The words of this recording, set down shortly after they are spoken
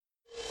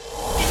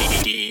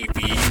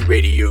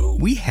Radio.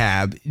 We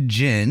have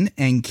Jenn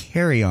and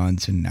Carrie on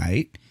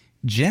tonight.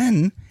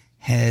 Jenn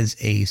has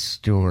a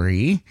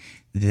story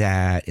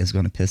that is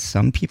going to piss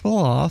some people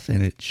off,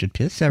 and it should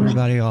piss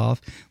everybody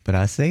off. But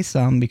I say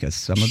some because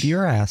some of you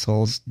are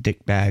assholes,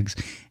 dickbags,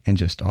 and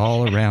just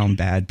all around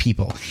bad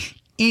people.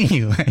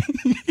 Anyway.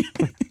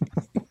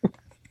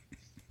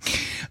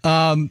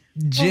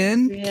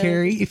 Jenn,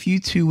 Carrie, if you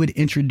two would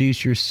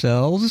introduce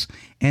yourselves,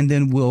 and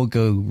then we'll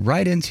go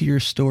right into your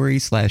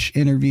story /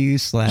 interview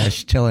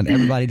 / telling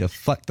everybody to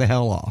fuck the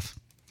hell off.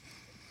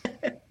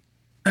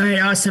 All right,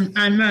 awesome.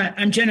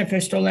 I'm Jennifer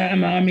Stoller.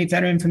 I'm an Army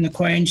veteran from the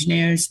Corps of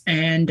Engineers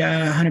and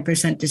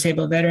 100%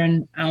 disabled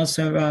veteran. I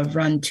also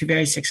run 2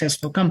 very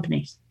successful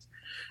companies.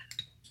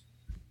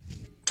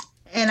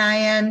 And I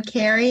am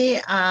Carrie.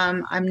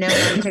 I'm known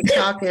on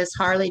TikTok as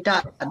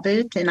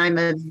Harley.Boot, and I'm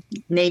a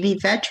Navy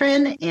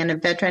veteran and a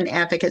veteran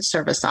advocate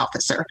service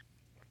officer.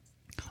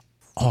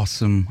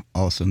 Awesome.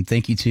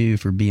 Thank you, too,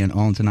 for being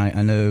on tonight.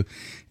 I know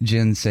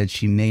Jenn said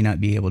she may not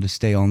be able to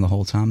stay on the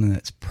whole time, and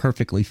that's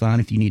perfectly fine.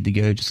 If you need to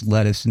go, just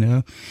let us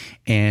know.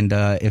 And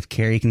if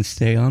Carrie can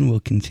stay on,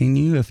 we'll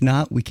continue. If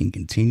not, we can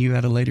continue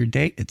at a later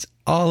date. It's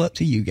all up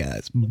to you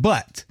guys.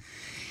 But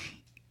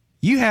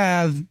you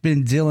have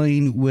been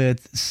dealing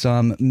with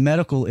some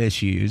medical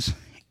issues,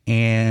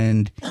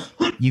 and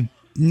you've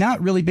not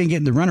really been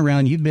getting the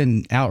runaround. You've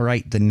been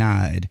outright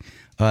denied.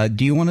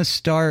 Do you want to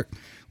start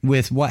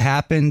with what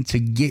happened to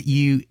get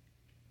you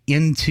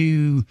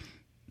into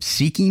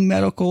seeking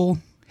medical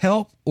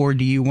help, or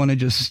do you want to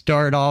just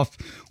start off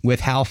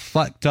with how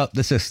fucked up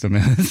the system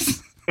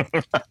is?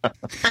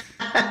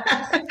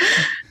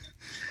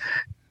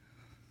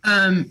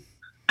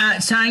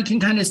 So I can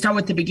kind of start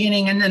with the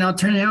beginning, and then I'll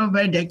turn it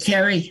over to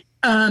Carrie.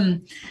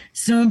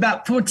 So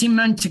about 14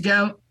 months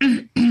ago,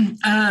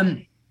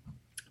 I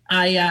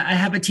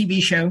have a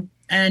TV show,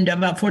 and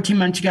about 14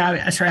 months ago,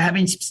 I started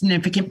having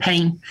significant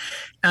pain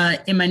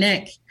in my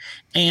neck.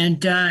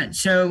 And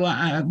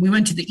so we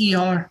went to the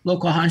ER,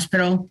 local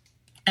hospital,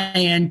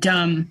 and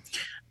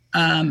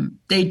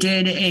they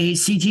did a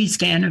CT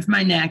scan of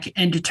my neck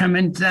and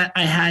determined that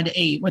I had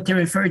what they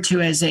refer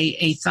to as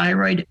a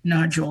thyroid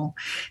nodule.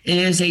 It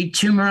is a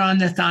tumor on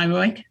the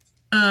thyroid.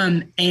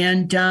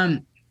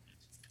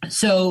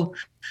 So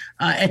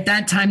at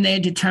that time, they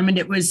had determined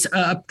it was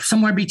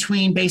somewhere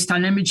between, based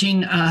on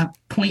imaging,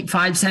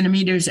 0.5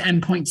 centimeters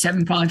and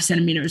 0.75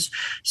 centimeters.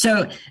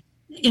 So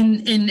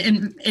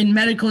in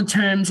medical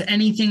terms,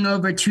 anything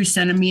over 2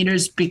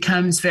 centimeters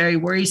becomes very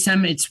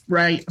worrisome. It's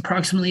right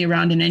approximately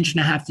around 1.5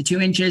 inches to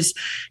 2 inches.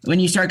 When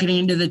you start getting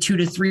into the 2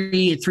 to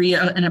 3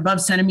 and above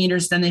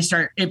centimeters, then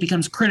it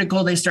becomes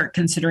critical. They start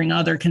considering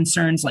other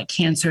concerns like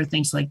cancer,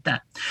 things like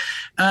that.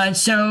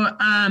 So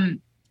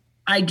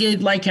I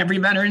did, like every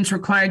veteran's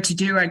required to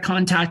do, I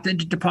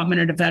contacted the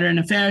Department of Veteran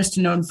Affairs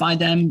to notify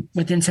them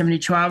within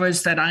 72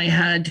 hours that I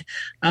had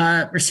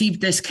received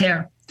this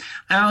care.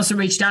 I also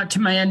reached out to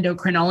my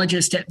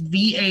endocrinologist at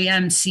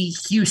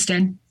VAMC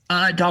Houston,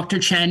 Dr.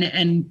 Jenn,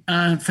 and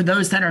for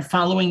those that are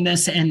following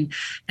this and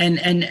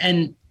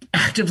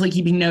actively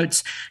keeping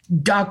notes,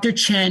 Dr.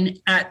 Jenn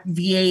at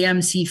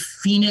VAMC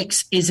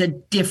Phoenix is a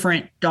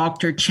different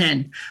Dr.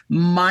 Jenn.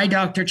 My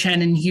Dr.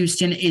 Jenn in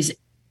Houston is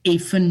a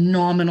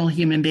phenomenal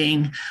human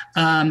being.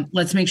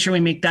 Let's make sure we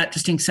make that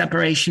distinct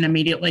separation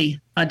immediately.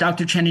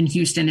 Dr. Jenn in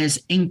Houston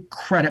is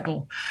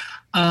incredible.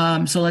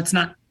 So let's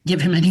not give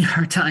him any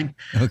hard time.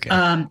 Okay.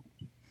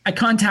 I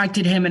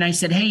contacted him and I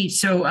said, hey,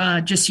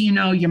 so just so you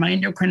know, you're my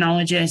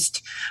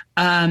endocrinologist.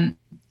 I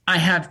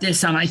have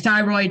this on my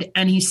thyroid.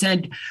 And he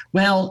said,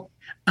 well,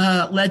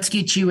 let's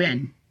get you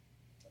in.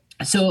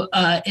 So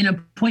an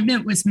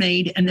appointment was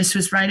made, and this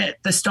was right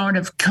at the start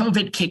of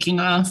COVID kicking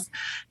off.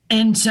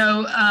 And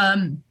so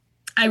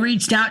I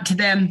reached out to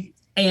them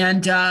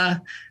and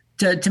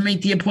to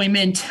make the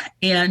appointment.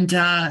 And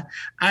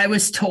I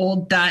was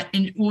told that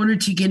in order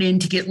to get in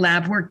to get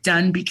lab work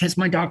done, because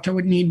my doctor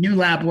would need new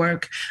lab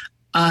work,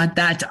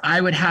 that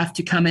I would have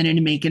to come in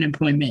and make an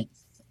appointment.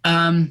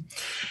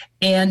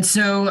 And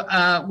so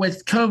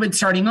with COVID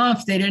starting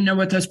off, they didn't know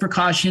what those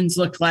precautions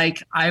looked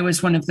like. I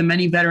was one of the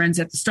many veterans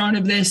at the start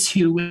of this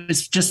who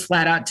was just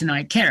flat out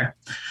denied care.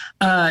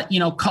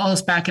 Call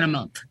us back in a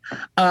month.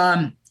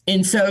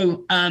 And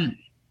so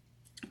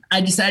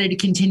I decided to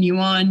continue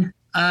on,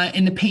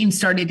 and the pain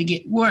started to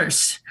get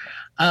worse.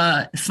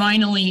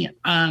 Finally,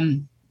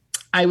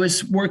 I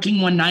was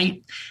working one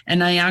night,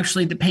 and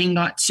the pain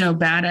got so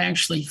bad, I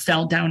actually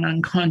fell down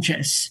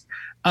unconscious.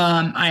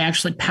 I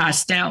actually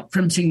passed out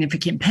from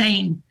significant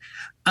pain.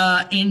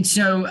 And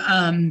so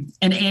an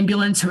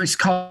ambulance was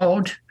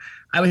called.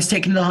 I was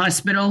taken to the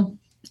hospital,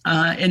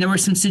 and there were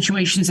some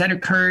situations that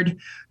occurred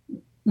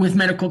with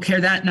medical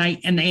care that night.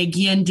 And they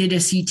again did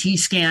a CT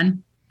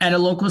scan at a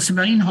local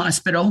civilian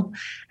hospital.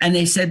 And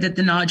they said that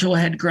the nodule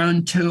had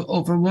grown to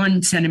over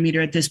 1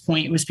 centimeter at this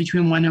point. It was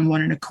between 1 and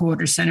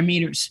 1.25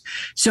 centimeters.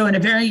 So in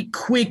a very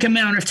quick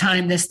amount of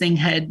time, this thing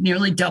had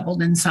nearly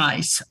doubled in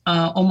size,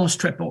 almost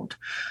tripled.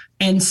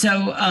 And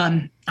so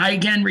I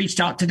again reached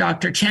out to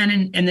Dr.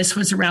 Jenn, and this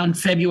was around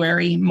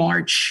February,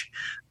 March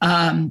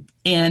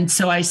And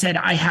so I said,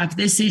 I have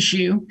this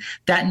issue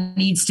that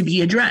needs to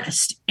be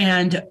addressed.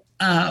 And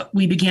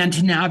we began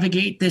to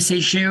navigate this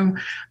issue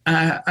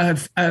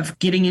of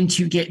getting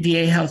into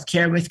VA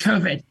healthcare with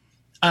COVID,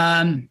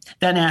 that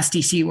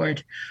nasty C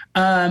word.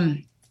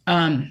 And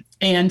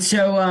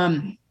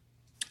so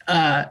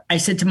I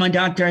said to my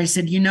doctor, I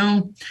said,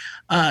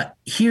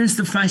 here's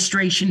the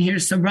frustration.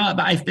 Here's the rub.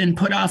 I've been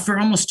put off for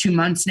almost 2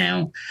 months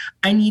now.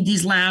 I need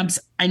these labs.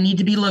 I need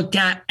to be looked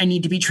at. I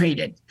need to be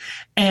treated.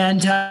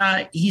 And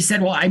he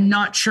said, well, I'm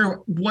not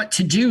sure what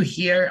to do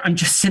here. I'm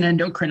just an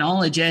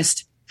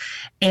endocrinologist.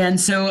 And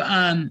so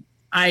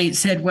I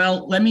said,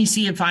 well, let me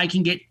see if I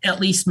can get at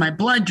least my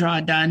blood draw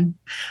done.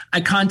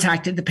 I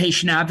contacted the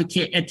patient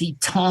advocate at the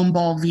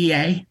Tomball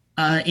VA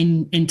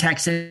in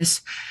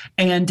Texas.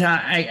 And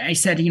I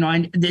said,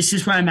 this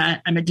is where I'm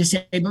at. I'm a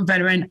disabled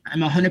veteran. I'm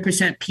 100%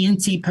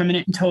 PNC,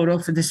 permanent and total,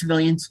 for the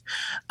civilians.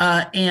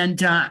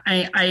 And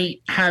I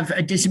have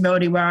a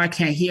disability where I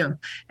can't hear.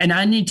 And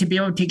I need to be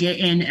able to get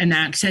in and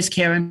access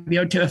care and be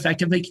able to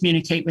effectively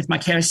communicate with my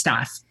care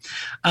staff.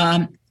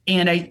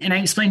 And I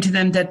explained to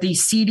them that the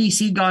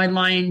CDC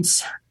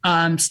guidelines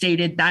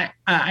stated that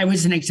I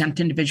was an exempt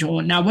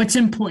individual. Now, what's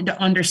important to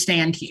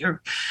understand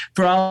here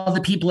for all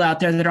the people out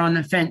there that are on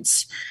the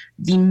fence,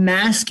 the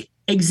mask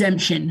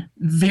exemption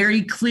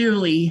very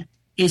clearly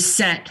is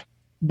set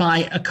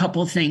by a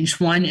couple of things.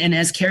 One, and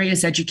as Carrie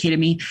has educated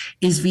me,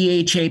 is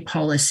VHA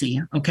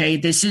policy. Okay,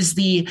 this is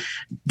the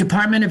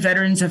Department of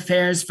Veterans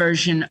Affairs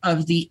version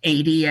of the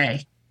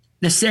ADA.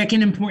 The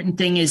second important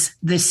thing is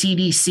the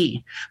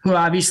CDC, who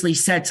obviously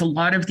sets a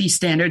lot of these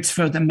standards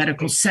for the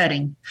medical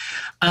setting.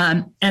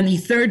 And the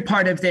third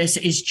part of this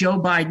is Joe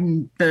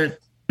Biden, the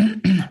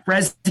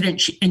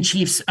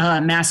President-in-Chief's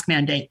mask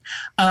mandate.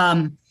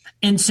 And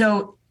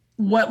so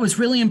what was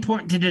really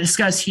important to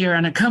discuss here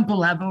on a couple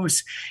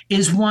levels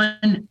is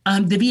one,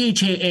 the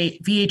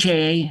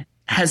VHA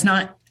has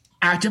not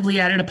actively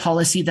added a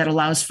policy that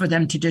allows for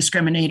them to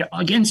discriminate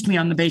against me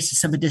on the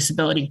basis of a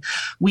disability.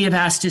 We have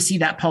asked to see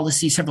that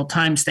policy several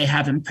times. They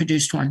haven't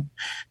produced one.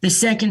 The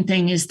second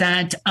thing is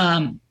that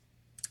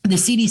the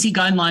CDC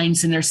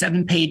guidelines in their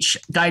 7-page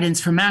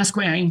guidance for mask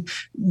wearing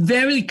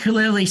very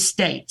clearly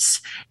states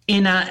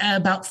in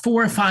about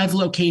 4 or 5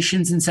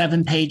 locations in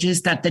 7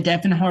 pages that the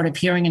deaf and hard of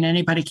hearing and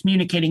anybody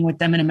communicating with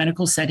them in a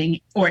medical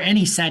setting or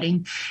any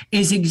setting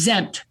is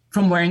exempt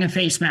from wearing a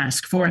face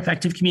mask for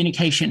effective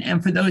communication.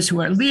 And for those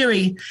who are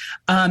leery,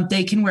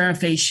 they can wear a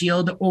face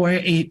shield or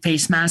a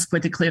face mask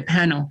with a clear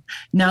panel.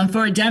 Now,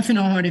 for a deaf and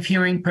hard of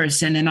hearing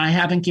person, and I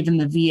haven't given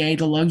the VA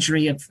the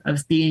luxury of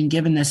being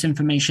given this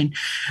information,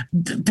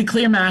 the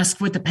clear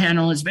mask with the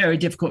panel is very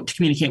difficult to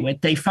communicate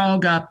with. They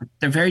fog up,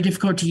 they're very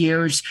difficult to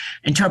use.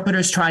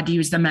 Interpreters tried to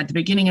use them at the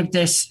beginning of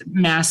this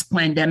mass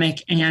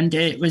pandemic, and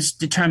it was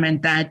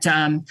determined that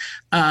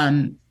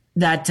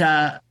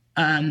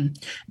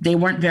they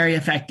weren't very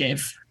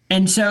effective.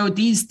 And so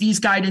these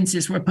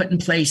guidances were put in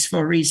place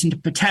for a reason, to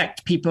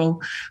protect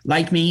people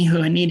like me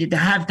who needed to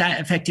have that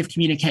effective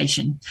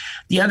communication.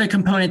 The other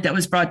component that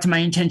was brought to my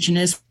attention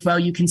is, well,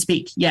 you can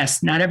speak.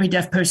 Yes, not every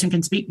deaf person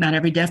can speak. Not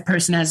every deaf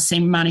person has the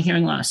same amount of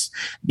hearing loss.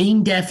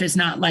 Being deaf is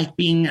not like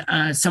being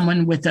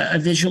someone with a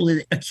visual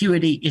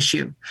acuity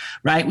issue,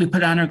 right? We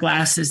put on our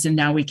glasses and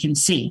now we can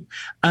see.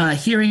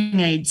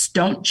 Hearing aids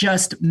don't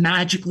just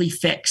magically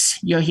fix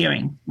your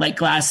hearing like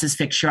glasses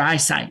fix your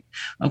eyesight,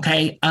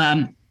 okay?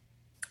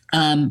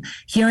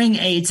 Hearing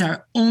aids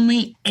are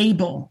only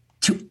able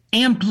to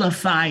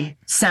amplify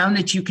sound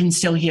that you can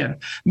still hear.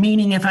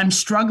 Meaning if I'm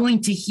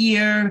struggling to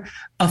hear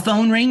a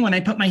phone ring when I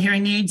put my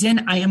hearing aids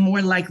in, I am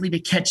more likely to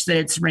catch that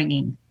it's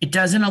ringing. It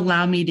doesn't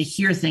allow me to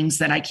hear things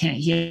that I can't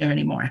hear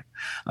anymore.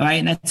 All right.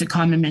 And that's a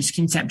common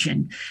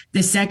misconception.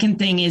 The second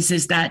thing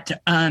is that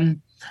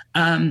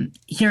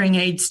hearing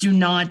aids do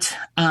not,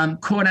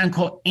 quote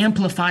unquote,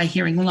 amplify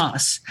hearing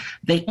loss.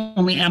 They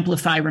only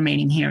amplify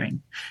remaining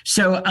hearing.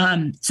 So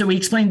we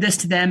explained this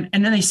to them,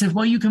 and then they said,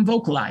 well, you can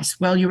vocalize.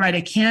 Well, you're right,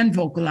 I can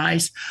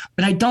vocalize,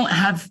 but I don't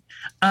have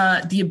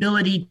the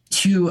ability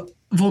to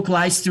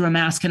vocalize through a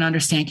mask and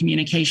understand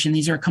communication.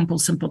 These are a couple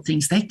simple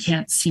things they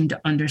can't seem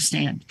to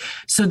understand.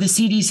 So the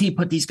CDC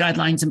put these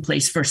guidelines in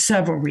place for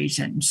several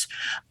reasons.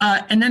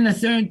 And then the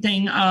third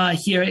thing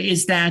here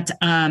is that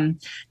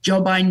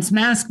Joe Biden's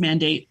mask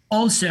mandate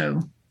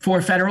also for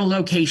federal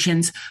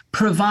locations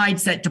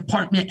provides that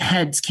department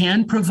heads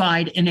can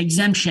provide an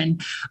exemption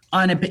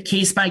on a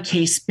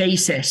case-by-case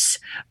basis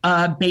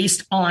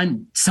based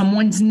on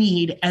someone's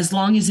need, as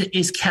long as it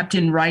is kept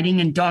in writing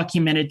and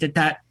documented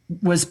that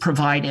was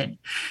provided.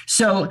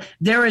 So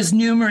there is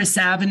numerous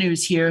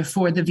avenues here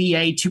for the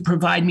VA to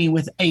provide me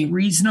with a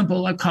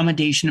reasonable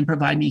accommodation and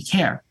provide me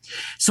care.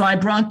 So I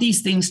brought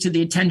these things to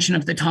the attention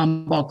of the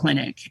Tomball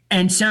Clinic.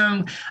 And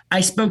so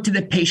I spoke to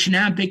the patient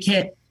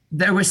advocate.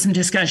 There was some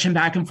discussion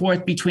back and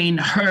forth between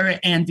her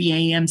and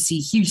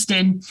VAMC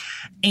Houston,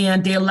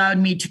 and they allowed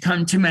me to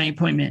come to my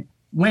appointment.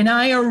 When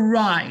I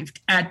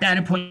arrived at that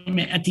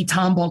appointment at the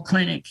Tomball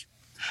Clinic,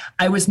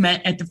 I was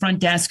met at the front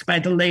desk by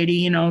the lady,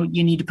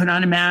 you need to put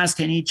on a mask,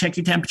 I need to check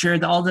your temperature,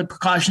 all the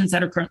precautions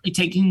that are currently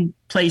taking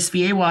place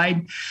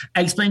VA-wide.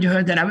 I explained to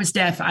her that I was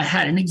deaf. I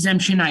had an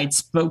exemption. I had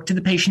spoke to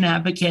the patient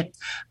advocate.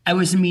 I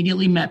was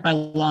immediately met by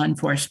law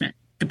enforcement,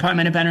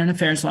 Department of Veteran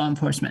Affairs law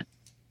enforcement.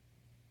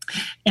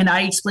 And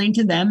I explained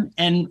to them,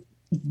 and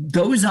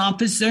those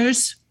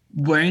officers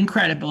were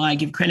incredible. I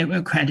give credit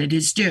where credit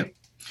is due.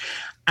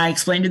 I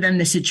explained to them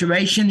the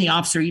situation. The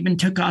officer even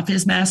took off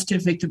his mask to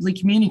effectively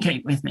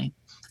communicate with me.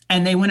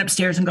 And they went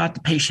upstairs and got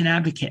the patient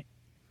advocate.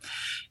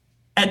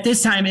 At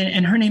this time,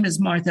 and her name is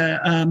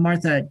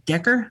Martha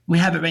Decker. We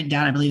have it written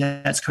down. I believe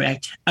that's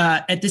correct.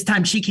 At this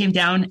time, she came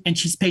down and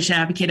she's patient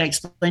advocate. I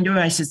explained to her,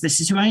 I says, this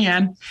is who I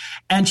am.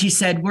 And she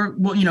said, we're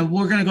going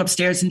to go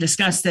upstairs and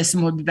discuss this,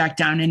 and we'll be back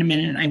down in a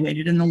minute. And I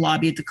waited in the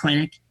lobby at the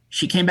clinic.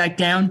 She came back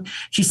down.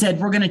 She said,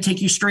 we're going to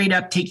take you straight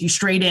up, take you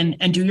straight in,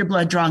 and do your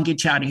blood draw and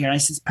get you out of here. I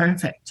says,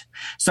 perfect.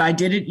 So I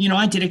did it.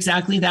 I did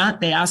exactly that.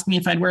 They asked me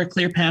if I'd wear a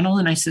clear panel,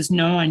 and I says,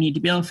 no, I need to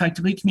be able to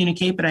effectively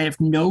communicate, but I have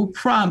no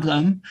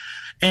problem.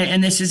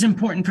 And this is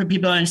important for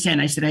people to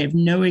understand. I said, I have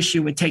no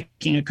issue with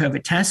taking a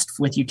COVID test,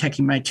 with you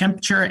taking my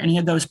temperature, any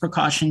of those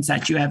precautions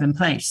that you have in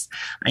place.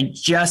 I'm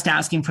just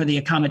asking for the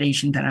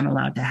accommodation that I'm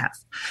allowed to have.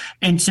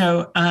 And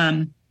so,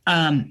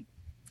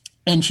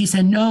 and she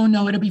said,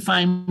 no, it'll be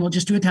fine. We'll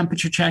just do a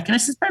temperature check. And I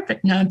said,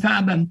 perfect, no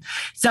problem.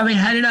 So we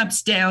headed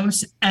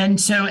upstairs. And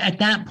so at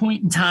that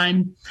point in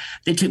time,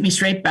 they took me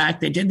straight back.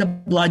 They did the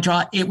blood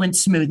draw. It went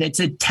smooth. It's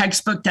a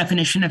textbook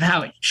definition of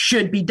how it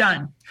should be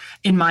done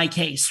in my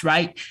case,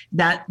 right?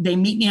 That they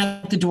meet me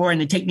at the door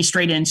and they take me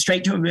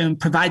straight to a room,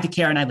 provide the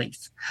care, and I leave.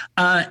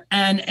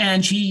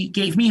 And she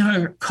gave me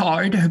her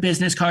card, her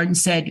business card, and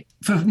said,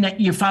 for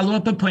your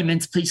follow-up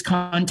appointments, please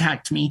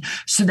contact me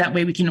so that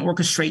way we can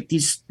orchestrate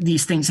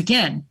these things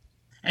again.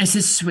 And I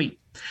said, sweet.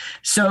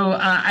 So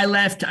I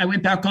left. I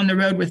went back on the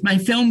road with my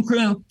film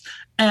crew.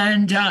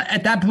 And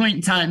at that point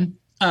in time,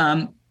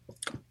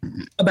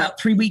 about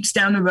 3 weeks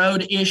down the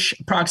road-ish,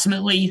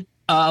 approximately,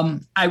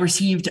 I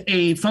received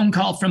a phone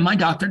call from my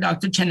doctor,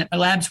 Dr. Jenn at my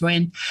labs were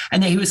in,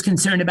 and that he was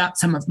concerned about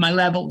some of my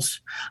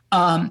levels.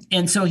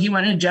 And so he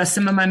wanted to adjust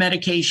some of my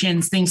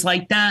medications, things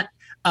like that.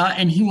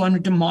 And he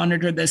wanted to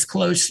monitor this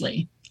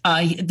closely.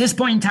 At this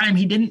point in time,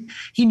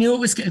 he knew it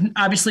was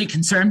obviously a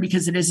concern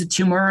because it is a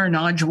tumor or a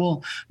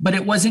nodule, but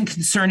it wasn't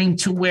concerning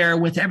to where,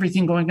 with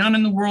everything going on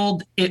in the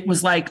world, it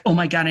was like, oh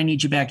my God, I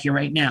need you back here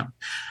right now.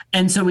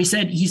 And so he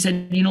said,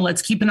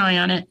 let's keep an eye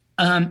on it.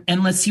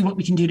 And let's see what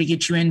we can do to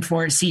get you in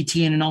for a CT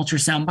and an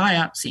ultrasound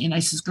biopsy. And I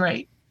says,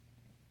 great.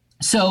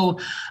 So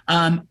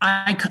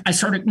I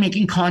started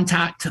making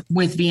contact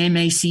with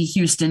VMAC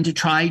Houston to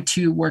try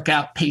to work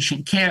out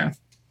patient care.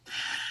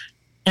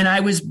 And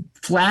I was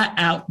flat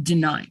out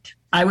denied.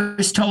 I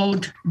was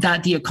told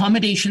that the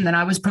accommodation that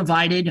I was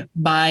provided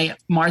by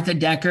Martha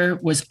Decker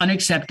was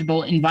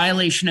unacceptable, in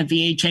violation of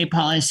VHA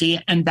policy,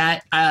 and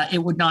that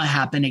it would not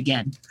happen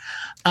again.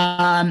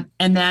 And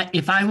that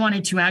if I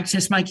wanted to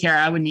access my care,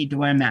 I would need to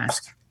wear a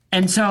mask.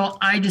 And so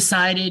I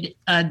decided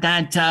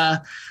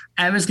that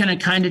I was going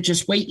to kind of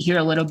just wait here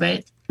a little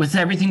bit with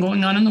everything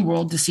going on in the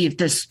world to see if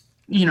this,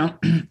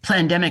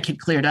 pandemic had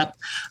cleared up.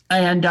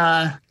 And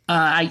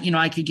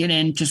I could get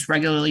in just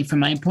regularly for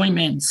my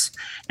appointments.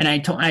 And I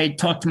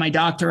talked to my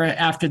doctor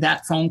after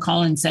that phone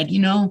call and said,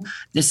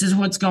 this is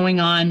what's going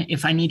on.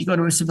 If I need to go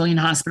to a civilian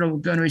hospital, we'll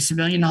go to a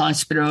civilian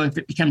hospital if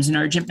it becomes an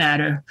urgent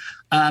matter.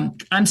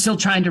 I'm still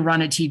trying to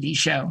run a TV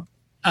show.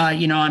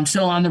 I'm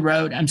still on the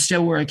road. I'm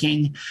still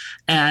working.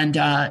 And,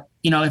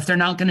 if they're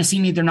not going to see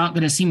me, they're not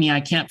going to see me. I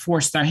can't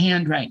force their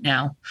hand right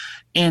now.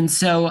 And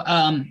so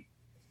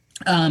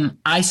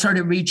I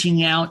started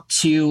reaching out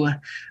to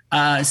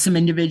some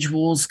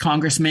individuals,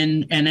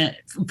 congressmen, and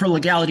for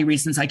legality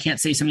reasons, I can't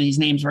say some of these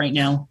names right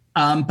now,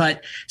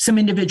 but some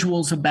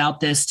individuals about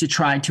this to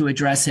try to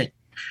address it.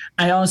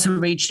 I also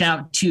reached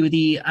out to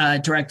the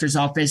director's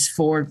office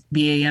for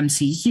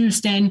VAMC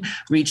Houston,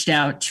 reached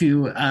out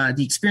to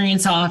the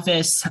experience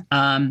office.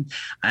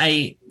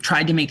 I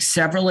tried to make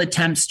several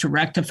attempts to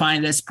rectify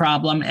this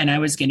problem, and I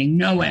was getting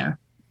nowhere.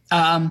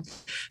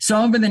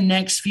 So over the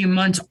next few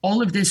months,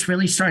 all of this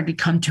really started to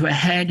come to a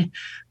head.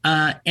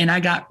 And I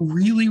got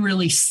really,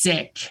 really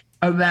sick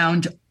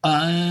around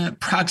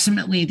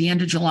approximately the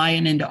end of July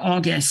and into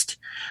August.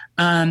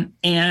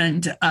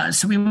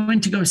 So we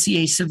went to go see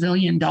a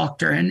civilian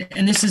doctor,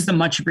 and this is the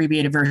much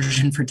abbreviated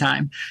version for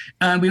time.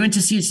 We went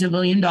to see a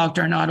civilian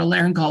doctor, an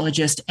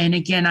otolaryngologist. And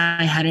again,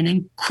 I had an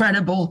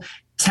incredible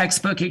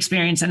textbook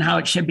experience on how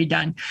it should be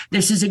done.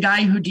 This is a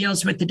guy who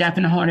deals with the deaf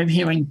and hard of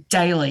hearing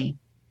daily.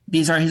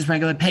 These are his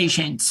regular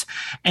patients.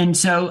 And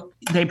so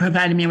they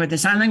provided me with a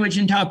sign language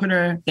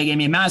interpreter. They gave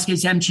me a mask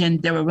exemption.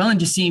 They were willing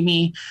to see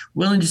me,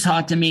 willing to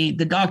talk to me.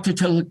 The doctor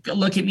took a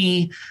look at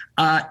me,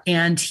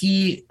 and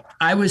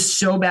I was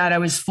so bad. I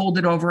was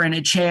folded over in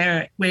a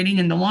chair waiting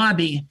in the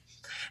lobby.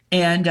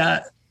 And,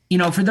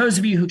 for those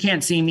of you who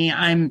can't see me,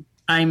 I'm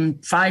I'm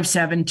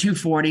 5'7",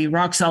 240,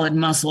 rock solid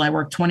muscle. I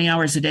work 20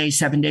 hours a day,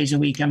 7 days a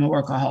week. I'm a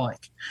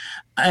workaholic.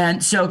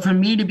 And so for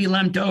me to be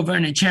lumped over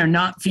in a chair,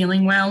 not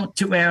feeling well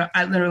to where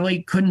I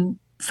literally couldn't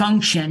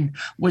function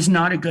was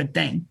not a good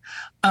thing.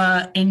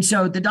 And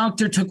so the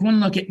doctor took one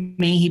look at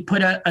me. He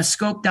put a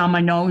scope down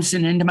my nose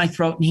and into my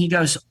throat, and he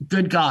goes,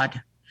 "Good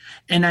God."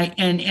 And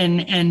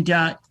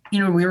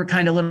we were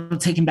kind of a little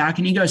taken back.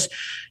 And he goes,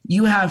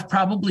 "You have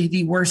probably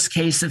the worst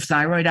case of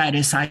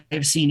thyroiditis I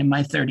have seen in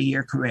my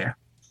 30-year career."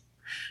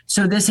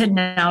 So this had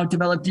now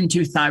developed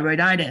into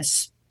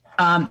thyroiditis.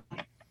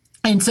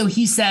 And so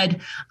he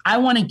said, "I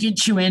want to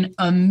get you in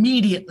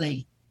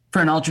immediately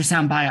for an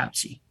ultrasound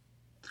biopsy."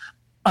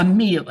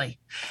 Immediately.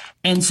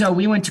 And so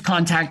we went to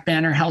contact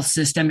Banner Health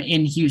System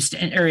in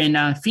Houston or in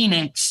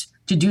Phoenix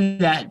to do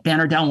that,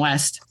 Banner down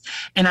west.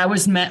 And I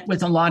was met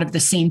with a lot of the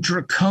same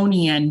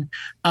draconian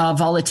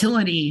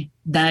volatility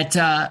that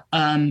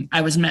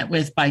I was met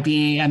with by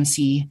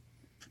BAMC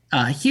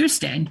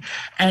Houston.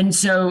 And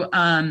so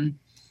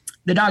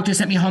the doctor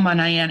sent me home on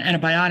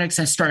antibiotics.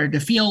 I started to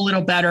feel a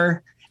little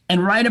better.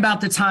 And right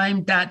about the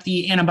time that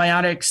the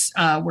antibiotics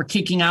were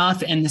kicking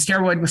off and the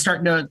steroid was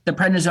the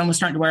prednisone was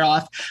starting to wear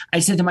off, I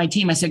said to my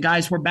team, I said,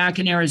 "Guys, we're back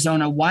in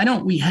Arizona. Why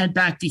don't we head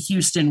back to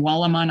Houston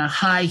while I'm on a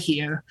high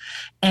here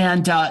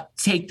and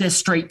take this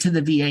straight to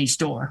the VA's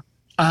door?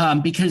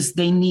 Because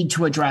they need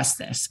to address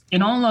this."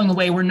 And all along the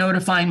way, we're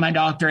notifying my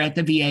doctor at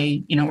the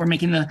VA. We're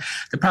making the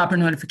proper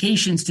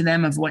notifications to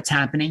them of what's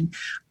happening.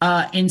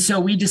 And so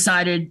we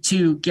decided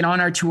to get on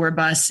our tour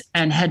bus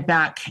and head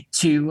back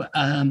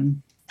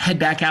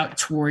out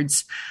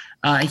towards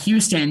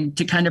Houston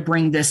to kind of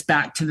bring this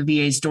back to the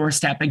VA's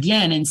doorstep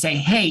again and say,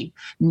 "Hey,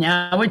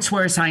 now it's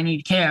worse. I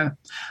need care."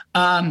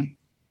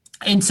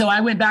 And so I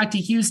went back to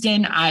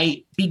Houston.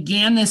 I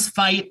began this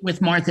fight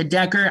with Martha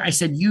Decker. I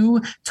said, "You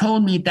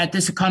told me that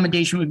this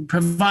accommodation would be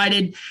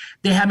provided."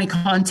 They had me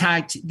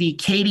contact the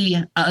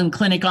Katy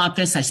clinic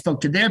office. I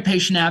spoke to their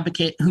patient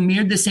advocate who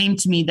mirrored the same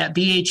to me, that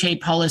VHA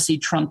policy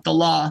trumped the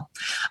law.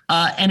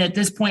 And at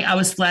this point, I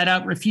was flat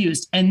out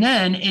refused. And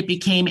then it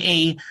became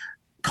a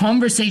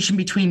conversation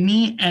between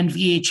me and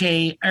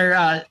VHA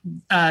or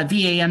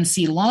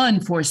VAMC law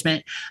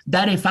enforcement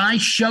that if I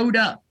showed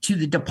up to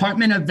the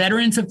Department of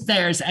Veterans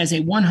Affairs as a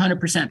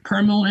 100%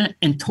 permanent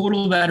and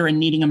total veteran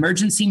needing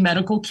emergency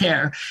medical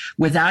care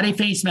without a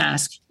face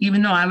mask,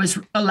 even though I was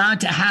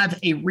allowed to have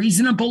a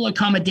reasonable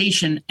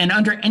accommodation and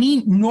under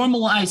any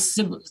normalized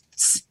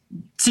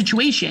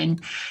situation,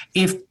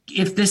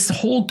 if this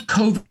whole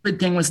COVID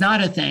thing was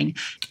not a thing,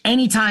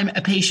 anytime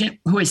a patient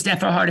who is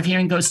deaf or hard of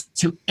hearing goes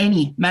to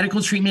any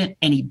medical treatment,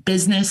 any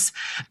business,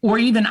 or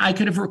even I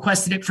could have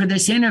requested it for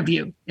this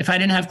interview. If I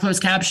didn't have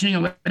closed captioning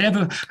or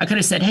whatever, I could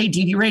have said, "Hey,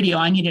 DV Radio,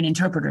 I need an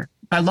interpreter."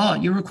 By law,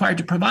 you're required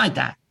to provide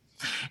that.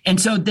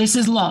 And so this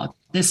is law.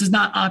 This is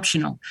not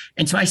optional.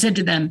 And so I said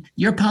to them,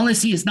 "Your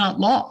policy is not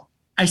law."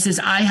 I says,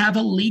 "I have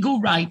a legal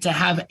right to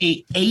have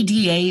a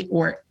ADA,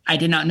 or I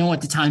did not know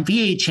at the time,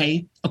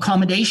 VHA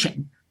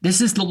accommodation.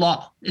 This is the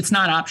law. It's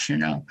not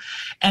optional."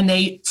 And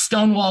they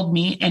stonewalled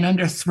me, and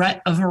under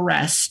threat of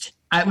arrest,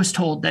 I was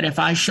told that if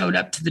I showed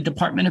up to the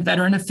Department of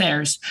Veteran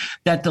Affairs,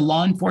 that the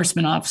law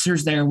enforcement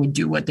officers there would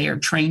do what they are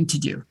trained to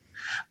do.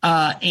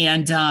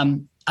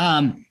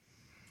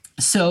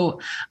 So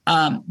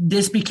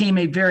this became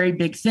a very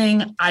big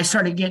thing. I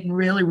started getting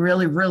really,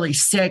 really, really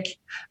sick.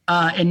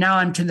 And now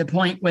I'm to the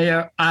point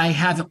where I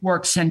haven't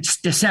worked since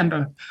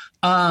December.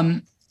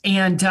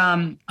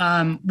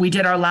 We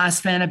did our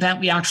last fan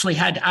event. We actually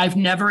I've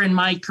never in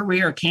my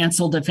career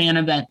canceled a fan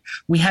event.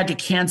 We had to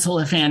cancel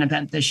a fan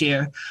event this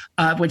year,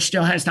 which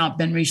still has not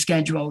been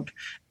rescheduled.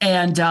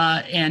 And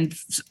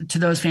to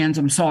those fans,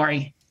 I'm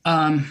sorry.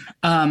 So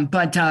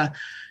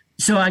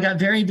I got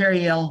very,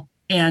 very ill,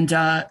 and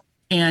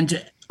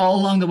all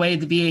along the way,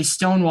 the VA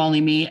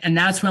stonewalling me. And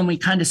that's when we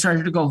kind of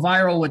started to go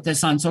viral with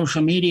this on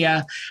social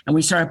media, and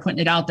we started putting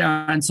it out there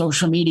on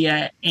social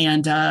media.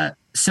 And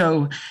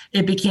so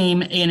it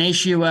became an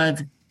issue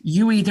of,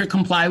 you either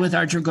comply with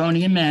our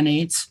draconian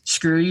mandates,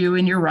 screw you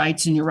and your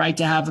rights and your right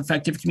to have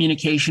effective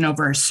communication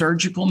over a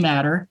surgical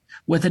matter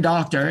with a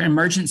doctor, an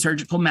emergent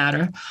surgical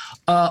matter,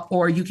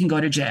 or you can go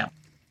to jail.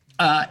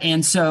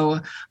 And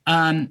so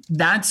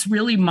that's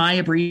really my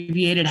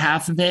abbreviated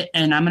half of it.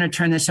 And I'm going to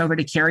turn this over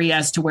to Carrie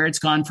as to where it's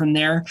gone from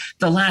there.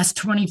 The last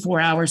 24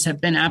 hours have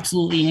been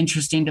absolutely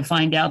interesting to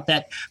find out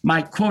that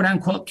my quote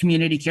unquote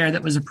community care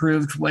that was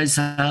approved was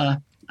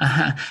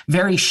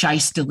very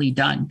shystily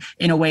done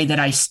in a way that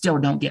I still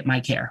don't get my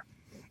care.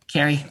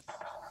 Carrie?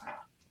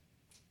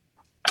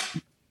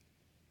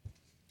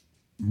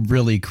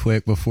 Really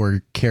quick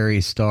before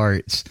Carrie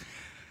starts.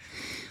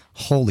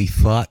 Holy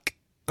fuck.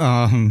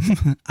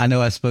 I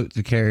know I spoke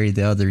to Carrie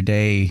the other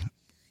day.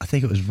 I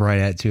think it was right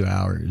at 2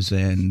 hours.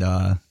 And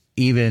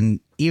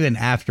even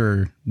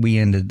after we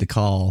ended the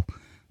call,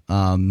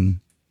 and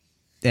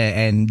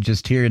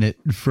just hearing it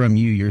from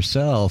you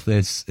yourself,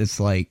 it's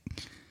like,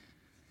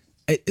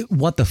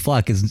 what the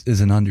fuck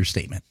is an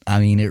understatement. I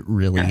mean, it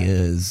really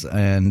is.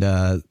 And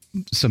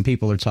some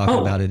people are talking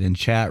about it in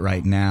chat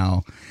right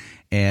now.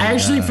 And I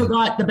actually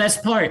forgot the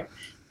best part.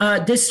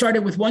 This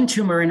started with one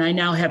tumor, and I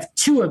now have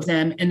two of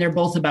them, and they're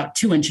both about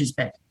 2 inches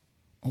big.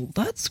 Well,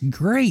 that's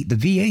great. The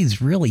VA is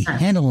really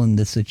handling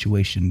this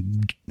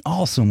situation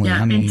awesomely.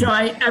 Yeah, I mean, and so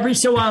every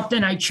so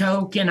often I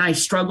choke and I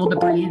struggle to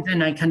breathe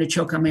and I kind of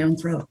choke on my own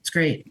throat. It's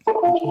great.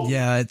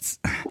 yeah,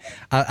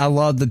 I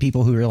love the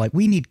people who are like,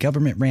 we need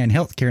government ran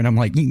healthcare, and I'm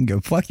like, you can go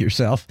fuck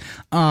yourself.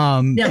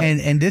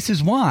 And this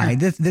is why.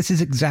 This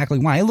is exactly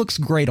why. It looks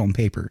great on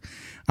paper.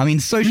 I mean,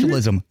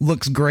 socialism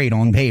looks great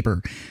on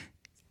paper.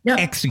 Yep.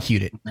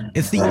 Execute it.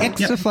 It's the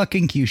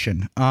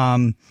execution.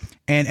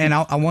 And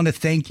I want to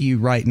thank you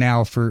right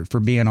now for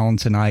being on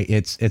tonight.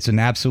 It's an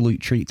absolute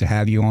treat to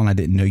have you on. I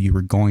didn't know you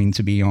were going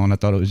to be on. I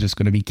thought it was just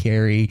going to be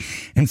Carrie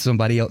and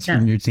somebody else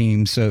from your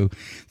team. So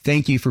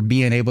thank you for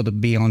being able to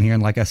be on here.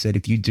 And like I said,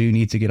 if you do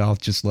need to get off,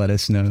 just let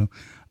us know.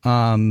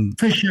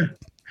 For sure.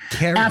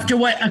 Carrie. After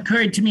what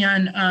occurred to me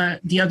on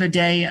the other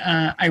day,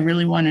 I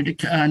really wanted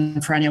to,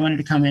 on Friday, I wanted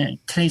to come in.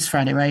 Today's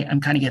Friday, right?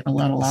 I'm kind of getting a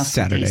little lost.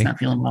 Saturday. Days, not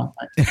feeling well.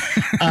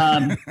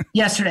 But,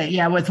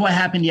 yesterday, with what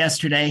happened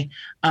yesterday,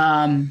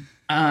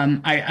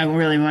 I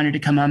really wanted to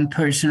come on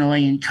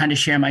personally and kind of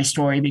share my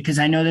story, because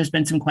I know there's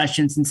been some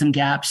questions and some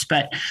gaps,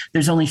 but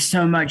there's only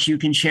so much you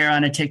can share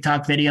on a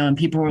TikTok video. And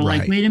people were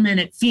like, wait a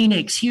minute,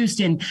 Phoenix,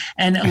 Houston.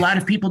 And a lot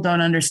of people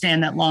don't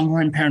understand that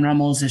Longhorn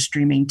Paranormal is a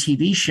streaming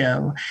TV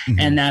show. Mm-hmm.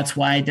 And that's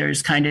why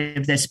there's kind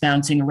of this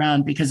bouncing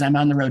around, because I'm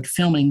on the road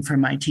filming for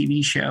my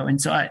TV show.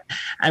 And so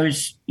I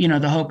was,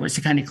 the hope was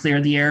to kind of clear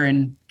the air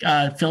and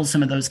fill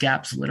some of those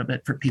gaps a little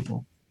bit for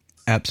people.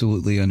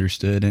 Absolutely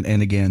understood.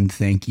 And again,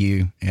 thank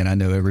you. And I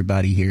know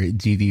everybody here at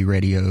DV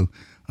Radio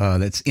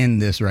that's in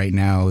this right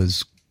now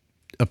is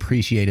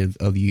appreciative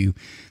of you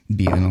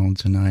being on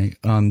tonight.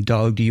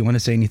 Dog, do you want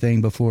to say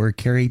anything before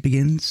Carrie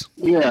begins?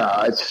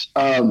 Yeah, it's,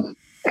 I've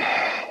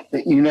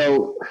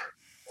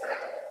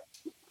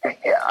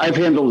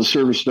handled a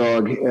service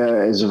dog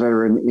as a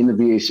veteran in the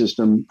VA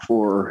system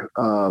for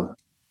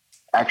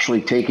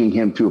actually taking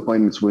him to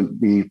appointments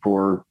would be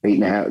for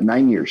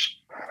 9 years.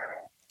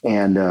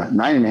 And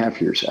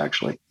 9.5 years,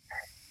 actually.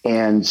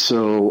 And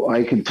so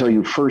I can tell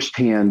you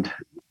firsthand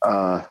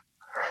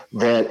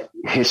that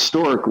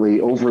historically,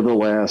 over the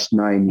last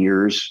 9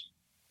 years,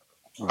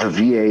 the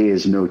VA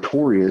is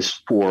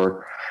notorious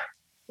for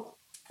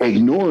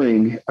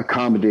ignoring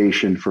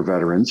accommodation for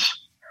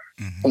veterans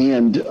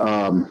and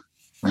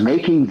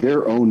making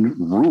their own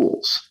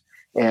rules.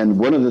 And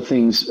one of the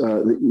things,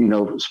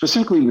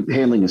 specifically with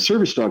handling a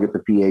service dog at the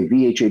VA,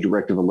 VHA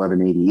Directive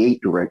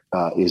 1188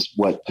 is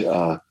what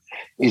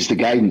is the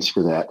guidance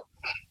for that.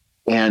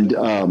 And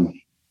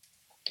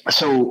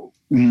so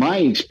my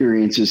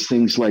experience is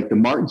things like the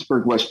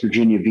Martinsburg, West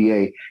Virginia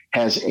VA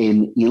has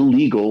an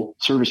illegal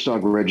service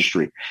dog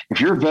registry.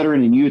 If you're a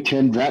veteran and you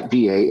attend that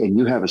VA and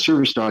you have a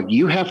service dog,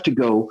 you have to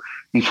go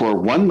before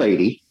one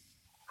lady,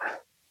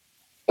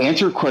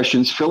 answer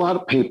questions, fill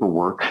out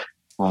paperwork,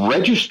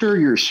 register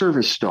your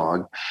service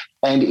dog.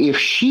 And if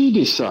she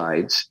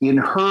decides in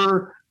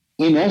her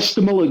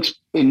inestimable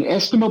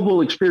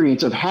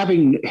experience of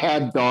having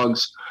had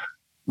dogs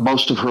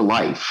most of her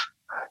life,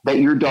 that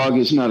your dog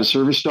is not a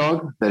service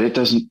dog, that it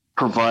doesn't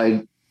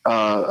provide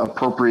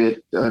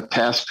appropriate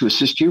tasks to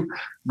assist you,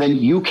 then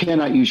you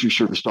cannot use your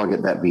service dog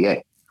at that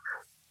VA.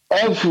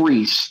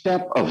 Every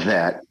step of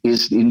that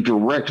is in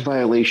direct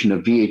violation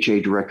of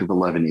VHA Directive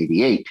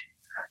 1188.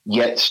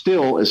 Yet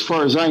still, as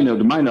far as I know,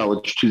 to my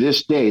knowledge, to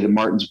this day, the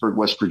Martinsburg,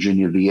 West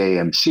Virginia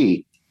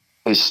VAMC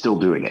is still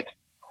doing it.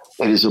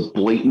 It is a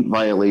blatant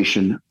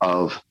violation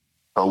of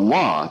the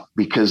law,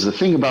 because the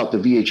thing about the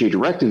VHA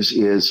directives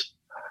is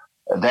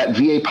that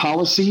VA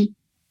policy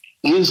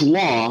is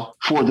law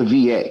for the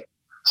VA.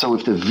 So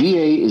if the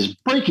VA is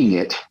breaking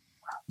it,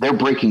 they're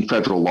breaking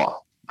federal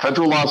law.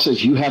 Federal law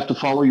says you have to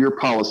follow your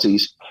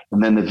policies,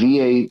 and then the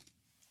VA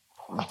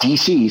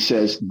DC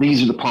says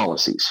these are the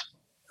policies.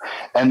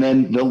 And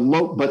then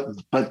but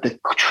the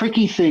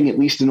tricky thing, at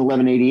least in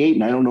 1188,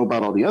 and I don't know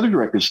about all the other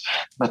directives,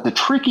 but the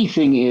tricky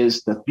thing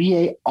is the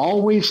VA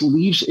always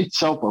leaves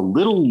itself a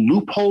little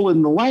loophole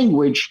in the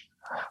language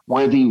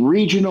where the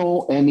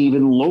regional and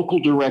even local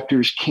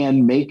directors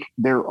can make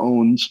their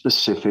own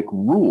specific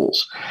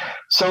rules.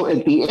 So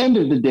at the end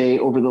of the day,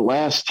 over the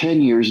last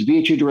 10 years,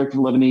 VHA Directive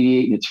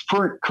 1188 in its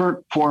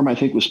current form, I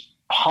think, was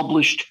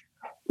published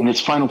in its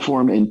final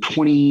form in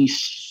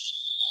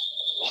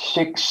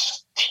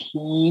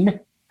 2016.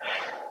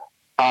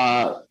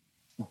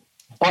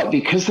 But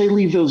because they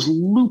leave those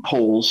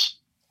loopholes,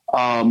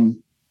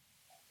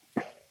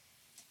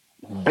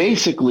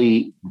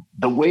 basically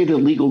the way the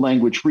legal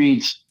language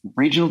reads,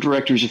 regional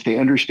directors, if they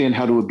understand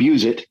how to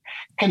abuse it,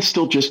 can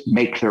still just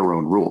make their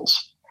own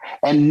rules.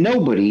 And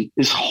nobody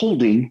is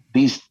holding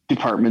these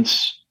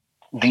departments,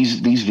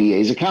 these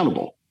VAs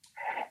accountable.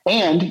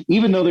 And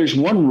even though there's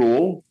one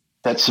rule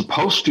that's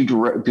supposed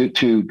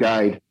to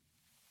guide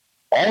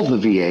all the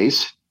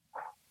VAs,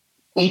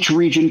 each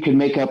region can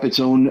make up its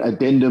own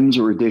addendums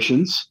or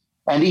additions,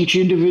 and each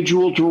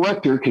individual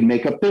director can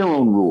make up their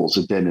own rules,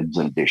 addendums,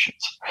 and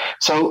additions.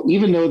 So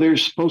even though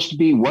there's supposed to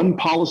be one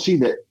policy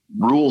that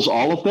rules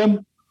all of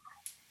them,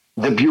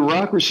 the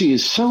bureaucracy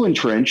is so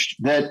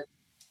entrenched that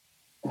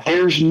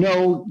there's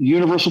no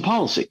universal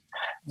policy.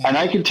 And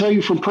I can tell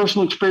you from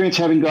personal experience,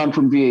 having gone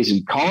from VAs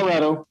in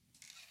Colorado,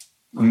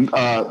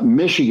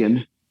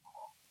 Michigan,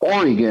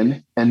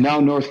 Oregon, and now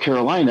North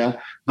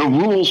Carolina, the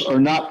rules are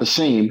not the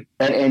same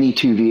at any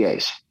two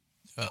VAs.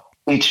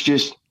 It's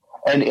just,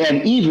 and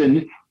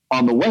even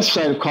on the west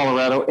side of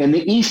Colorado and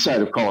the east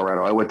side of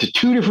Colorado, I went to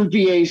two different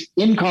VAs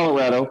in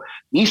Colorado.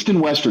 East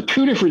and west are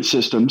two different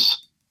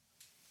systems,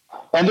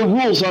 and the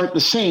rules aren't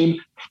the same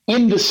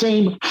in the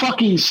same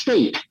fucking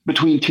state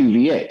between two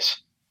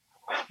VAs.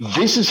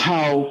 This is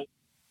how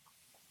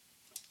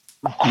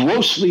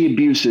grossly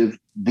abusive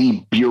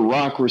the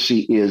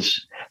bureaucracy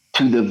is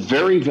to the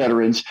very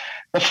veterans.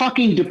 The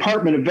fucking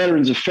Department of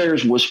Veterans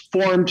Affairs was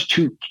formed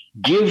to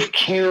give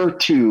care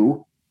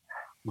to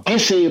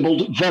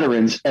disabled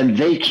veterans, and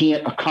they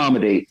can't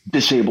accommodate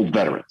disabled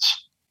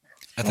veterans.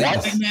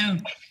 I know.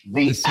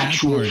 The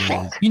actual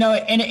fuck.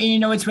 And you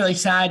know what's really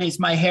sad is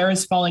my hair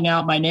is falling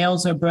out, my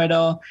nails are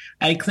brittle.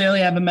 I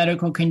clearly have a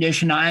medical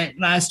condition.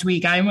 Last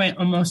week I went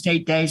almost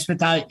 8 days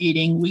without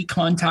eating. We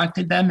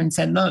contacted them and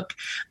said, look,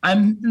 I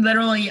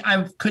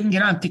couldn't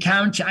get off the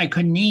couch, I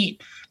couldn't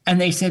eat. And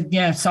they said,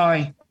 yeah,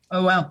 sorry.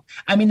 Oh well.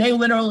 I mean, they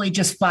literally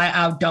just flat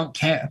out don't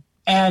care.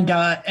 And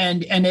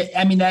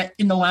that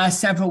in the last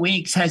several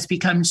weeks has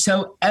become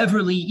so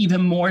everly,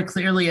 even more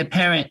clearly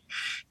apparent,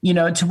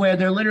 to where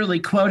they're literally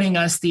quoting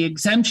us the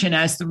exemption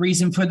as the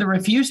reason for the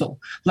refusal.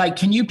 Like,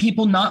 can you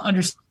people not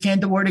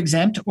understand the word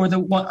exempt or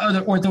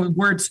the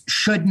words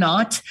should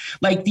not?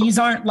 Like, these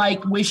aren't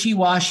like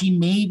wishy-washy,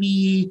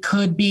 maybe,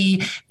 could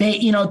be.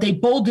 They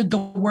bolded the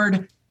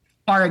word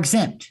are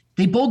exempt.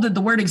 They bolded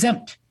the word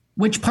exempt.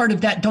 Which part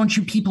of that don't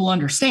you people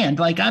understand?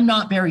 Like, I'm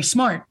not very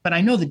smart, but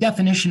I know the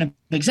definition of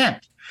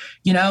exempt,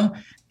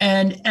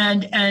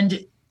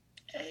 and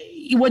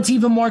what's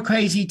even more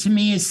crazy to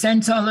me is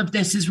since all of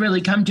this has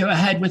really come to a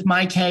head with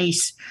my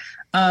case,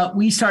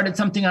 we started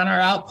something on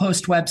our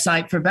Outpost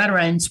website for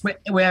veterans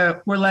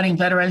where we're letting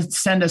veterans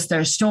send us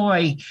their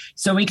story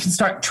so we can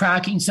start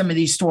tracking some of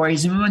these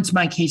stories. And once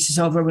my case is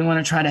over, we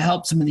want to try to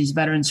help some of these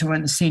veterans who are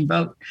in the same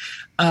boat.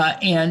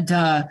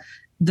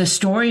 The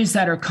stories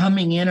that are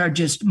coming in are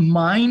just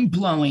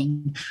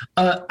mind-blowing.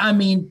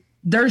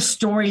 There's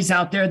stories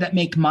out there that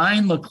make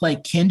mine look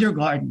like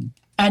kindergarten.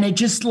 And it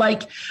just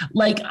like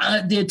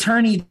the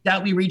attorney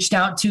that we reached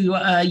out to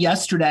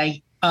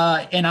yesterday,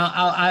 and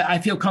I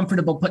feel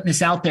comfortable putting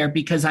this out there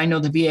because I know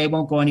the VA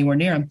won't go anywhere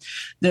near him.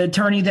 The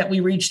attorney that we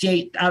reached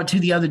out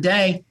to the other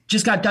day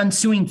just got done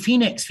suing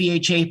Phoenix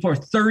VHA for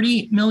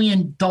 $30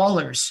 million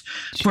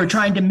for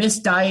trying to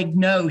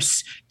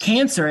misdiagnose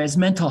cancer as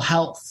mental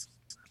health.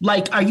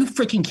 Like, are you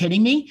freaking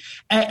kidding me?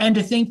 And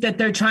to think that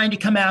they're trying to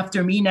come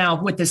after me now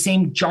with the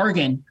same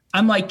jargon.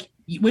 I'm like,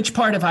 which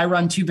part of I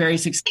run two very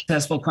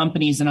successful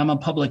companies and I'm a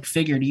public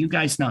figure do you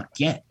guys not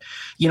get?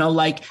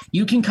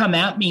 You can come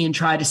at me and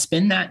try to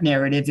spin that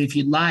narrative if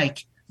you'd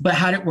like, but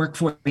how did it work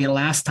for you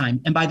last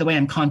time? And by the way,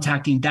 I'm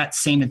contacting that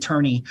same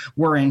attorney.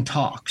 We're in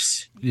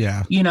talks.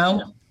 Yeah.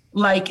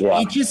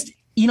 It just,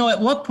 at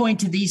what point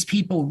do these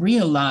people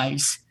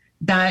realize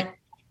that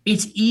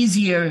it's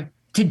easier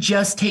to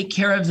just take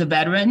care of the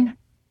veteran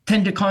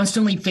than to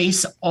constantly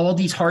face all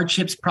these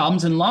hardships,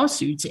 problems, and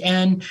lawsuits?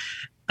 And,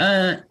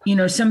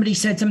 somebody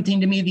said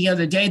something to me the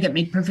other day that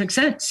made perfect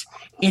sense.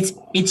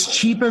 It's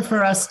cheaper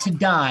for us to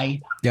die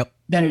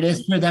than it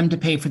is for them to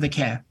pay for the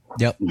care.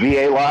 Yep.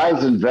 VA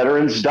lives and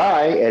veterans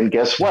die. And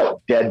guess what?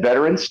 Dead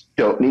veterans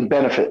don't need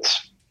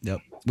benefits. Yep.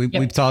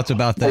 We've talked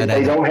about that.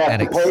 They don't have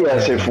to pay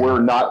us if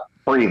we're not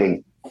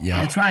breathing.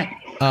 Yeah, that's right.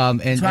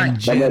 And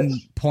Jen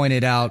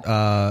pointed out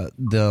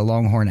the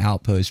Longhorn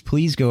Outpost.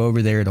 Please go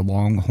over there to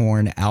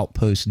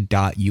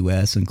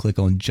longhornoutpost.us and click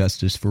on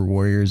Justice for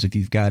Warriors. If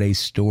you've got a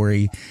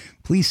story,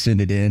 please send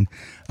it in.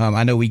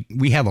 I know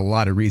we have a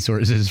lot of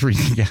resources for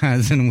you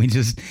guys, and we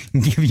just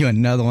give you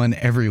another one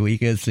every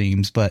week, it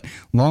seems. But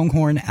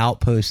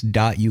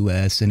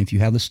longhornoutpost.us, and if you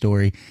have a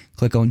story,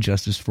 click on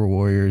Justice for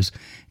Warriors,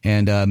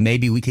 and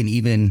maybe we can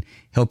even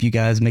help you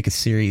guys make a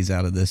series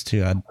out of this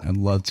too. I'd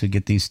love to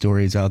get these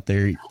stories out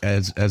there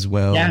as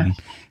well. Yeah.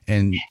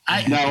 And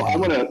I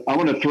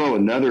want to throw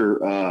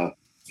another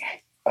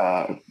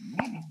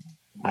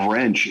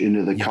wrench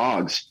into the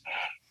cogs.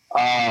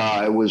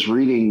 I was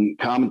reading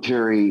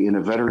commentary in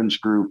a veterans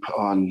group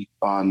on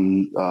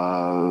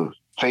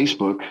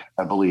Facebook,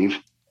 I believe,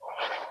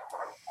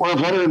 where a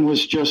veteran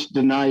was just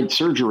denied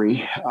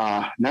surgery,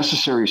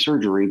 necessary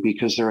surgery,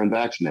 because they're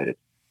unvaccinated.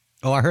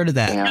 Oh, I heard of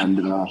that.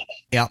 And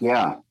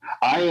yeah,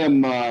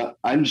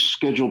 I'm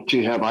scheduled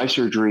to have eye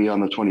surgery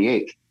on the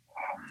 28th.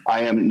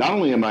 Not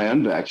only am I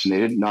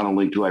unvaccinated, not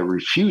only do I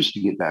refuse to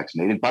get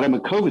vaccinated, but I'm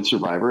a COVID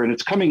survivor, and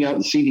it's coming out.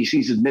 The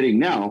CDC's admitting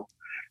now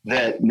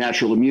that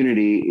natural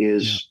immunity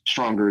is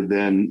stronger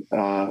than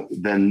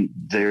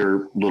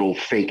their little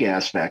fake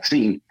ass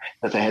vaccine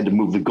that they had to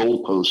move the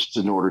goalposts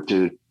in order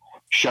to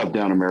shove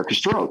down America's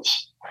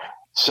throats.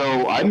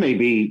 So I may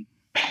be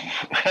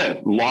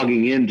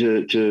logging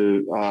into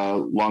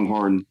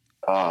Longhorn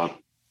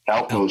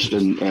Outpost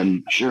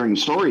and sharing a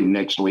story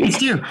next week. Please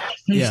do.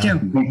 Please do.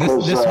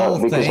 Because, this whole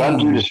because thing. I'm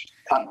due to.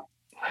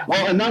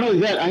 Well, and not only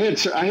that, I had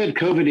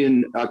COVID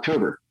in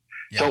October.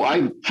 Yeah. So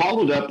I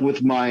followed up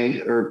with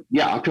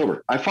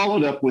October. I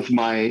followed up with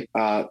my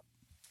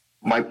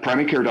my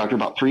primary care doctor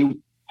about three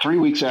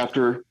weeks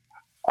after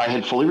I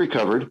had fully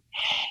recovered.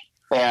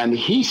 And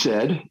he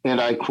said, and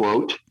I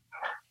quote,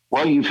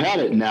 "Well, you've had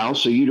it now,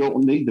 so you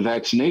don't need the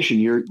vaccination.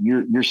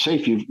 You're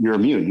safe. You're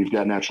immune. You've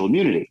got natural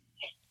immunity.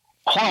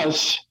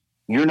 Plus,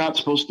 you're not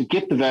supposed to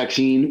get the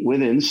vaccine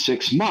within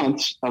 6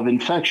 months of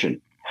infection.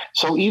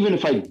 So even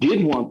if I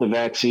did want the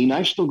vaccine,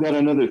 I've still got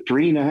another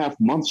 3.5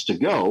 months to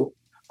go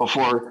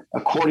before,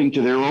 according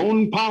to their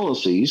own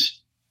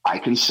policies, I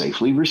can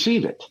safely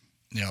receive it."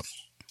 Yep.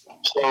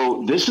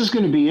 So this is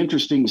going to be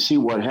interesting to see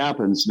what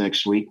happens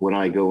next week when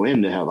I go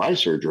in to have eye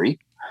surgery.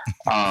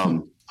 I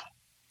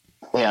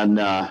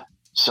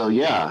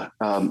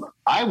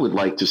would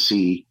like to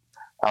see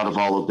out of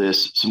all of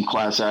this some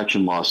class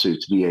action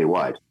lawsuits VA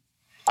wide.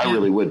 I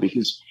really would,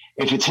 because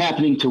if it's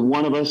happening to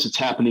one of us, it's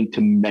happening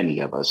to many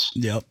of us.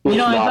 Yep.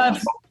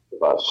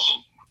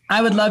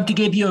 I would love to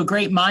give you a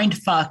great mind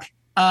fuck.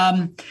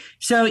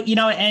 So,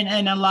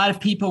 and a lot of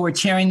people were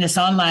cheering this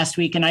on last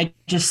week, and I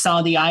just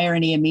saw the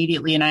irony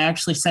immediately. And I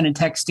actually sent a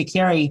text to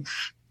Carrie.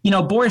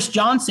 Boris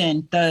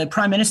Johnson, the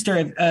Prime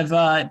Minister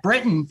of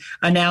Britain,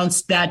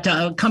 announced that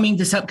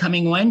this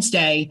upcoming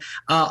Wednesday,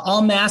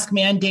 all mask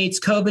mandates,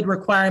 COVID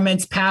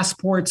requirements,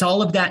 passports,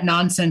 all of that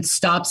nonsense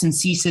stops and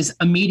ceases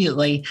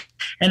immediately.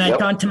 And I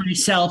thought to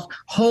myself,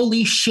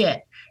 holy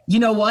shit, you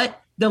know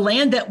what? The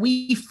land that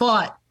we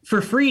fought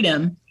for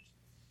freedom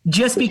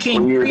just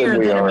became freer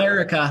than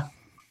America.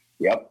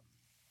 Yep.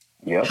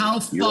 How You're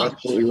fucked.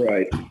 absolutely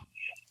right.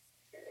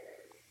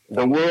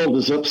 The world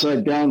is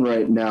upside down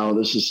right now.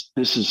 This is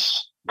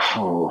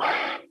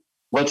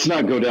let's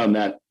not go down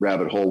that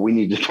rabbit hole. We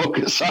need to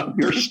focus on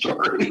your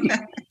story.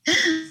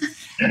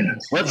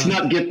 Let's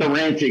not get the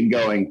ranting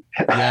going.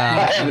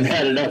 Yeah. I haven't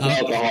had enough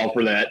alcohol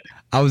for that.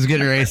 I was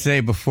getting ready to say,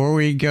 before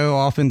we go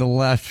off into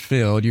left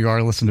field, you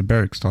are listening to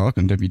Barracks Talk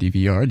on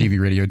WDVR,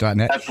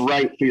 dvradio.net. That's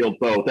right field,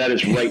 Bo. That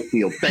is right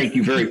field. Thank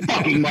you very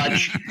fucking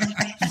much,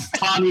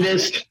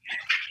 communist.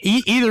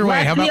 Either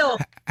way,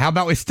 how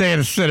about we stay in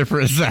the center for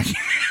a second?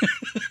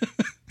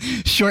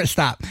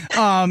 Shortstop.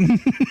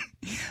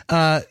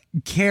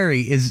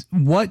 Carrie,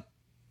 what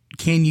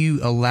can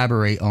you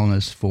elaborate on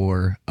us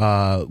for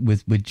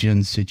with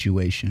Jenn's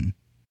situation?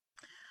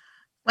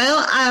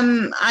 Well,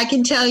 I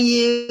can tell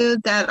you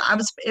that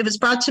it was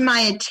brought to my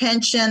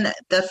attention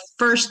the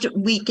first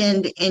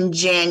weekend in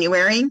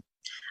January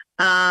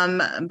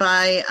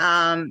by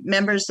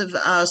members of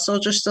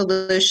Soldier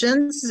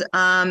Solutions.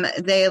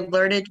 They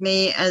alerted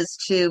me as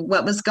to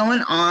what was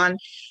going on,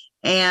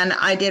 and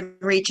I did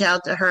reach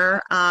out to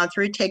her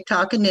through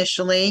TikTok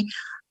initially,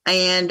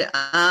 and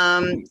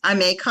I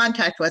made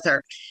contact with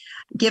her.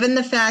 Given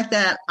the fact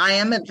that I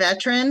am a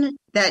veteran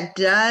that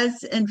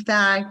does, in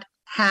fact,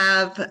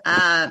 have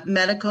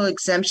medical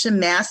exemption,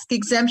 mask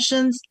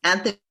exemptions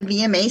at the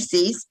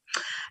VMACs,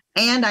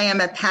 and I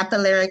am a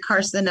papillary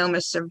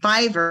carcinoma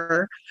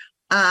survivor,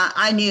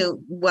 I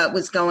knew what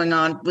was going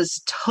on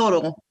was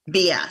total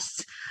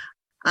BS.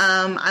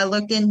 I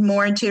looked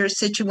more into her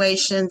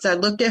situations. I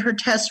looked at her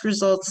test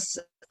results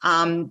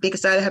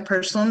because I have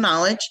personal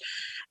knowledge.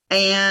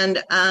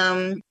 And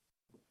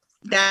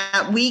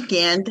that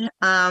weekend,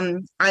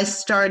 I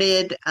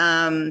started,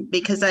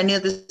 because I knew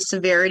the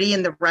severity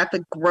and the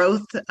rapid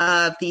growth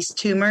of these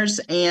tumors,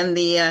 and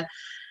the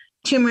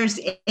tumors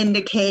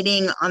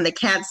indicating on the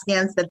CAT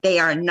scans that they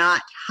are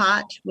not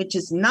hot, which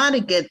is not a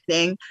good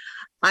thing.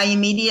 I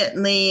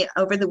immediately,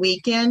 over the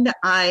weekend,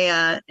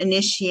 I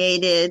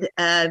initiated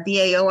a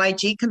VA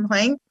OIG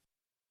complaint,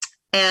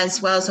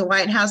 as well as a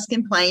White House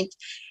complaint.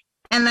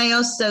 And I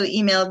also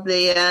emailed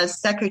the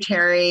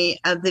Secretary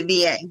of the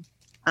VA,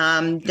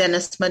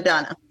 Dennis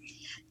Madonna,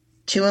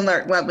 to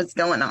alert what was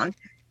going on.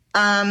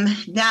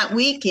 That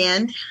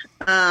weekend,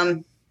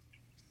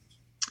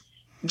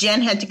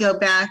 Jenn had to go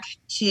back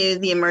to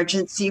the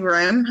emergency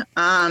room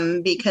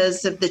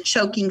because of the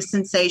choking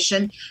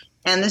sensation.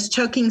 And this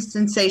choking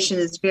sensation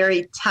is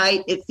very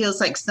tight. It feels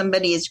like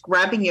somebody is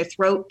grabbing your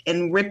throat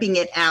and ripping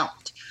it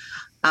out.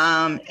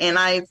 And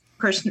I have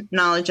personal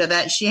knowledge of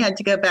that. She had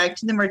to go back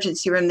to the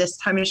emergency room. This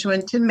time she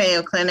went to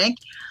Mayo Clinic.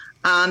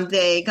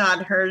 They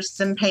got her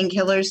some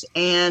painkillers,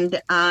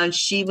 and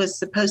she was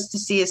supposed to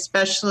see a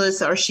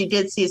specialist, or she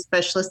did see a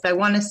specialist, I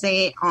want to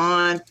say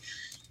on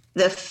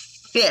the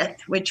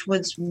 5th, which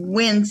was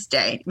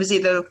Wednesday. It was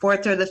either the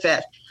 4th or the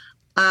 5th.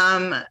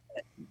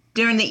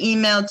 During the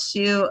email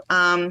to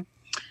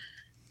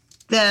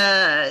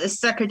the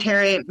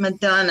Secretary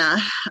Madonna,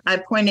 I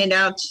pointed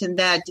out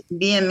that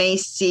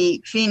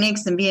BMAC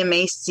Phoenix and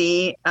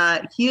BMAC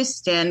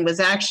Houston was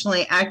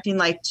actually acting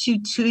like two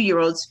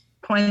 2-year-olds,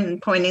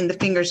 pointing the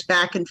fingers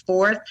back and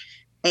forth,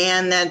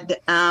 and that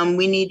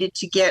we needed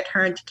to get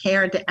her into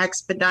care to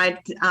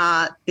expedite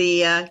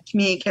the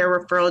community care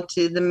referral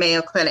to the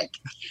Mayo Clinic.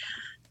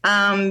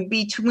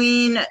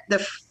 Between the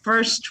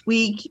first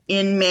week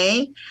in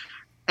May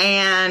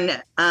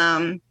And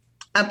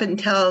up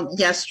until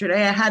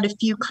yesterday, I had a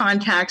few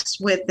contacts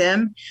with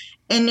them.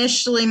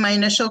 Initially, my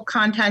initial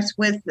contacts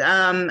with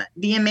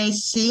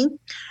VMAC,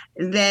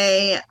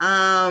 they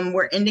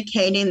were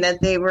indicating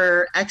that they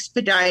were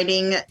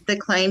expediting the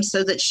claim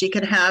so that she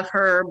could have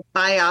her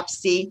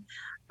biopsy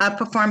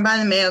performed by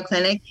the Mayo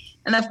Clinic.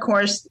 And of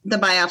course, the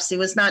biopsy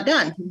was not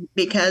done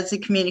because the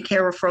community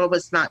care referral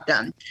was not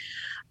done.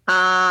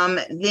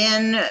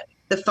 Then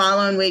the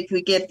following week,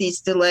 we get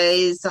these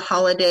delays, the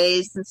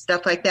holidays and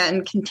stuff like that,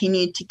 and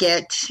continued to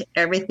get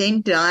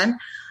everything done.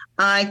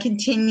 I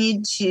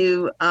continued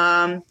to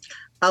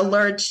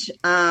alert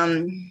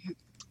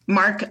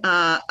Mark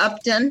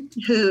Upton,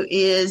 who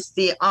is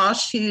the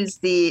OSH, who's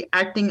the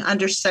acting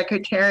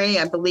undersecretary,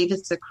 I believe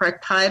it's the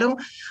correct title,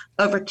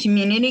 over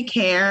community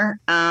care.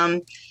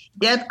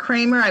 Deb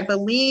Kramer, I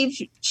believe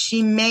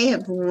she may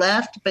have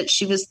left, but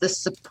she was the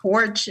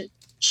support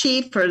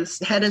chief or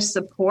head of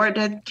support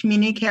at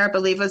community care, I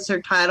believe was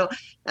her title,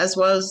 as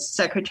well as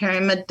Secretary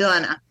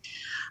Madonna.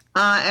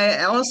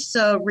 I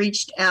also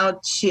reached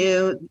out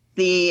to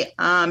the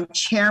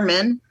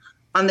chairman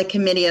on the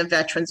Committee of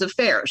Veterans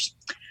Affairs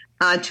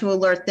to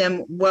alert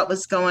them what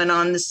was going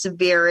on, the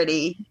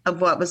severity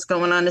of what was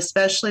going on,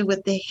 especially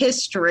with the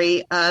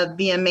history of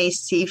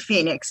VMAC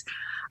Phoenix.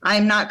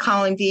 I'm not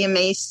calling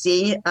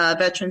VMAC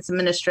Veterans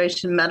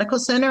Administration Medical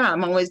Center.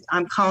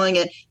 I'm calling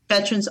it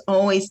Veterans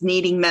Always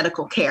Needing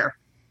Medical Care.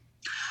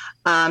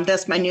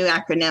 That's my new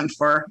acronym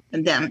for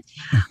them.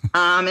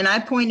 And I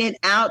pointed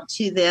out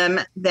to them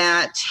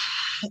that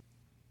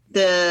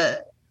the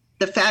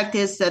fact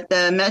is that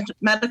the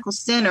medical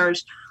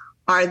centers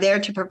are there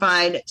to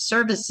provide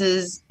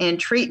services and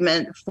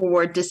treatment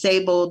for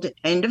disabled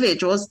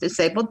individuals,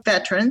 disabled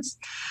veterans,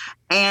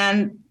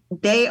 and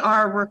they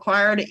are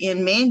required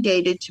and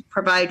mandated to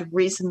provide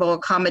reasonable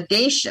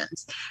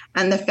accommodations.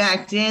 And the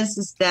fact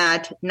is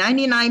that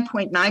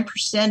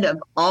 99.9%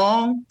 of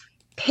all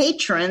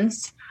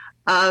patrons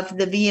of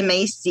the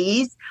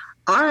VMACs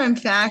are in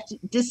fact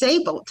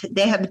disabled.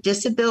 They have a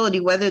disability,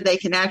 whether they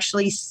can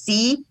actually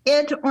see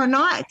it or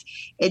not.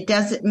 It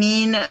doesn't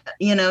mean,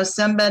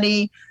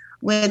 somebody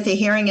with a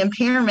hearing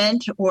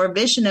impairment or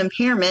vision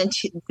impairment,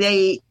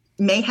 they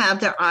may have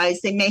their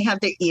eyes, they may have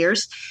their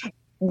ears.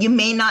 You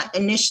may not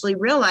initially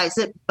realize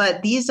it,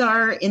 but these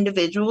are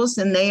individuals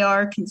and they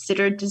are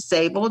considered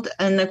disabled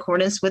in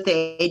accordance with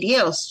the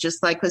ADLs,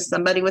 just like with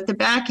somebody with a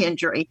back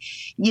injury.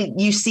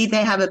 You see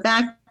they have a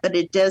back, but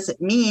it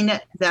doesn't mean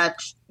that,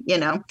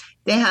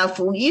 they have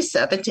full use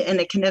of it and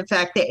it can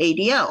affect the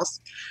ADLs.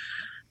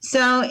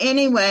 So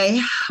anyway,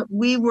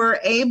 we were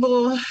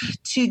able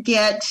to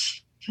get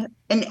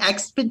an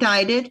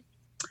expedited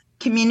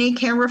community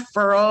care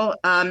referral.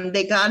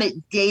 They got it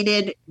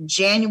dated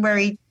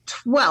January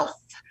 12th.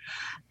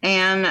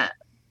 And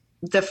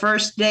the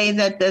first day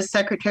that the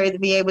Secretary of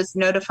the VA was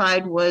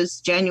notified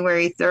was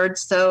January 3rd.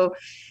 So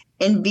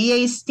in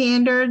VA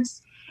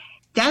standards,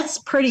 that's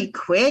pretty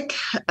quick.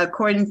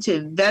 According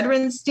to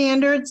veteran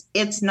standards,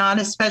 it's not,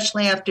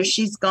 especially after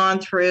she's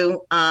gone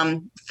through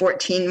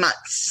 14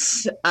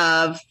 months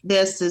of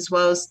this, as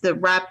well as the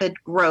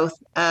rapid growth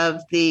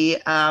of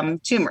the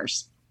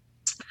tumors.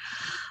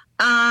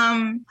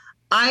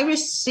 I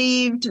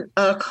received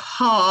a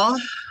call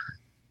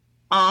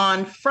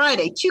on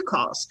Friday, 2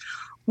 calls.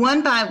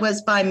 One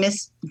was by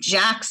Miss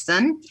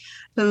Jackson,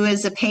 who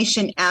is a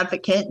patient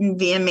advocate in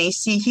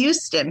VMAC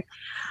Houston.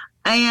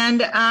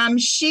 And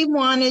she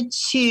wanted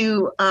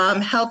to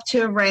help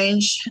to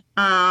arrange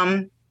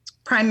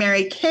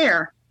primary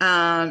care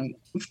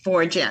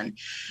for Jenn.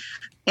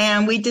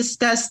 And we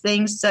discussed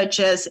things such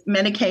as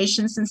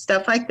medications and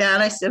stuff like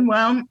that. I said,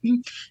 well,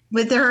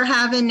 with her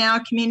having now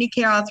community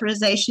care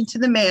authorization to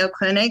the Mayo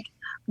Clinic,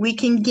 we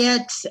can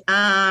get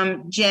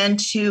Jenn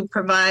to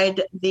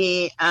provide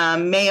the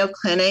Mayo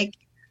Clinic,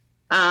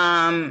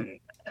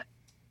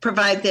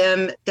 provide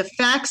them the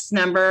fax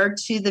number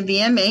to the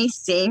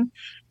VMAC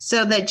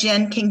so that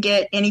Jenn can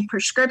get any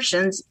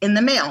prescriptions in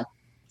the mail,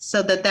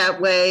 so that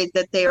way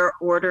that they are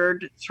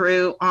ordered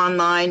through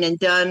online and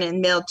done and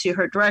mailed to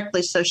her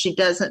directly, so she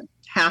doesn't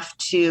have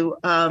to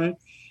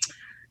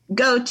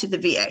go to the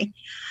VA.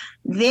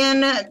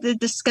 Then the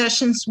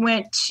discussions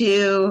went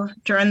to,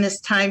 during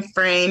this time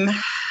frame,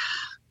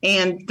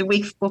 and the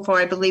week before,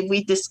 I believe,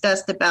 we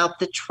discussed about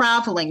the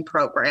traveling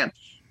program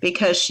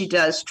because she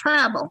does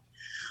travel.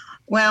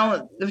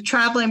 Well, the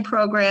traveling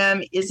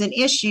program is an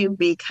issue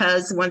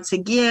because, once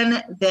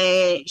again,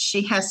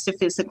 she has to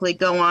physically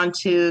go on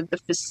to the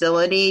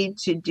facility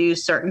to do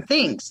certain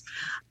things.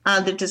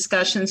 The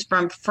discussions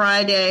from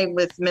Friday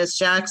with Ms.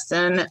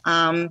 Jackson,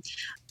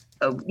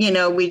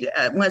 we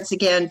once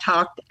again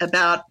talked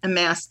about a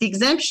mask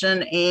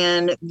exemption,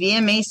 and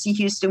VMAC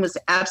Houston was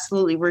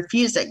absolutely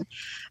refusing.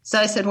 So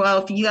I said,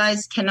 well, if you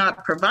guys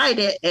cannot provide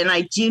it, and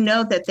I do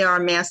know that there are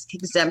mask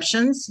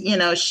exemptions,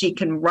 y'all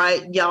can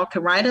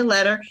write a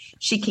letter.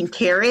 She can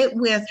carry it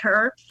with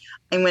her.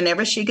 And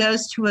whenever she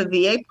goes to a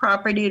VA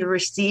property to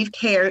receive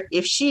care,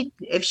 if she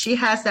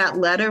has that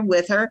letter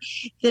with her,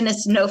 then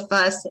it's no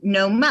fuss,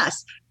 no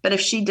muss. But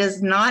if she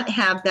does not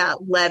have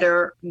that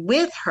letter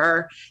with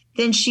her,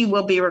 then she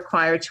will be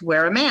required to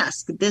wear a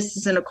mask. This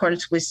is in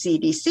accordance with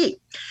CDC.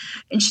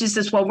 And she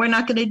says, well, we're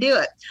not going to do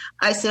it.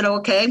 I said,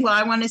 okay, well,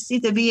 I want to see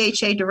the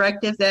VHA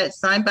directive that's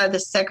signed by the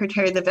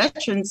Secretary of the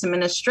Veterans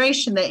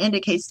Administration that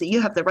indicates that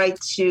you have the right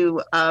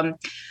to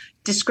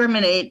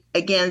discriminate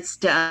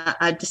against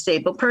a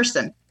disabled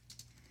person.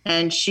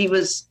 And she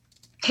was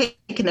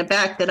taken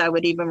aback that I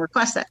would even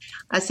request that.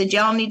 I said,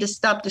 y'all need to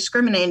stop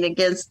discriminating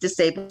against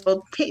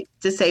disabled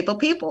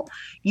people.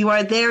 You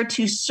are there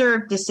to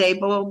serve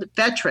disabled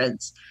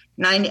veterans.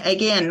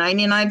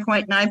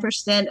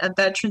 99.9% of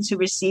veterans who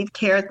receive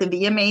care at the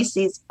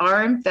VMACs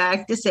are in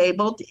fact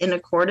disabled in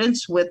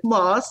accordance with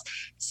laws,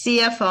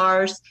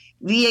 CFRs,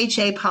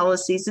 VHA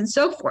policies, and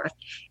so forth.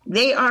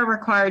 They are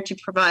required to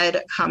provide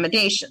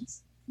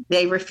accommodations.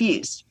 They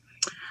refused.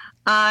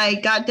 I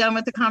got done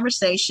with the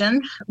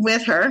conversation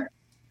with her.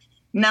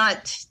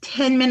 Not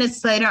 10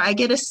 minutes later, I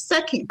get a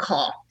second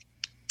call.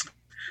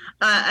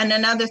 And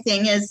another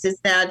thing is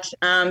that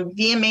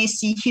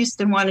VMAC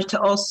Houston wanted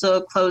to also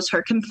close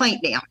her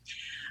complaint down,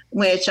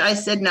 which I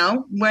said,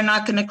 no, we're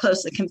not going to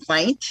close the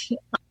complaint.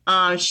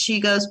 She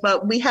goes,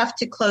 but we have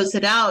to close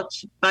it out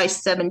by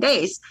 7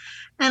 days.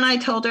 And I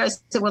told her, I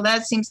said, well,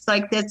 that seems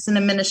like that's an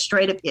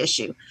administrative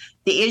issue.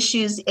 The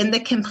issues in the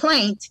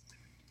complaint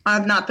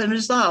have not been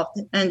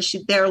resolved. And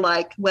they're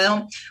like,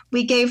 well,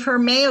 we gave her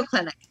Mayo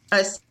Clinic.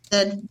 I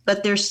said,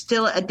 but there's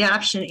still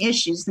adoption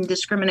issues and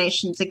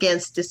discriminations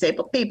against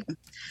disabled people.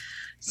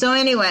 So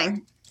anyway,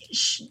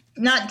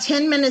 not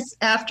 10 minutes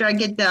after I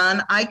get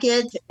done, I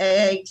get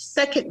a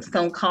second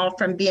phone call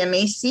from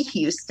BMAC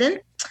Houston.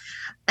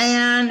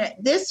 And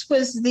this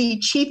was the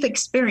chief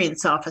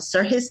experience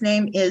officer. His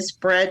name is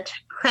Brett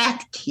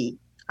Kratke,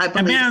 I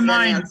believe. Bear in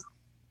mind,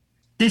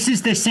 this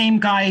is the same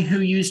guy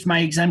who used my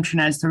exemption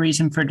as the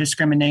reason for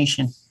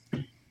discrimination.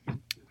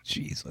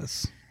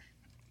 Jesus.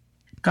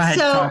 Go ahead.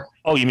 So,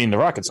 oh, you mean the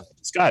rocket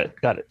scientist?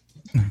 Got it.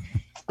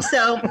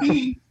 So,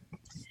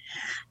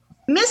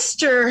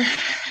 Mr.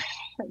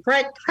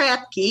 Brett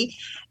Kratke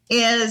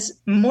is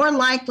more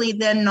likely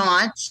than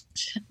not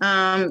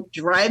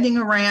driving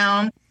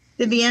around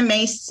the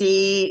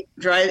VMAC,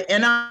 drive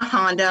in a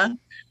Honda,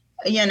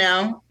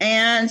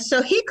 and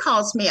so he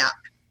calls me up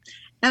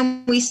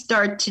and we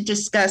start to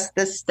discuss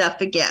this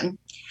stuff again.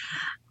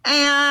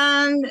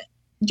 And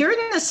during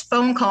this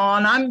phone call,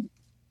 and I'm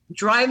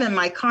driving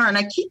my car and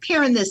I keep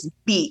hearing this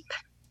beep.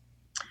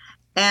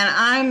 And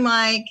I'm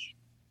like,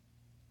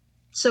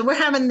 so we're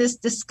having this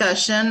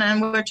discussion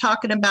and we're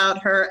talking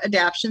about her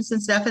adoptions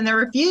and stuff, and they're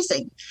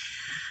refusing.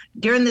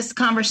 During this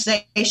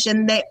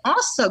conversation, they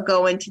also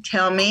go in to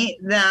tell me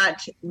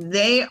that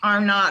they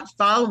are not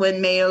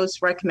following Mayo's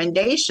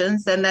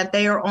recommendations and that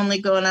they are only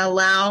going to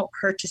allow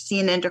her to see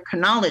an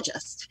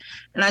endocrinologist.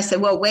 And I said,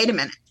 well, wait a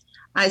minute.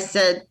 I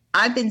said,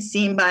 I've been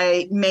seen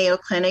by Mayo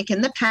Clinic in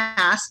the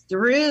past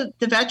through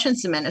the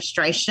Veterans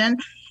Administration.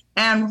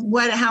 And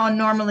how it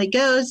normally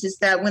goes is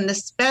that when the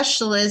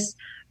specialist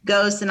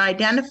goes and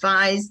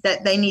identifies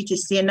that they need to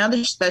see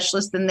another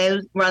specialist, and they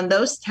run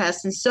those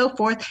tests and so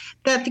forth,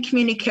 that the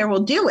community care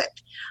will do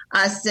it.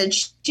 I said,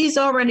 she's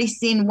already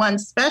seen one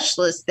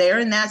specialist there,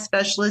 and that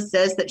specialist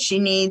says that she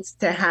needs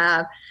to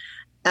have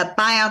a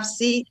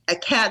biopsy, a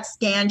CAT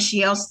scan.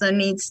 She also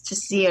needs to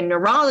see a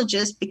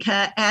neurologist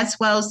as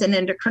well as an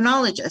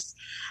endocrinologist.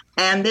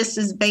 And this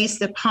is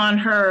based upon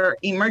her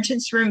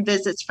emergency room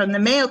visits from the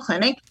Mayo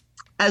Clinic,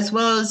 as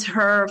well as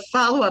her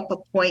follow-up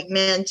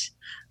appointment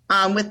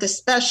with the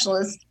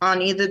specialist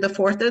on either the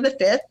 4th or the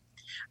 5th,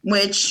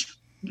 which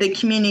the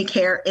community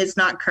care is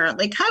not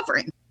currently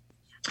covering.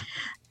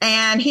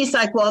 And he's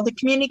like, well, the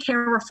community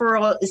care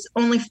referral is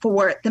only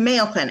for the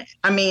Mayo Clinic.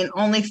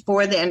 Only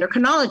for the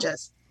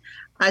endocrinologist.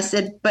 I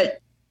said, but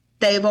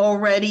they've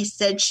already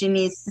said she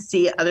needs to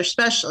see other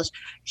specialists.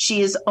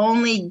 She is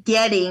only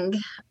getting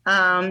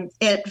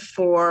it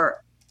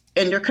for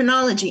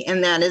endocrinology,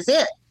 and that is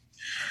it.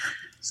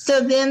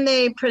 So then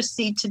they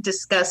proceed to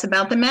discuss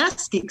about the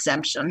mask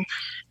exemption.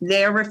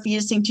 They're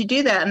refusing to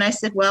do that. And I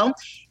said, well,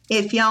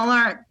 if y'all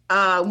aren't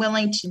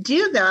willing to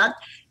do that,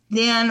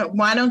 then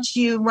why don't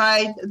you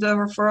write the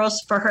referrals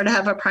for her to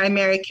have a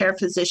primary care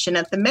physician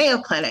at the Mayo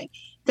Clinic?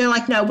 They're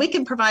like, no, we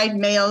can provide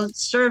Mayo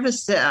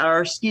service,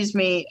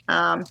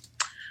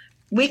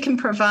 we can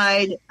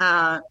provide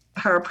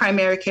her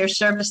primary care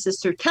services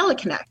through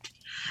Teleconnect.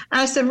 And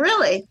I said,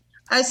 really?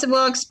 I said,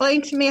 well,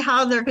 explain to me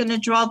how they're going to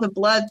draw the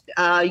blood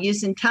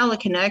using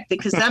Teleconnect,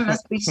 because that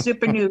must be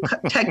super new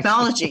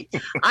technology.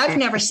 I've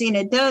never seen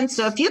it done.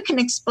 So if you can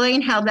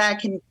explain how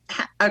that can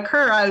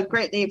occur, I would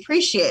greatly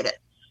appreciate it.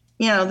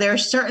 There are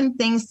certain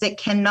things that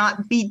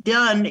cannot be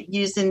done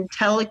using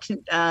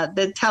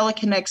the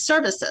Teleconnect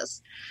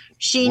services.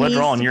 blood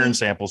draw and urine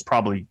samples,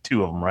 probably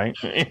 2 of them, right?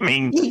 I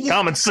mean,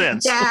 common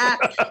sense. Yeah,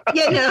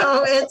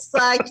 it's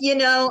like,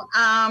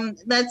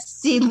 let's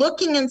see,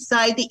 looking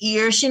inside the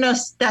ears,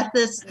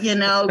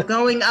 stethos,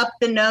 going up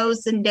the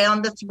nose and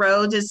down the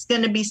throat is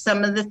going to be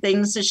some of the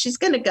things that she's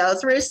going to go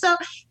through. So,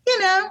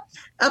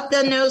 up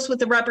the nose with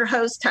the rubber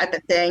hose type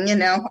of thing,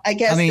 I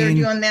guess they're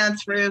doing that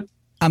through.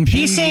 I'm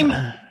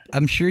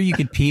sure you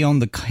could pee on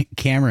the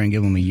camera and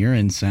give them a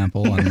urine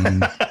sample. I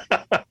mean,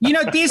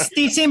 these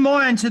seem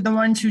more into the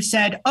ones who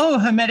said, "Oh,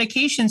 her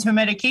medications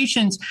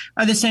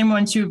are the same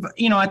ones who've,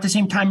 at the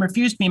same time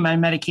refused me my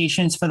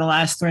medications for the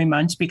last 3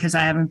 months because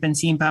I haven't been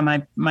seen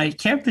by my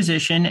care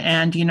physician."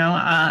 And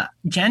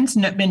Jenn's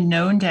been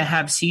known to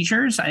have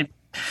seizures. I've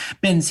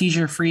been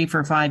seizure free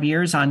for 5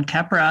 years on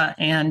Keppra,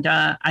 and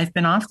I've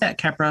been off that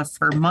Keppra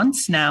for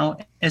months now,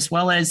 as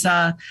well as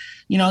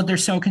they're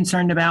so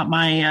concerned about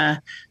my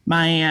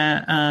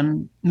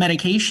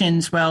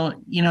medications. Well,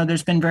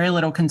 there's been very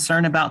little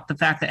concern about the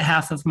fact that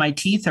half of my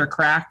teeth are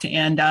cracked,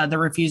 and they're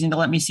refusing to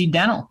let me see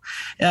dental.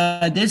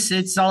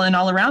 It's all an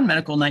all around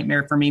medical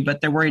nightmare for me,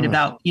 but they're worried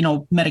about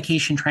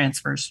medication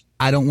transfers.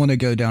 I don't want to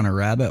go down a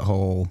rabbit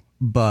hole,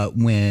 but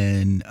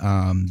when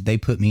they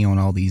put me on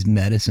all these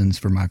medicines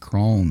for my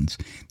Crohn's,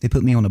 they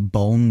put me on a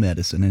bone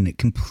medicine, and it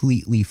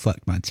completely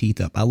fucked my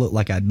teeth up. I looked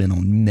like I'd been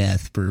on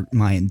meth for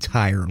my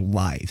entire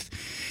life,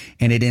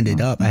 and it ended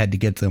up I had to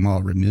get them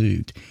all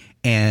removed.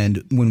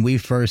 And when we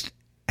first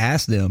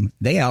asked them,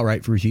 they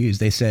outright refused.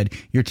 They said,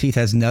 "Your teeth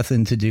has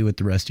nothing to do with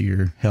the rest of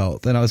your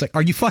health." And I was like,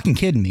 "Are you fucking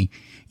kidding me?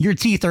 Your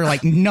teeth are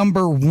like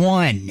number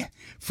one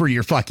for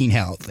your fucking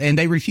health." And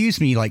they refused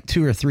me like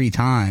 2 or 3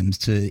 times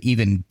to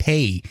even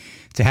pay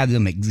to have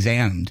them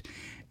examined.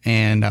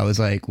 And I was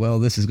like, well,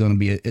 this is going to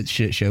be a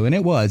shit show. And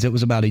it was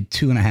about a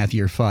 2.5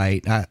 year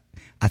fight.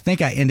 I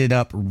think I ended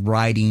up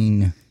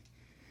writing,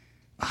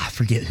 I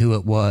forget who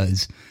it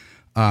was.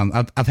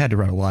 I've had to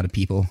write a lot of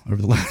people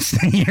over the last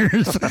 10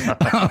 years.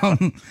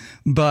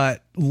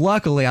 But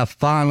luckily I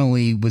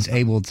finally was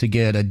able to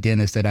get a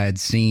dentist that I had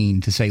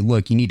seen to say,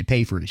 look, you need to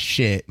pay for his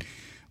shit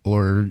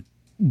or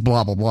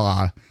blah, blah,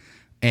 blah.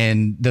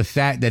 And the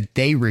fact that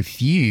they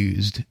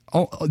refused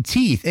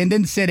teeth and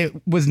then said it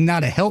was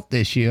not a health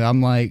issue. I'm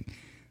like,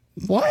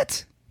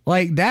 what?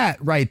 Like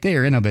that right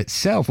there in of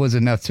itself was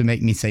enough to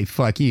make me say,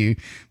 fuck you.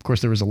 Of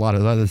course, there was a lot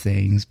of other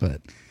things, but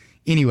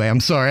anyway,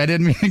 I'm sorry. I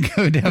didn't mean to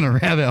go down a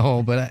rabbit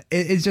hole, but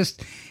it's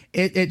just,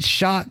 it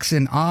shocks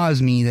and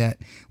awes me that,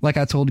 like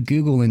I told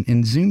Google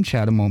in Zoom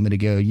chat a moment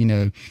ago,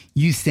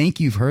 you think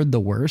you've heard the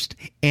worst,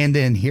 and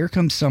then here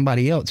comes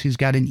somebody else who's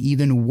got an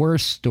even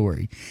worse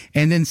story.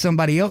 And then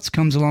somebody else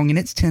comes along and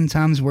it's 10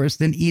 times worse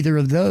than either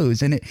of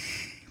those. And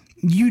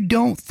you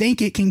don't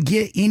think it can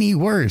get any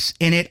worse,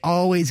 and it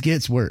always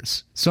gets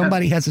worse.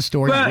 Somebody has a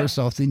story worse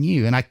off than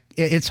you. And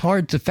it's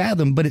hard to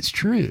fathom, but it's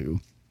true.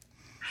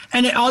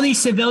 And all these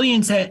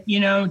civilians that,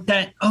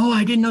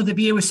 I didn't know the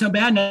VA was so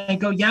bad. And I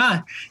go,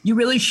 yeah, you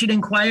really should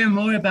inquire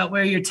more about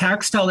where your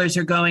tax dollars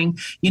are going.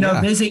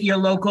 Visit your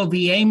local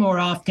VA more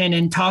often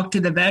and talk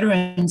to the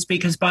veterans,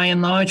 because by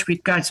and large,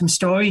 we've got some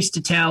stories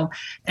to tell.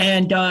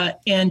 And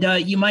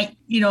you might,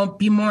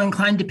 be more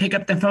inclined to pick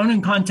up the phone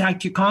and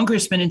contact your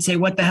congressman and say,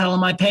 what the hell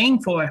am I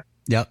paying for?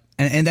 Yep.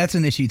 And that's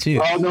an issue too.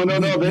 Oh, no.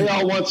 They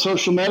all want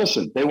social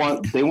medicine. They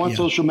want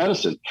social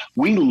medicine.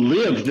 We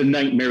live the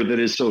nightmare that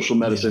is social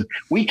medicine. Yeah.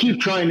 We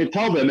keep trying to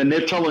tell them, and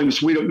they're telling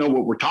us we don't know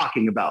what we're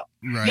talking about.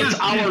 Right. It's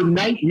our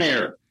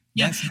nightmare.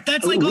 Yes,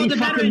 that's like all the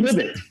veterans.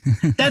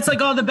 That's like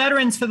all the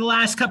veterans for the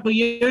last couple of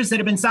years that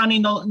have been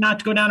sounding not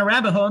to go down a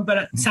rabbit hole,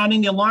 but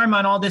sounding the alarm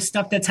on all this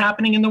stuff that's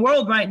happening in the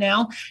world right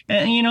now.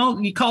 And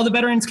you call the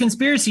veterans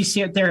conspiracy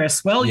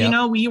theorists. Well,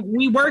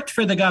 we worked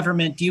for the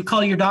government. Do you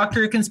call your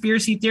doctor a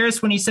conspiracy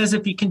theorist when he says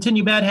if you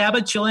continue bad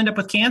habits, you'll end up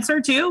with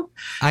cancer too?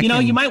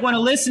 You might want to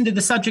listen to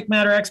the subject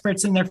matter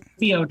experts in their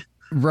field.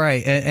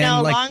 Right.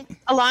 And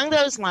along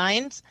those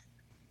lines,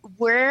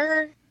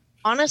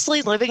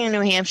 honestly, living in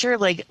New Hampshire,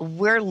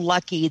 we're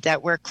lucky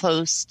that we're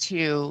close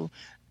to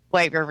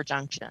White River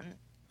Junction,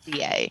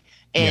 VA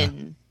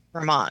in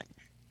Vermont.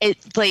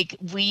 It's like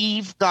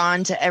we've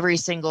gone to every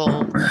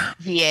single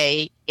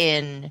VA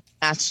in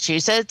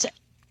Massachusetts,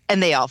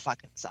 and they all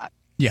fucking suck.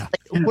 Yeah,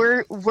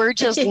 we're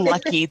just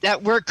lucky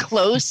that we're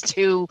close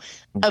to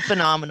a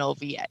phenomenal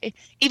VA,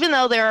 even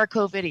though there are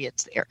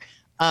COVIDiots there.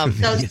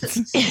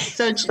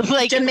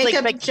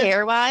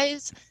 Care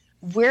wise.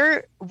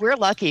 We're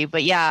lucky,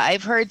 but yeah,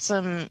 I've heard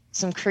some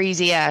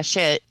crazy ass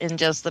shit in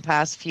just the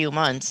past few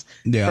months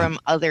from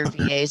other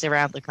VAs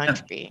around the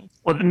country.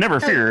 Well, never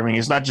fear. I mean,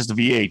 it's not just the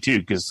VA too,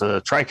 because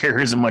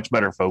TRICARE isn't much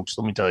better, folks.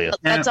 Let me tell you.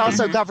 That's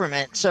also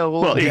government.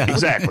 So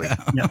exactly,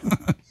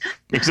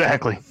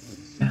 exactly.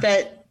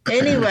 But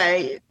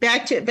anyway,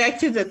 back to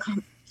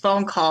the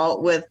phone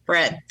call with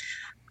Brett.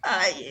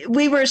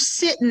 We were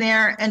sitting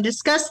there and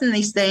discussing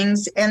these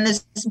things, and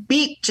this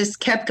beep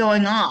just kept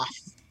going off.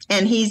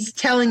 And he's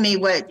telling me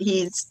what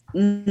he's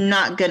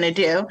not going to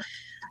do.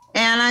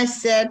 And I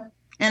said,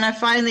 and I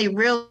finally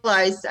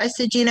realized, I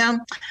said,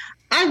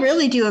 I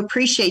really do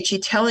appreciate you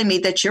telling me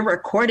that you're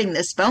recording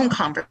this phone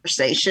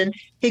conversation.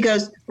 He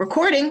goes,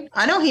 recording?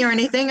 I don't hear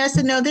anything. I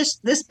said, no,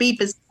 this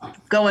beep is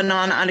going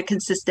on a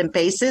consistent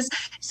basis.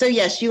 So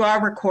yes, you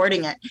are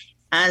recording it.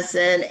 I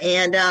said,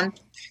 and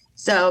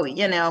so,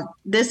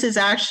 this is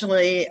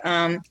actually,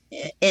 and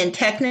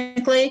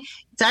technically,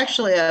 it's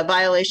actually a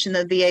violation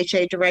of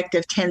VHA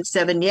Directive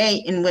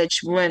 1078, in which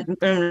when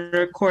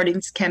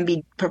recordings can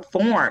be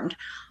performed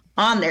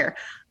on there.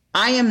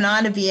 I am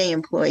not a VA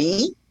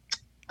employee.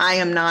 I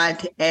am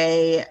not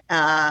a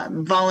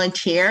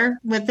volunteer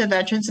with the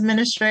Veterans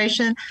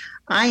Administration.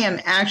 I am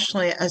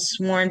actually a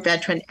sworn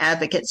veteran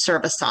advocate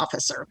service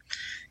officer,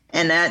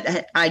 and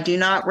that I do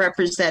not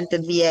represent the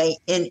VA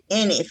in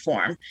any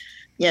form.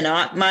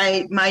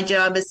 My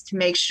job is to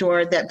make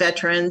sure that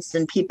veterans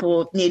and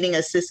people needing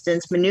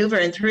assistance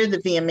maneuvering through the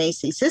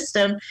VMAC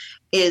system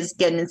is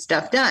getting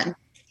stuff done.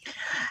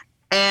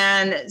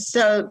 And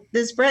so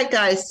this Brett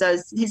guy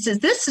says,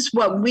 this is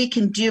what we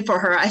can do for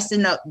her. I said,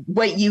 no,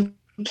 what you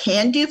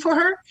can do for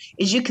her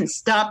is you can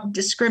stop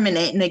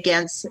discriminating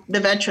against the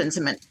veterans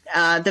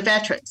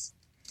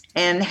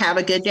and have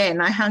a good day.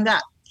 And I hung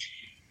up.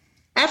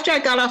 After I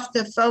got off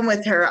the phone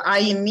with her, I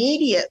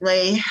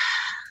immediately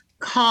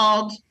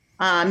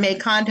made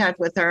contact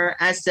with her.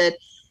 I said,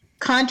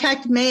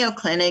 contact Mayo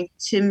Clinic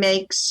to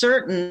make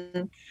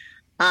certain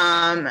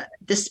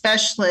the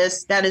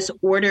specialist that has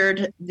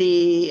ordered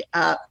the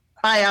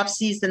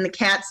biopsies and the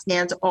CAT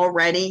scans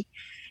already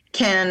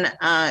can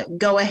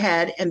go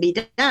ahead and be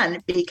done,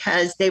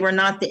 because they were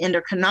not the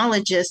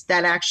endocrinologist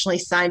that actually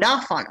signed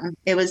off on them.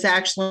 It was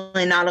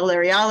actually not a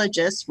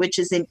otolaryngologist, which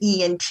is an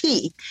ENT.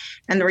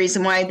 And the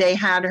reason why they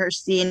had her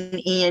see an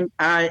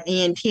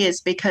ENT is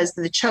because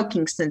of the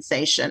choking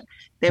sensation.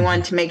 They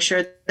wanted to make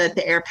sure that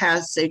the air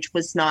passage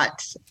was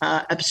not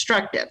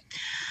obstructive.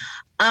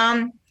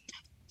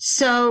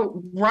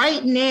 So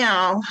right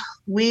now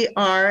we've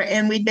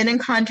been in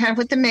contact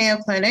with the Mayo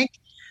Clinic,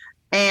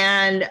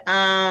 and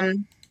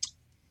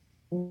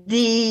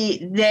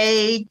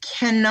they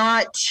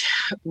cannot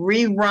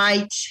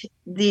rewrite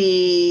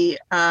the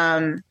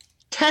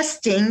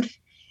testing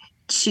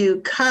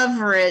to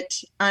cover it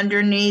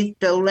underneath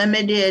the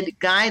limited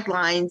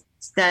guidelines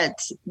that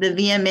the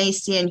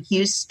VMAC in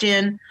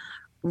Houston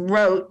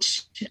wrote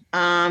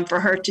for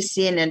her to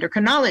see an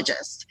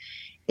endocrinologist.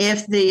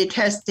 If the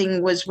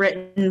testing was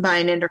written by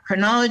an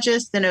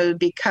endocrinologist, then it would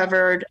be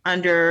covered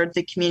under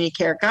the community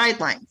care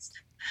guidelines.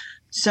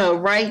 So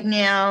right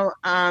now,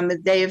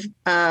 they've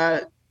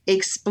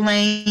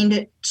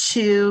explained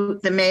to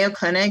the Mayo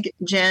Clinic,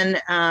 Jenn,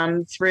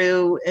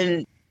 through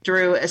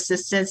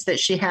assistance that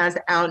she has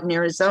out in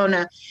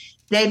Arizona,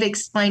 they've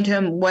explained to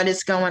him what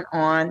is going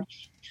on.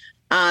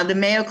 The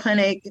Mayo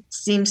Clinic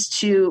seems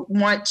to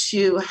want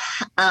to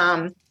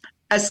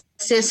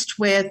assist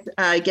with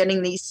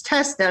getting these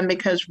tests done,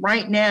 because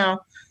right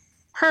now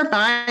her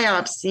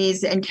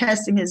biopsies and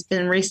testing has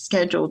been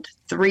rescheduled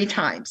 3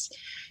 times.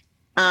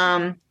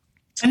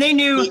 And they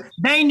knew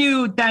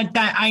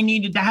that I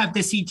needed to have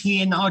the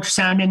CT and the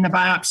ultrasound and the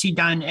biopsy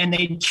done, and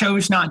they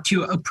chose not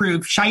to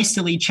approve.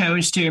 Shystily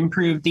chose to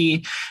approve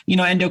the,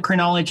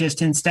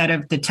 endocrinologist instead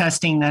of the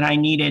testing that I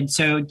needed.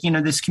 So,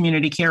 this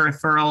community care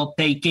referral,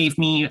 they gave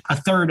me a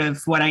third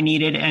of what I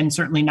needed, and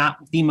certainly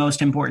not the most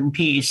important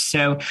piece.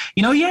 So,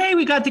 yay,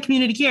 we got the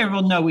community care.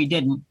 Well, no, we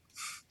didn't.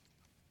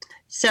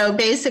 So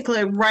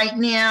basically right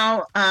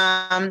now,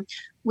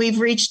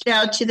 we've reached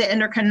out to the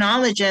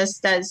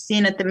endocrinologist that's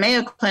seen at the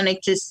Mayo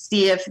Clinic to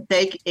see if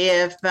the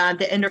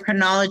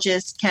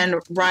endocrinologist can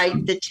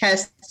write the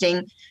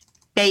testing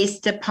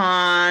based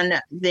upon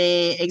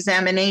the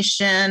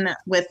examination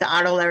with the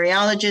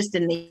otolaryngologist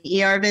and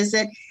the ER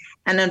visit.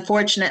 And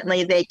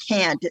unfortunately, they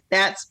can't.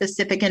 That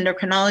specific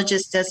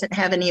endocrinologist doesn't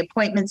have any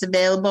appointments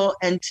available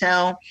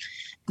until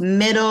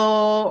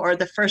middle or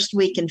the first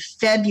week in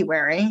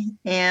February,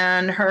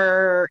 and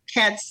her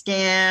CAT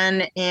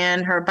scan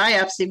and her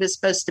biopsy was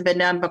supposed to be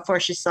done before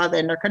she saw the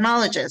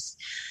endocrinologist.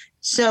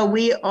 So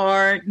we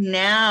are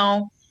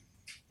now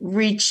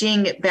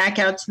reaching back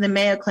out to the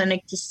Mayo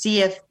Clinic to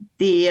see if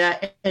the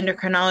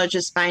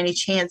endocrinologist by any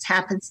chance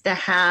happens to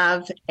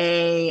have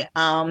a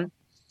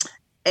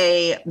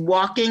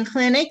walk-in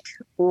clinic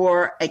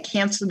or a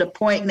canceled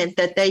appointment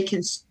that they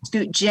can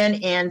scoot Jenn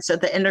in, so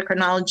the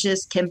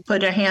endocrinologist can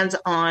put her hands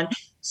on,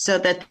 so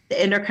that the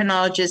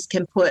endocrinologist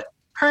can put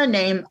her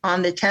name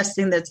on the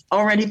testing that's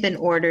already been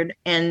ordered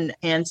and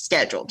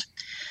scheduled.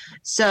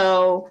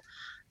 So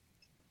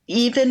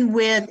even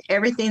with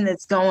everything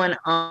that's going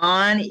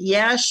on,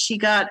 yes, she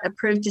got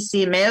approved to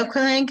see a Mayo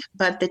Clinic,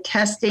 but the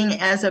testing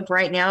as of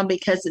right now,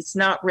 because it's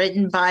not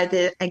written by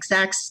the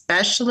exact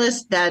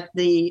specialist that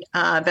the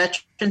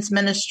Veterans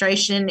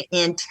Administration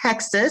in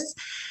Texas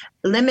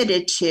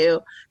limited to,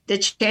 the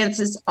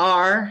chances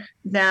are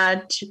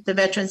that the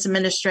Veterans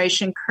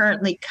Administration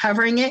currently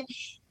covering it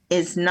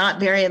is not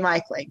very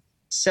likely.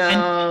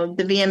 So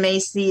the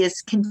VMAC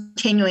is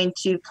continuing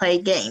to play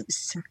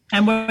games.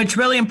 And what's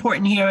really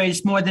important here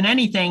is more than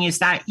anything is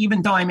that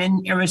even though I'm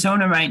in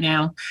Arizona right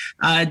now,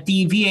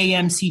 the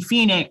VAMC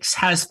Phoenix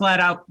has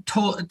flat out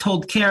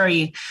told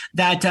Carrie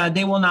that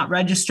they will not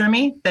register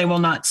me. They will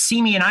not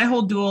see me. And I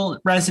hold dual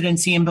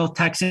residency in both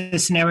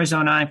Texas and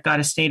Arizona. I've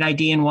got a state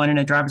ID in one and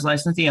a driver's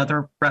license, the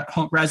other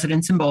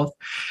residence in both.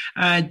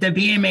 The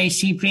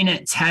VMAC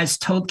Phoenix has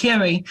told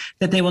Carrie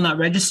that they will not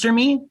register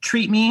me,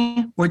 treat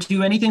me, or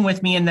do anything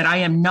with me, and that I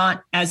am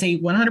not, as a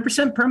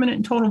 100% permanent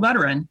and total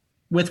veteran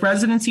with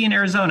residency in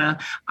Arizona,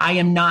 I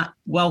am not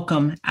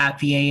welcome at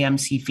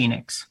VAMC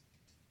Phoenix.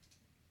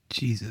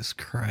 Jesus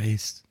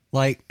Christ.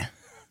 Like,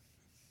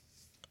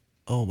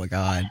 oh my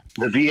God.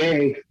 The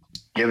VA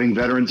giving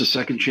veterans a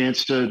second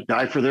chance to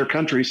die for their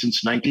country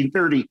since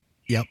 1930.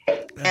 Yep.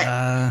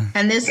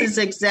 And this is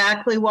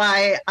exactly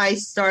why I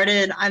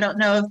started. I don't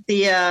know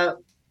if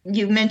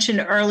you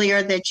mentioned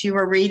earlier that you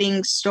were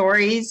reading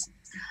stories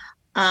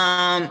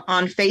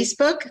on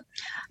Facebook.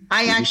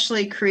 I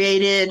actually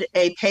created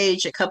a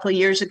page a couple of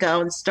years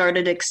ago and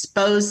started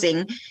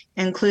exposing,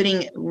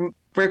 including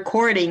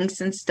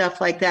recordings and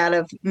stuff like that,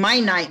 of my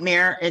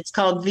nightmare. It's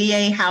called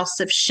VA House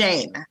of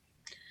Shame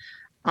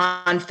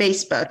on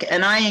Facebook.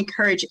 And I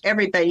encourage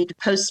everybody to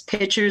post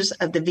pictures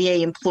of the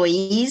VA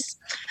employees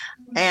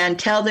and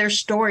tell their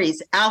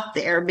stories out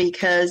there,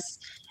 because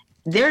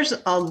there's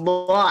a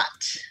lot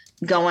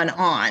going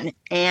on.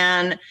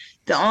 And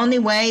the only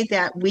way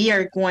that we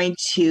are going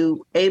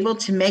to able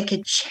to make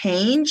a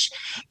change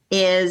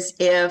is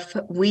if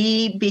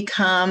we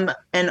become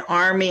an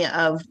army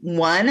of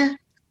one.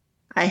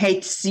 I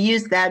hate to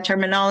use that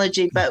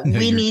terminology, but No,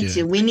 we need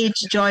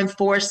to join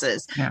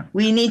forces. Yeah.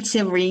 We need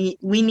to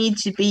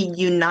be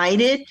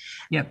united.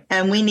 Yep.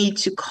 And we need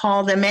to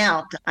call them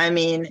out. I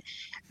mean,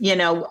 we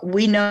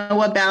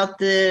know about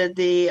there's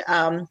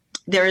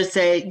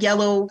a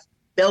yellow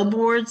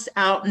billboards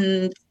out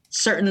in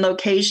certain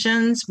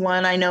locations.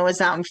 One I know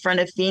is out in front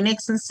of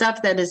Phoenix and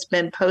stuff that has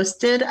been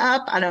posted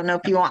up. I don't know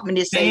if you want me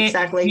to say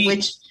exactly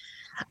which.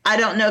 I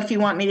don't know if you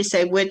want me to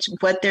say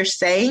what they're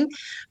saying,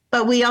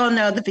 but we all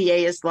know the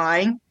VA is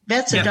lying.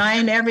 Vets are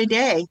dying every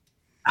day.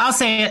 I'll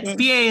say it.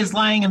 VA is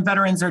lying and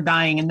veterans are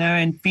dying. And they're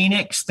in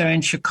Phoenix, they're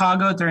in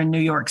Chicago, they're in New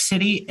York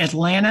City,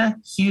 Atlanta,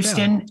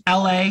 Houston,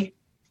 LA.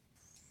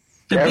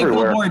 The big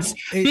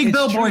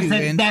billboards,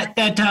 true,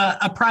 that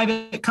a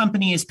private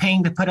company is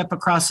paying to put up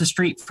across the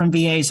street from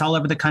VAs all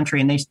over the country.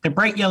 And they're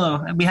bright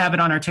yellow. We have it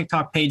on our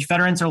TikTok page.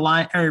 Veterans are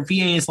lying, or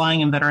VA is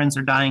lying and veterans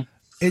are dying.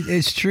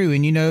 It's true.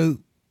 And,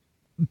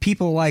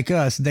 people like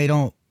us, they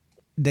don't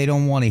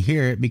want to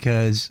hear it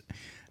because,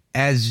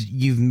 as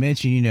you've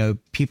mentioned,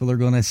 people are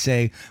going to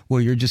say, well,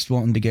 you're just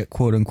wanting to get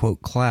quote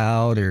unquote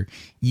clout, or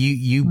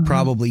you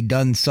probably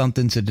done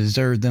something to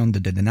deserve them to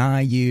deny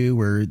you,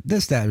 or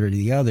this, that, or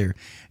the other.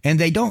 And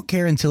they don't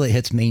care until it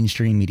hits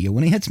mainstream media.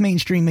 When it hits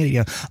mainstream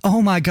media,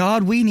 oh my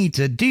God, we need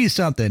to do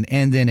something.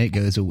 And then it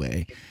goes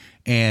away.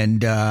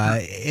 And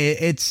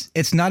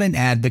it's not an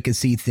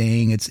advocacy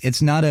thing.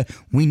 It's not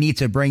we need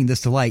to bring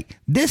this to light.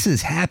 This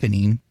is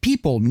happening.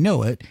 People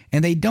know it,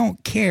 and they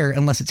don't care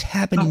unless it's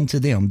happening to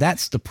them.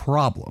 That's the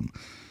problem.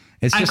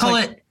 It's just go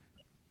ahead.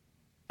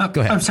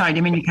 I'm sorry, I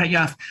didn't mean to cut you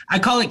off. I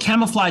call it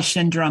camouflage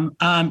syndrome.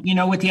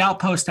 With the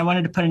Outpost, I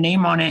wanted to put a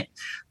name on it.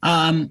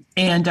 I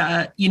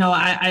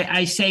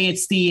say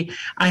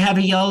I have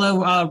a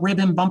yellow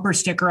ribbon bumper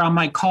sticker on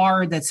my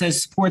car that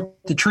says support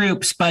the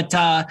troops. But,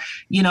 and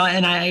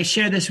I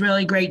share this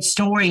really great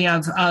story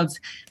and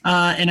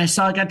I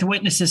got to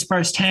witness this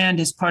firsthand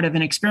as part of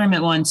an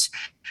experiment once.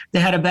 They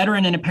had a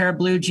veteran in a pair of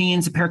blue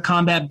jeans, a pair of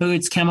combat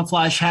boots,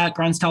 camouflage hat,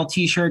 grunt style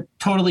t-shirt,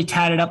 totally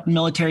tatted up with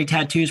military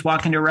tattoos,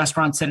 walk into a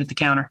restaurant, sit at the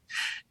counter.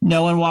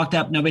 No one walked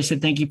up. Nobody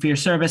said, thank you for your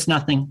service.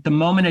 Nothing. The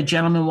moment a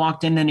gentleman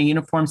walked in a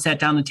uniform, sat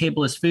down at the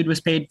table, his food was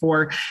paid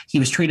for. He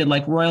was treated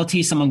like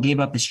royalty. Someone gave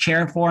up his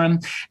chair for him.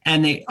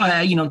 And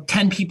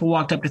 10 people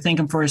walked up to thank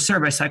him for his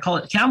service. I call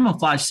it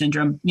camouflage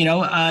syndrome.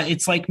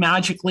 It's like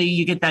magically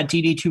you get that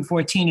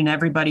DD-214 and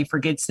everybody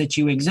forgets that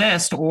you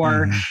exist,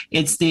 or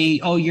it's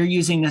you're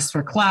using this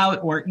for clout,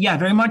 or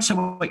very much so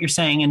what you're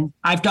saying. And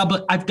I've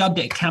dubbed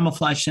it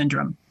camouflage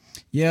syndrome.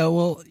 Yeah.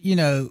 Well,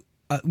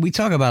 we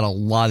talk about a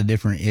lot of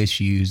different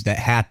issues that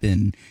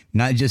happen,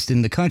 not just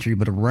in the country,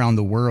 but around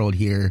the world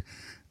here,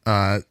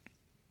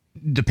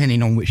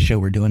 depending on which show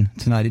we're doing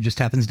tonight. It just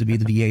happens to be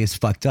the VA is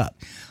fucked up.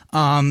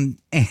 I've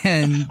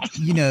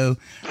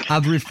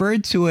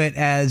referred to it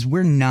as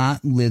we're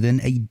not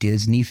living a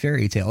Disney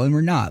fairy tale, and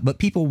we're not. But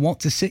people want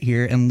to sit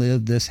here and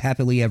live this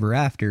happily ever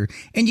after,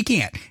 and you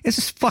can't. This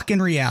is fucking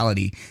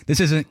reality. This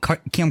isn't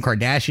Kim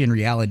Kardashian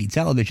reality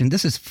television.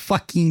 This is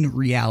fucking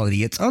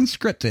reality. It's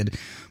unscripted,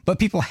 but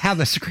people have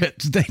a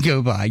script they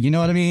go by. You know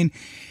what I mean?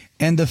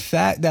 And the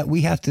fact that we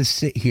have to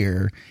sit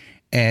here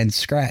and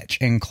scratch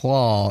and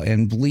claw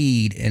and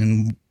bleed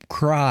and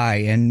cry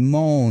and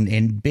moan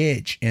and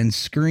bitch and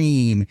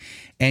scream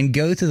and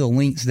go to the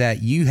links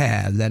that you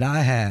have, that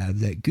I have,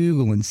 that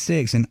Google and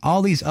Six and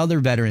all these other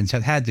veterans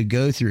have had to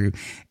go through,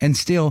 and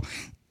still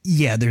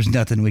Yeah, there's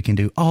nothing we can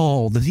do.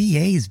 Oh, the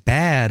VA's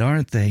bad,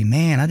 aren't they?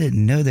 Man, I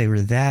didn't know they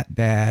were that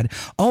bad.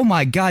 Oh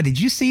my God,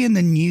 did you see in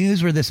the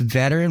news where this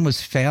veteran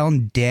was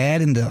found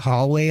dead in the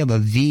hallway of a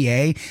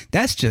VA?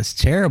 That's just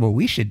terrible.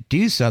 We should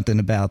do something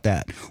about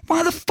that.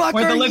 Why the fuck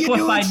are you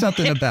doing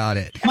something about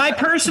it? My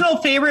personal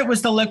favorite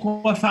was the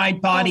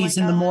liquefied bodies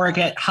in the morgue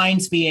at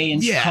Heinz VA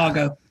in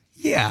Chicago.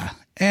 Yeah,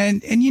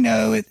 and you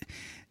know,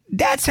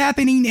 that's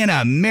happening in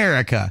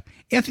America.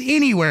 If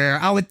anywhere,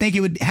 I would think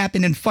it would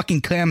happen in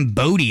fucking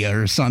Cambodia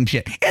or some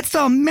shit. It's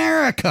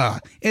America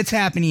it's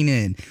happening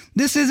in.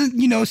 This isn't,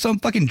 you know, some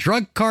fucking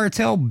drug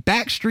cartel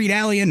backstreet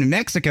alley in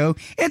Mexico.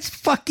 It's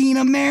fucking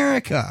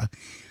America.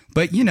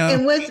 But, you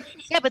know.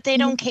 But they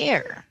don't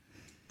care.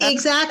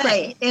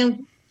 Exactly.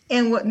 And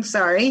what,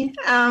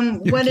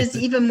 what is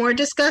even more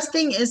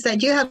disgusting is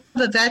that you have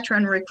a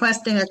veteran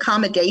requesting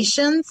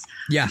accommodations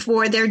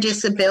for their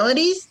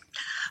disabilities.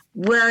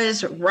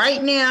 Whereas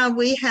right now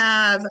we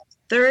have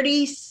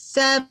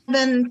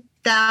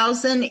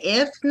 37,000,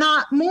 if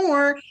not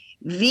more,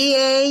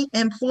 VA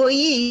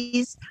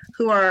employees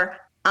who are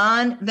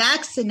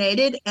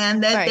unvaccinated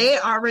and that they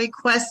are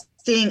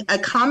requesting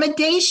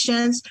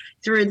accommodations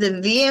through the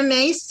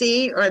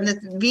VMAC or the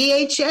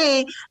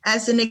VHA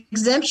as an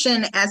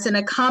exemption, as an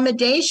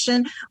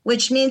accommodation,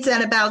 which means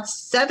that about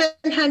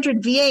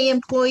 700 VA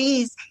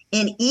employees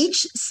in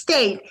each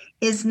state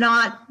is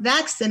not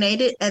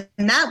vaccinated. And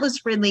that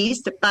was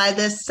released by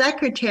the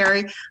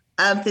Secretary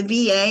of the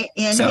VA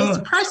in his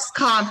press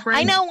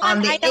conference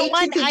on the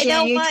 18th of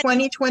January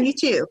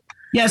 2022.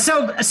 Yeah,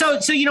 so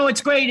you know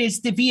what's great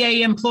is the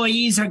VA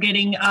employees are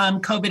getting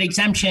COVID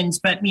exemptions,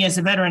 but me as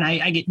a veteran,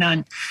 I get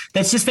none.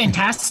 That's just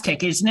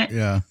fantastic, isn't it?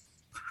 Yeah,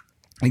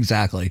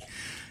 exactly.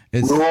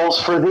 It's rules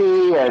for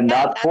thee and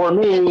not for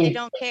me. They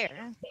don't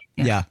care.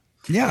 Yeah,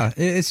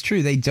 it's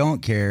true. They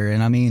don't care,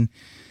 and I mean,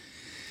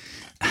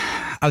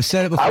 I've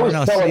said it before, and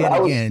I'll say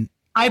it again.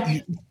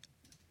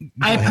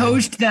 I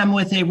posed them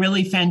with a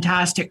really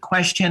fantastic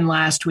question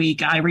last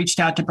week. I reached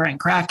out to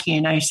Brent Cracky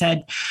and I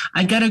said,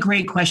 I got a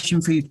great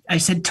question for you. I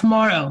said,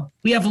 tomorrow,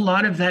 we have a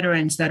lot of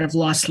veterans that have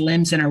lost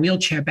limbs and are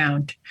wheelchair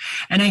bound.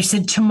 And I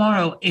said,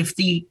 tomorrow, if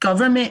the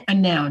government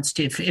announced,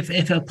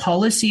 if a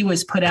policy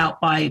was put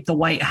out by the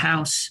White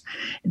House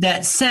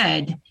that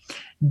said,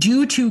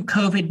 due to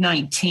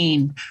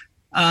COVID-19,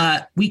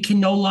 we can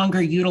no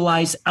longer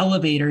utilize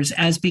elevators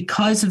as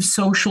because of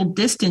social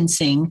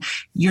distancing,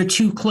 you're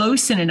too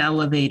close in an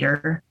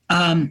elevator.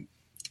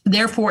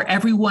 Therefore,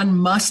 everyone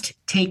must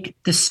take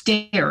the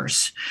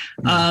stairs.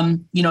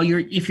 You know,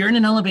 if you're in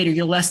an elevator,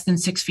 you're less than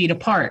 6 feet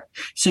apart.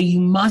 So you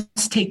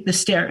must take the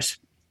stairs.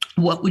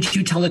 What would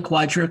you tell a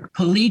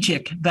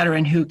quadriplegic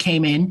veteran who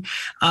came in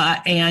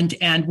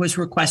and was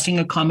requesting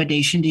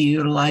accommodation to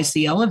utilize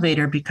the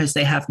elevator because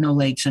they have no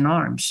legs and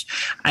arms?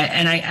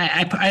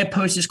 I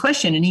posed this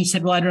question, and he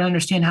said, well, I don't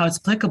understand how it's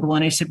applicable.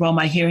 And I said, well,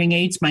 my hearing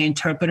aids, my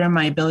interpreter,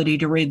 my ability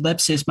to read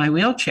lips is my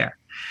wheelchair.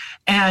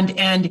 And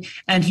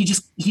he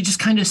just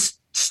kind of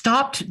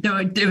stopped.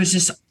 There was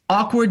this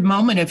awkward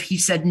moment of he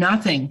said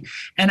nothing.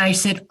 And I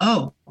said,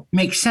 oh,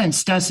 makes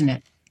sense, doesn't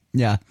it?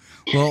 Yeah.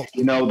 Well,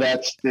 you know,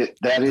 that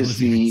is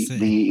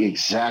the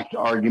exact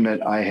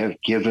argument I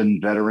have given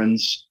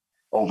veterans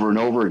over and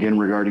over again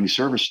regarding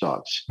service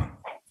dogs.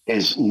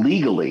 Is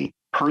legally,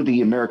 per the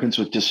Americans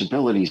with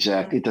Disabilities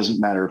Act, it doesn't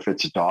matter if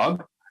it's a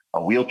dog,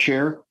 a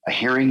wheelchair, a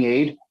hearing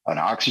aid, an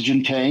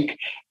oxygen tank,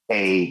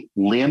 a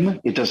limb,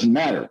 it doesn't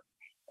matter.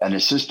 An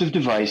assistive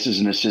device is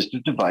an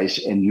assistive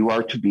device, and you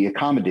are to be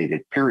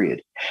accommodated,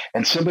 period.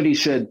 And somebody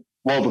said,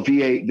 well,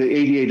 the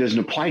ADA doesn't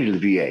apply to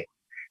the VA.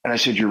 And I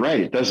said, you're right,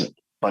 it doesn't.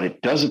 But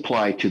it does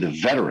apply to the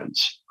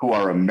veterans who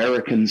are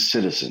American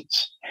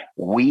citizens.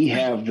 We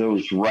have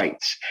those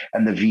rights,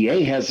 and the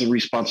VA has the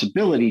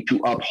responsibility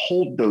to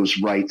uphold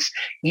those rights,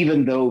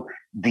 even though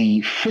the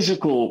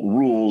physical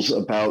rules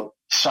about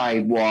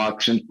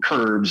sidewalks and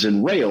curbs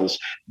and rails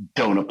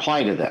don't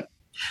apply to them.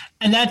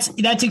 And that's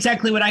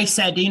exactly what I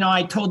said. You know,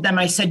 I told them,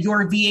 I said,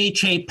 your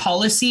VHA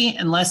policy,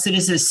 unless it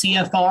is a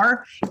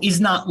CFR,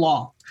 is not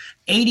law.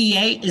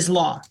 ADA is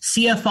law.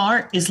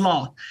 CFR is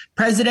law.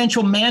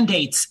 Presidential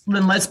mandates,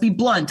 and let's be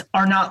blunt,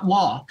 are not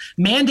law.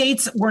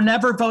 Mandates were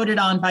never voted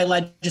on by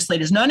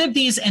legislators. None of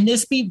these, and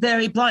this be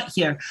very blunt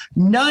here,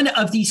 none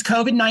of these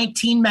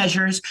COVID-19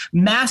 measures,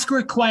 mask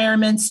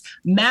requirements,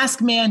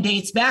 mask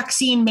mandates,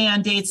 vaccine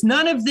mandates,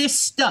 none of this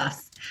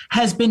stuff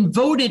has been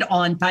voted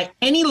on by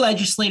any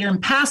legislator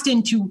and passed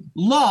into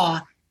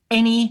law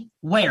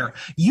anywhere.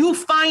 You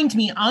find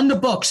me on the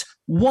books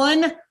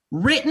one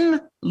written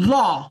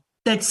law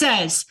that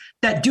says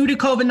that due to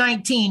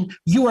COVID-19,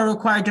 you are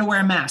required to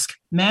wear a mask.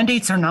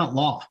 Mandates are not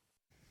law.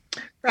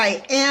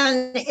 Right.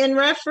 And in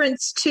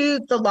reference to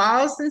the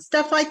laws and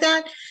stuff like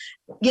that,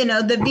 you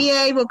know, the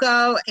VA will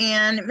go,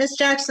 and Ms.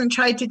 Jackson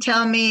tried to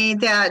tell me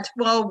that,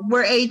 well,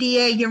 we're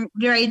ADA,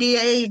 you're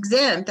ADA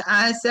exempt.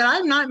 I said,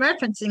 I'm not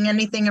referencing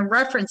anything in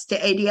reference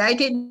to ADA. I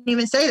didn't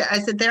even say that. I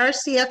said, there are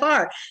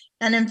CFR.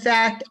 And in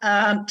fact,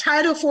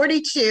 Title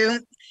 42,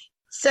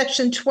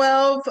 Section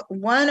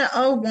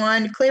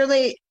 12101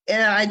 clearly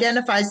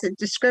identifies that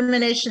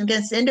discrimination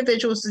against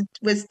individuals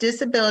with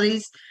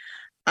disabilities,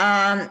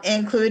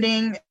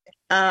 including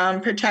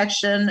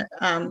protection,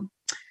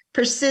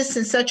 persists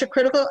in such a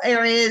critical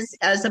areas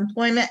as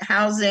employment,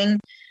 housing,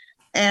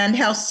 and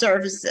health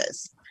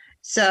services.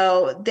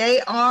 So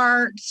they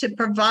are to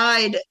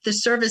provide the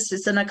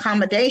services and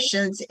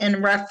accommodations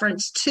in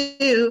reference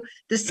to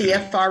the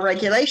CFR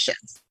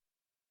regulations.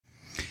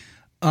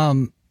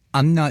 I'm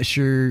not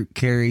sure,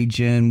 Carrie,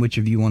 Jen, which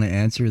of you want to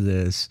answer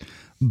this,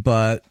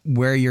 but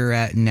where you're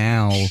at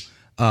now,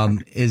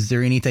 is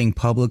there anything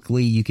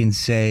publicly you can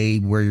say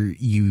where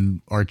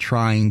you are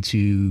trying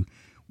to,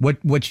 what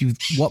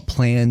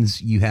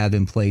plans you have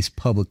in place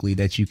publicly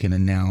that you can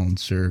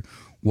announce, or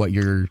what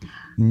your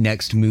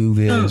next move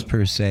is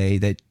per se,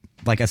 that,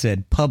 like I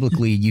said,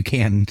 publicly you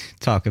can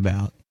talk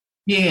about?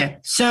 Yeah.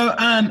 So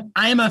I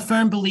am a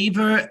firm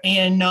believer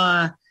in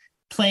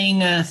playing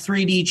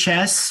 3D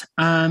chess.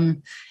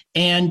 And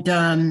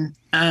I'm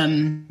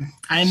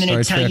going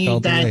to tell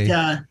you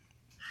that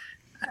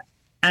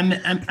I'm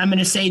going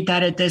to say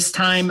that at this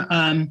time,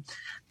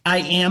 I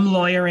am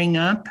lawyering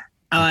up.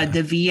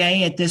 The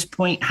VA at this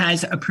point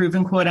has a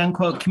proven quote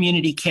unquote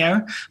community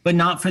care, but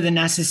not for the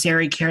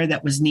necessary care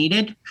that was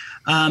needed.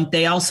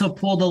 They also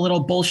pulled a little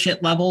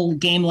bullshit level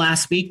game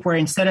last week where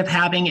instead of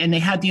having, and they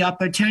had the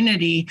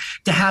opportunity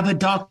to have a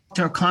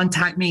doctor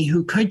contact me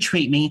who could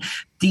treat me,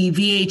 the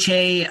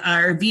VHA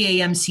or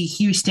VAMC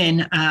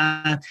Houston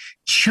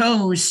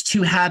chose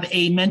to have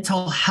a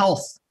mental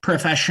health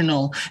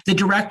professional, the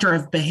director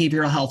of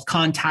behavioral health,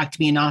 contact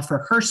me and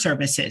offer her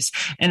services.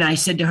 And I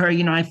said to her,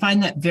 I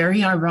find that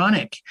very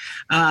ironic.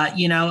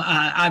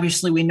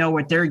 Obviously we know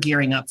what they're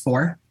gearing up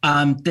for.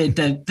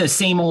 The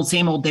same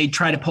old they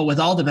try to pull with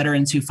all the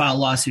veterans who file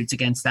lawsuits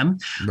against them.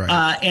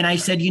 Right. And I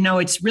said,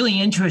 it's really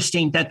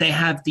interesting that they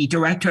have the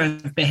director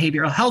of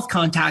behavioral health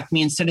contact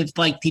me instead of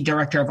like the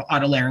director of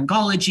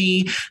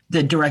otolaryngology,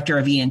 the director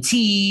of ENT.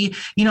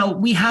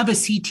 We have a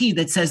CT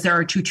that says there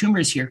are 2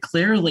 tumors here.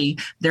 Clearly,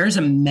 there's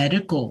a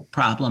medical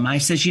problem. I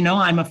says,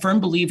 I'm a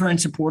firm believer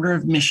and supporter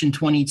of Mission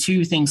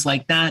 22, things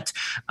like that.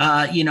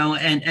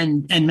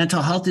 And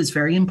mental health is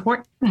very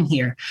important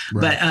here.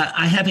 Right. But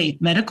I have a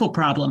medical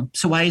problem.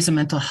 So why is a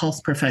mental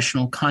health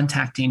professional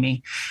contacting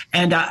me?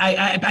 And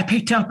I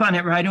picked up on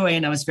it right away,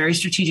 and I was very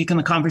strategic in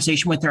the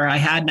conversation with her I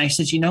had. And I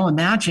said,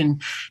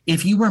 imagine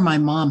if you were my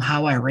mom,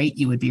 how irate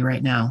you would be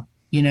right now.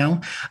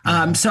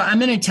 Mm-hmm. So I'm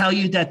going to tell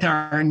you that there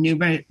are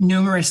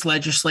numerous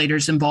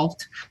legislators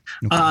involved.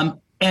 Okay.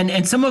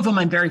 And some of them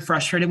I'm very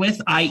frustrated with,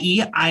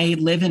 i.e. I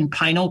live in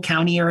Pinal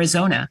County,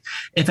 Arizona.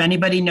 If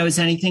anybody knows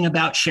anything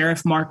about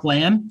Sheriff Mark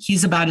Lamb,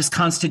 he's about as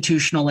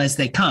constitutional as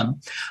they come.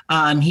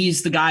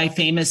 He's the guy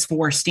famous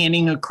for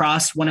standing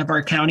across one of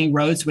our county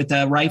roads with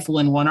a rifle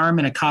in one arm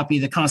and a copy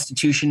of the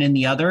Constitution in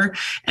the other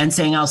and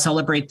saying, I'll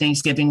celebrate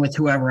Thanksgiving with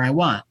whoever I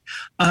want.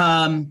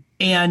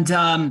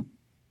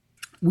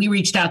 We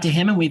reached out to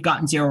him and we've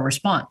gotten zero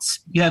response.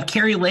 You have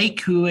Carrie Lake,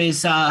 who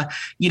is, at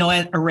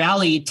a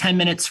rally 10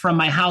 minutes from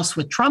my house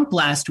with Trump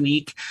last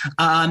week.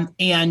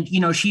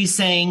 She's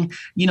saying,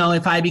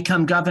 if I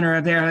become governor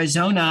of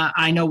Arizona,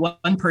 I know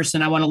one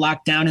person I want to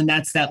lock down, and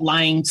that's that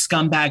lying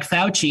scumbag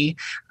Fauci.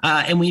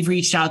 And we've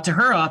reached out to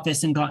her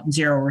office and gotten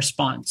zero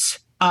response.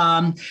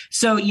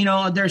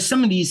 There's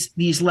some of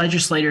these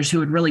legislators who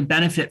would really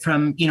benefit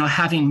from,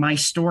 having my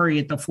story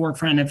at the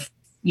forefront of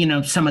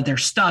some of their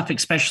stuff,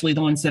 especially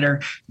the ones that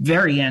are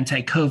very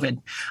anti-COVID.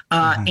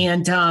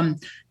 And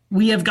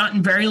we have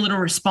gotten very little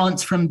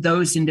response from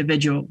those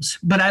individuals.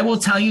 But I will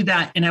tell you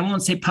that, and I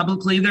won't say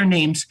publicly their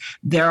names,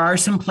 there are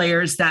some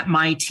players that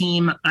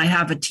I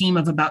have a team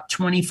of about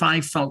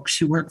 25 folks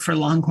who work for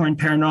Longhorn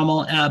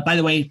Paranormal. By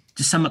the way,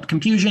 to sum up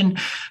confusion,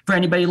 for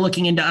anybody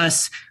looking into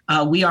us,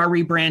 we are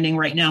rebranding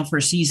right now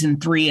for season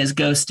 3 as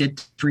Ghosted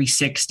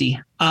 360.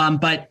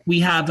 But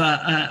we have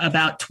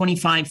about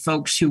 25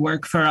 folks who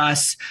work for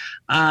us.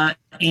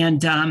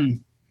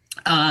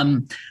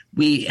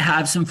 We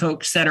have some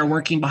folks that are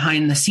working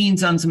behind the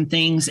scenes on some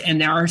things,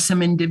 and there are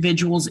some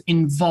individuals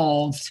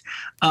involved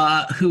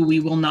who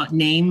we will not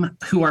name,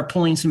 who are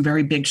pulling some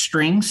very big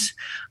strings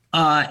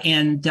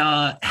and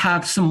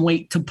have some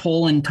weight to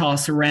pull and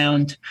toss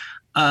around.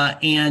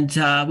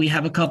 We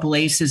have a couple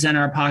aces in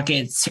our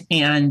pockets.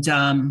 And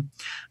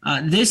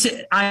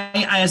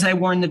as I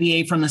warned the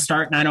VA from the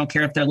start, and I don't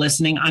care if they're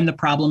listening, I'm the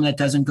problem that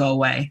doesn't go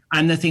away.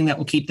 I'm the thing that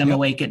will keep them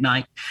awake at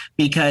night,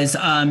 because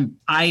I'm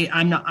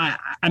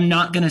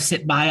not going to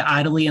sit by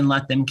idly and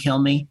let them kill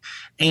me.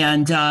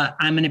 And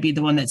I'm going to be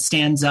the one that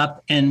stands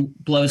up and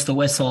blows the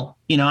whistle.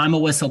 I'm a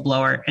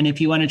whistleblower. And if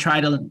you want to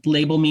try to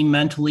label me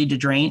mentally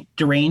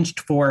deranged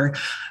for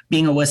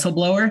being a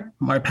whistleblower,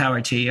 more power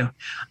to you.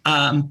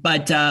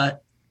 But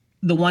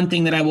the one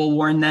thing that I will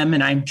warn them,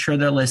 and I'm sure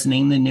they're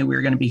listening, they knew we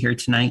were going to be here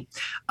tonight.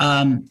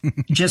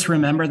 Just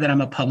remember that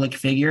I'm a public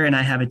figure and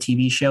I have a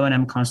TV show and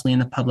I'm constantly in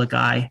the public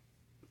eye.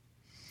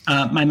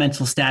 My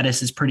mental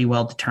status is pretty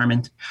well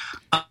determined.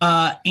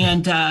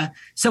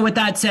 So with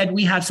that said,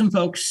 we have some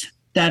folks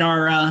that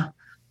are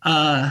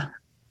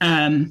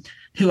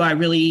who are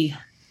really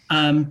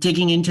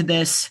digging into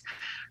this.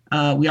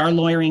 We are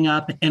lawyering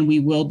up, and we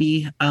will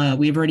be.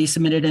 We've already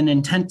submitted an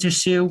intent to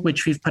sue,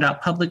 which we've put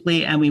out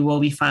publicly, and we will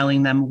be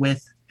filing them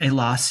with a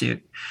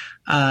lawsuit.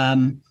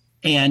 And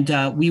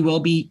we will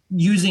be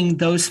using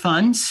those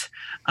funds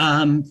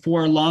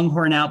for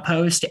Longhorn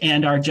Outpost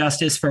and our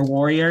Justice for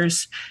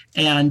Warriors.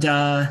 And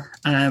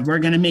we're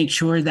going to make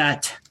sure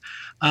that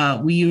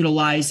we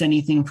utilize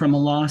anything from a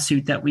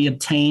lawsuit that we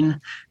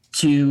obtain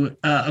to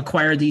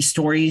acquire these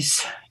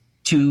stories,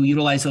 to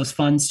utilize those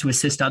funds to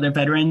assist other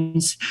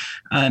veterans.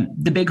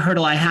 The big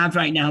hurdle I have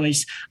right now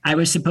is I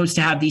was supposed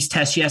to have these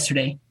tests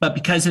yesterday, but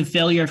because of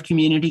failure of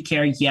community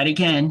care yet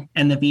again,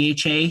 and the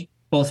VHA,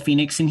 both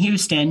Phoenix and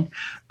Houston,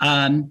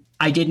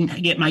 I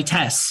didn't get my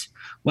tests.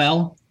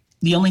 Well,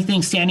 the only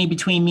thing standing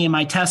between me and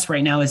my tests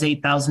right now is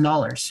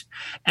 $8,000.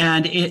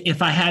 And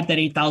if I had that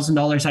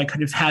 $8,000, I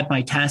could have had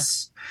my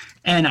tests.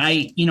 And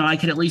I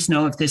could at least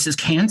know if this is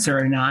cancer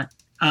or not.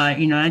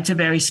 It's a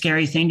very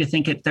scary thing to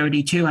think at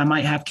 32, I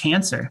might have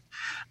cancer.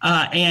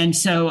 And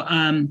so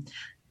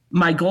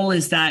my goal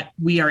is that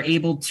we are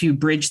able to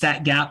bridge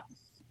that gap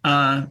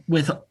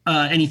with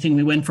anything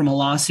we win from a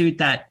lawsuit,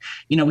 that,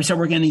 we start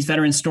working on these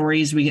veteran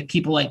stories. We get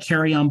people like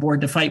Carrie on board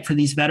to fight for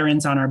these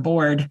veterans on our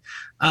board.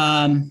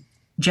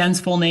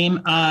 Jenn's full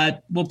name,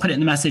 we'll put it in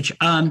the message.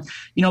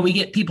 We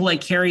get people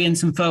like Carrie and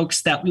some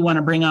folks that we want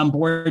to bring on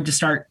board to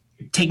start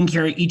taking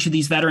care of each of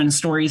these veteran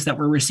stories that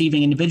we're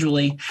receiving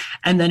individually.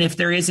 And then if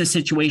there is a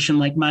situation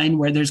like mine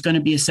where there's going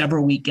to be a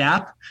several week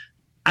gap,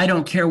 I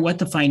don't care what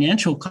the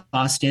financial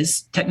cost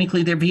is.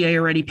 Technically, their VA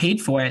already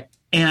paid for it.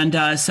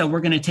 And so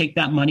we're going to take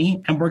that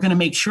money and we're going to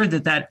make sure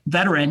that that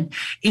veteran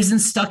isn't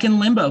stuck in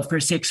limbo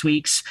for 6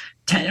 weeks,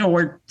 10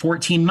 or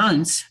 14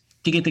 months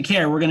to get the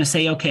care. We're going to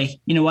say, okay,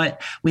 you know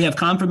what? We have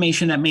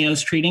confirmation that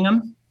Mayo's treating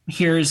them.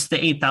 Here's the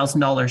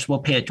 $8,000. We'll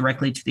pay it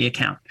directly to the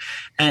account.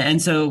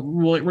 And so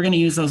we're going to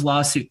use those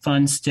lawsuit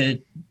funds to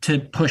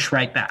push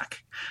right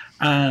back.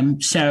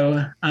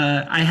 So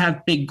I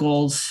have big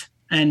goals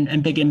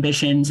and big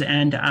ambitions,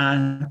 and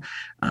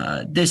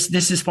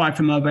this is far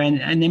from over.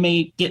 And they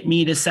may get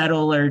me to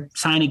settle or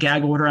sign a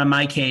gag order on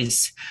my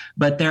case,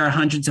 but there are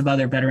hundreds of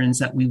other veterans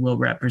that we will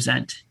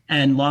represent.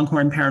 And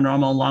Longhorn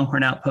Paranormal,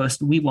 Longhorn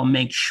Outpost, we will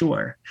make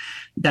sure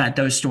that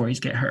those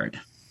stories get heard.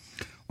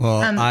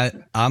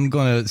 Well, I'm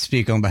going to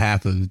speak on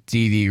behalf of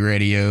TV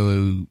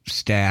radio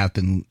staff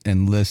and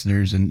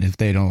listeners, and if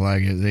they don't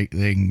like it,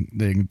 they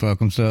can fuck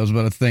themselves.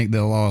 But I think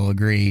they'll all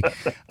agree.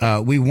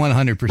 We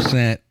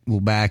 100% will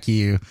back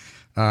you.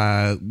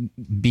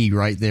 Be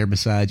right there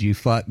beside you.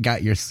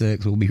 Got your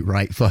six. We'll be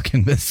right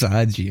fucking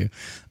beside you.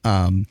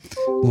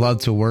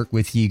 Love to work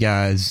with you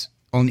guys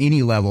on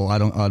any level. I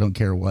don't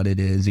care what it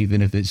is,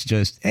 even if it's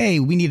just, hey,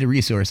 we need a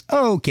resource.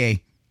 Oh,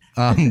 okay.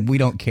 We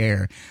don't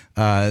care.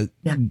 Yeah.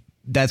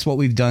 That's what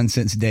we've done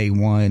since day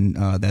one.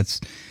 That's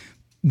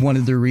one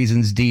of the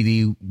reasons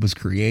DD was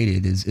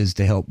created is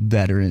to help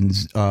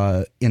veterans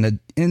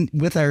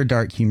with our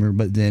dark humor,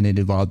 but then it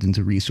evolved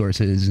into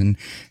resources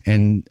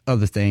and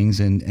other things,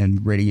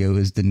 and radio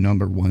is the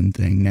number one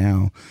thing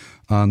now.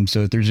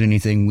 So if there's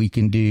anything we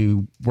can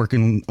do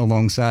working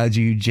alongside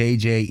you,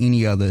 JJ,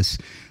 any of us,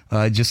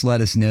 just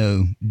let us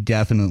know.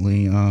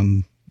 Definitely.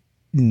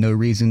 No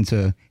reason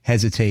to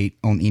hesitate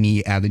on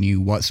any avenue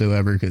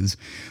whatsoever, because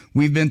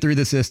we've been through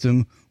the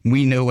system.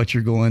 We know what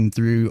you're going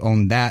through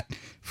on that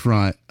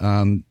front.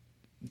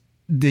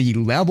 The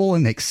level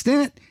and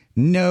extent,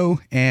 no.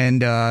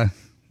 And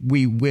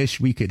we wish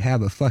we could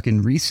have a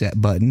fucking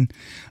reset button.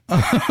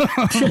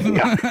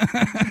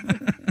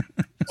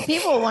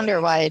 People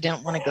wonder why I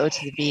didn't want to go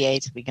to the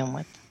VA to begin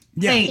with.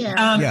 Yeah. Hey,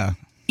 yeah.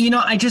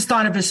 I just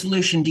thought of a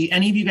solution. Do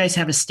any of you guys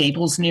have a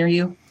Staples near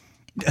you?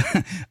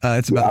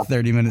 It's about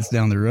 30 minutes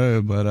down the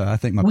road, but I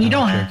think we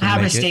don't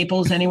have a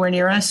Staples anywhere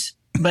near us.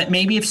 But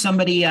maybe if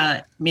somebody,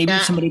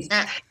 if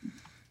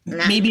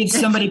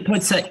somebody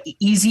puts a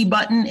easy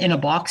button in a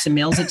box and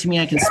mails it to me,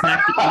 I can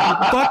smack the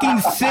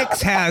fucking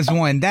Six has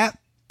one. That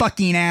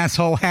fucking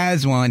asshole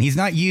has one. He's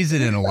not used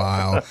it in a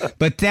while,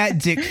 but that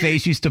dick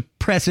face used to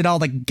press it all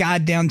the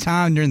goddamn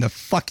time during the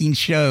fucking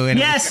show, and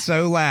it was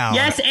so loud.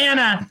 Yes,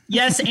 Anna.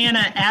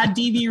 Add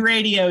DV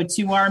radio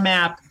to our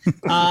map.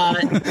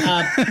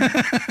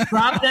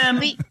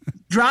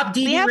 Drop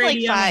DV radio.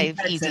 We have like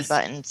 5 easy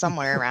buttons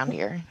somewhere around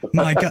here.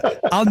 My God,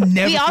 I'll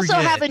never. We also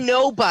forget. have a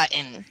no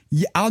button.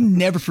 Yeah, I'll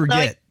never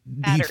forget.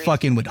 He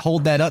fucking would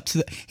hold that up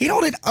he'd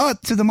hold it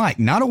up to the mic,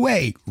 not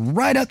away,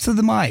 right up to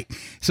the mic.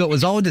 So it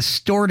was all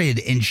distorted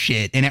and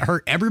shit, and it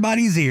hurt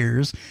everybody's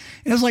ears.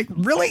 And it was like,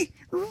 really?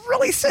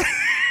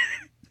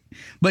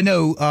 But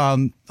no,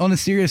 on a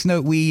serious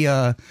note, we,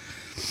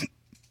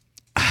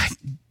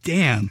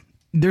 damn,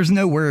 there's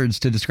no words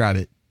to describe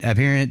it.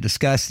 Abhorrent,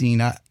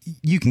 disgusting.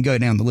 You can go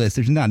down the list.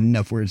 There's not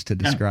enough words to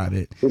describe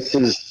it. This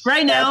is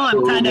right now.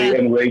 I'm kind of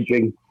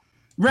enraging.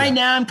 Right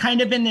now, I'm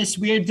kind of in this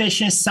weird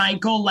vicious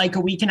cycle. Like a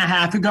week and a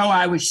half ago,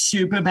 I was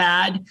super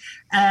bad.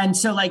 And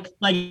so like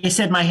I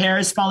said, my hair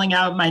is falling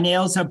out. My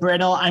nails are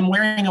brittle. I'm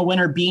wearing a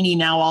winter beanie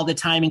now all the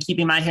time and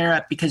keeping my hair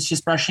up because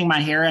just brushing my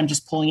hair, I'm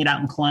just pulling it out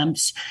in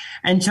clumps.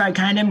 And so I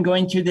kind of am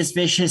going through this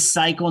vicious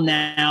cycle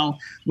now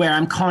where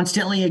I'm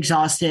constantly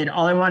exhausted.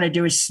 All I want to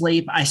do is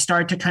sleep. I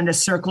start to kind of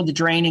circle the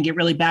drain and get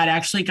really bad. I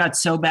actually got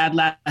so bad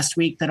last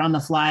week that on the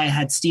fly, I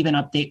had Steven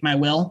update my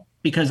will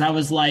because I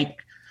was laying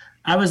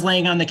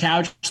on the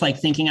couch, like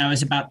thinking I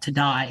was about to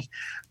die.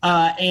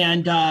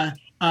 And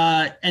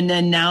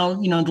then now,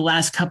 the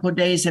last couple of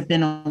days have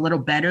been a little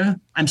better.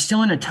 I'm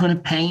still in a ton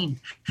of pain,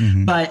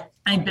 but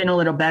I've been a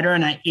little better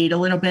and I ate a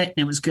little bit and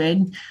it was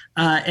good.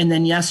 And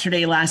then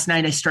last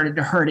night I started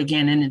to hurt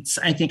again. And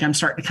I think I'm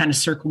starting to kind of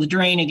circle the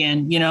drain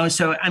again,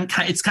 so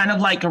it's kind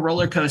of like a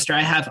roller coaster.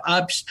 I have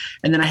ups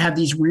and then I have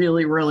these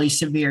really, really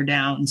severe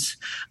downs.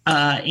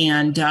 So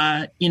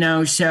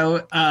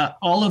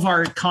all of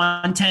our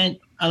content,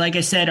 like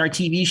I said, our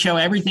TV show,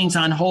 everything's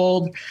on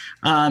hold.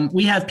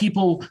 We have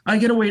people, I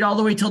got to wait all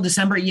the way till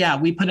December. Yeah,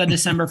 we put a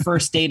December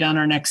 1st date on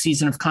our next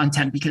season of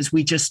content because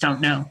we just don't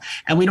know.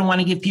 And we don't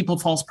want to give people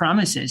false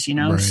promises,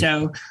 Right.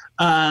 So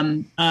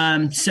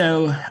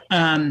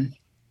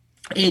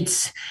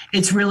it's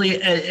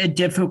really a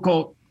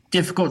difficult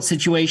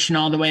situation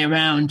all the way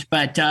around.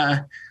 But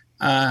the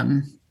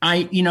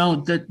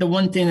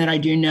one thing that I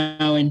do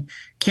know, and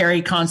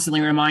Carrie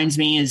constantly reminds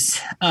me is,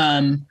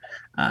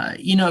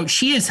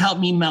 she has helped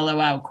me mellow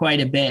out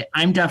quite a bit.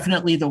 I'm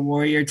definitely the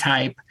warrior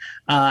type.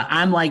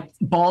 I'm like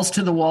balls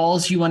to the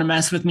walls. You want to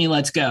mess with me?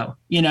 Let's go,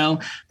 but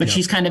yep.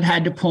 She's kind of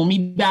had to pull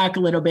me back a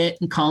little bit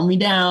and calm me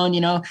down,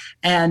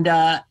 and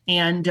the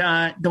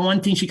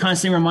one thing she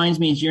constantly reminds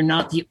me is you're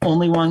not the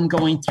only one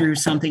going through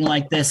something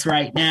like this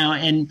right now.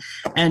 And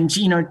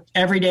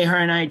every day her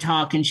and I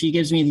talk and she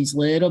gives me these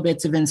little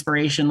bits of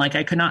inspiration. Like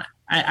I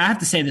have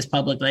to say this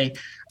publicly.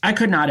 I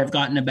could not have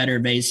gotten a better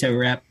VASO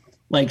rep.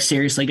 Like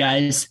seriously,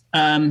 guys,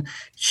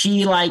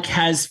 she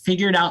has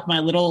figured out my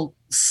little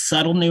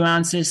subtle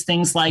nuances,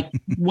 things like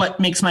what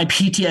makes my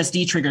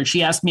PTSD triggered.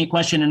 She asked me a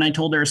question and I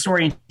told her a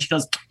story and she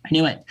goes, I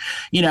knew it,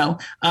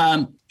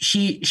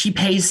 she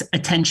pays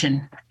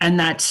attention and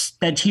that's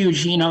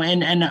huge,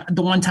 and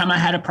the one time I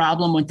had a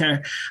problem with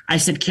her, I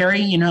said,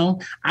 Carrie,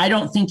 I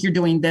don't think you're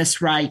doing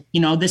this right.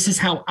 This is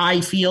how I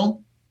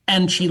feel.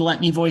 And she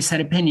let me voice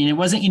that opinion. It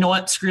wasn't,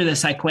 screw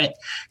this, I quit,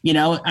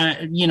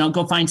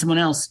 go find someone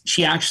else.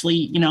 She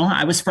actually,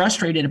 I was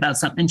frustrated about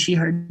something. She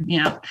heard,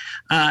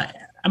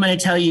 I'm going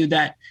to tell you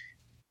that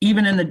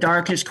even in the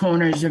darkest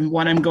corners of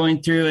what I'm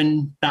going through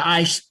and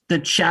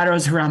the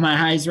shadows around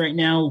my eyes right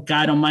now,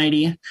 God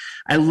almighty,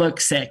 I look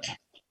sick.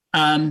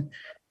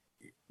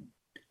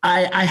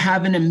 I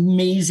have an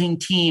amazing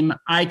team.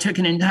 I took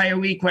an entire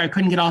week where I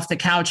couldn't get off the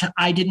couch.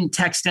 I didn't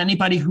text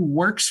anybody who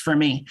works for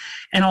me,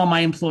 and all my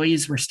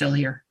employees were still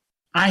here.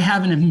 I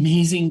have an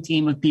amazing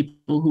team of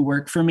people who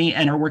work for me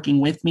and are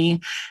working with me.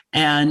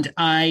 And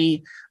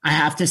I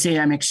have to say,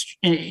 I'm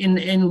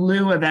in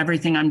lieu of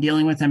everything I'm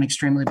dealing with, I'm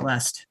extremely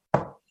blessed.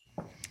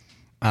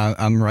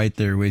 I'm right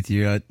there with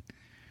you.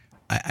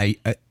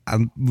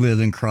 I'm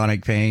living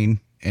chronic pain,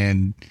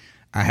 and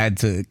I had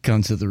to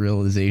come to the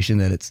realization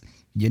that it's,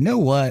 you know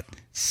what?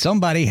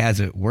 Somebody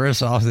has it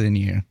worse off than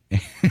you.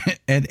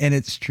 and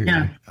it's true.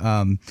 Yeah.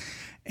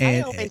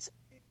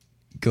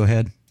 Go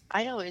ahead.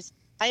 I always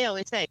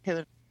say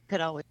it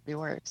could always be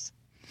worse.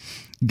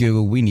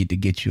 Google, we need to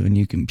get you a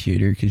new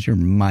computer because your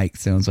mic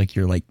sounds like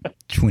you're like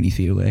 20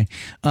 feet away.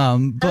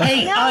 But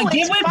hey,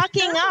 it's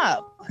fucking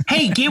up.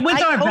 Hey, get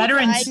with our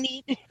veterans.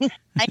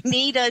 I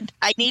need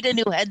a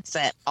new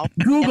headset.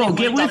 Google,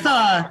 get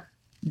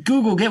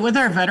with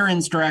our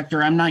veterans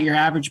director. I'm not your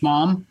average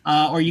mom,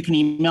 or you can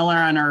email her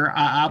on our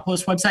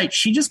Outpost website.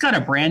 She just got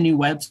a brand new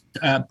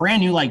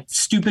like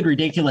stupid,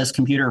 ridiculous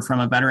computer from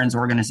a veterans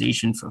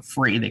organization for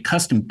free. They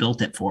custom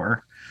built it for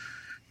her.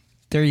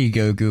 There you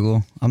go,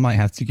 Google. I might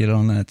have to get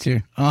on that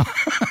too.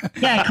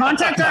 Yeah,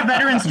 contact our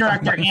veterans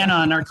director, Anna,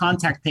 on our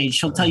contact page.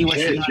 She'll tell you what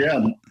she does.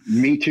 Yeah,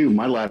 me too.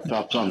 My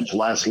laptop's on its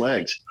last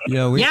legs.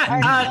 Yeah,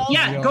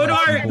 Go to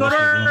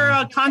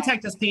our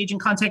contact us page and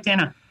contact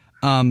Anna.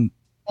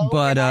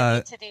 But I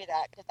need to do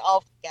that because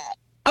I'll forget.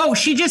 Oh,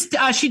 she just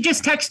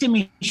texted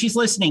me. She's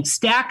listening.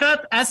 Stack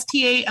up,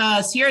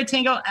 STA, Sierra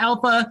Tango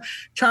Alpha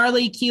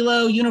Charlie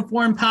Kilo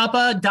Uniform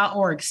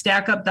Papa.org.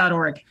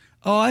 Stackup.org.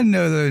 Oh, I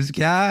know those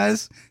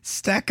guys.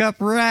 Stack Up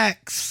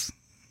Rex.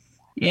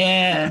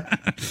 Yeah.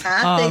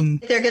 I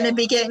think they're going to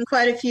be getting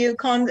quite a few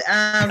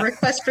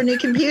requests for new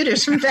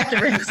computers from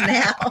veterans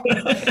now.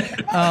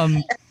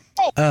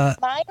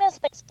 Mine is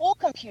my school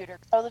computer,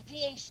 so the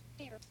VA should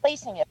be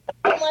replacing it. But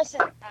unless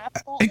it's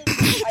absolutely,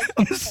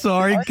 I'm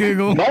sorry,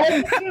 Google.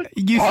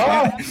 You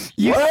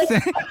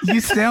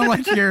sound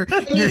like you're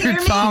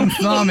Tom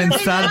Thumb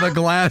inside of a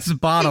glass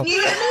bottle.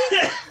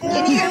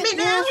 Can you hear me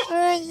now?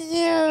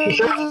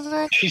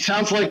 She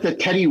sounds like the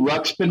Teddy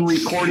Ruxpin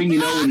recording,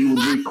 when you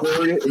would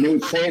record it and they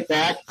would play it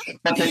back,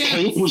 but the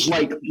tape was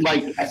like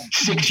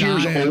 6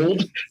 years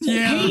old,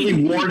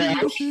 really worn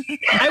out.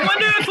 I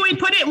wonder if we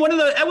put it in one of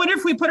those. I wonder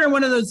if we put her in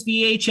one of those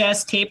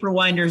VHS tape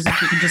rewinders,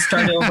 if we could just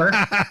start over.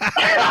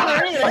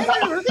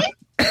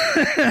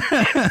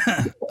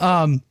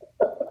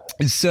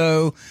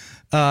 So,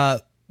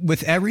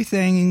 with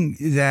everything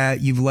that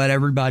you've let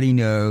everybody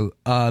know,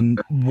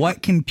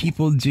 what can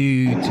people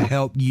do to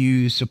help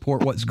you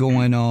support what's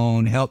going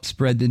on, help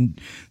spread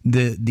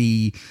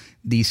the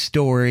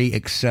story,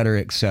 et cetera,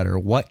 et cetera?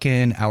 What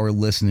can our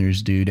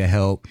listeners do to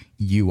help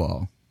you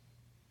all?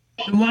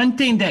 One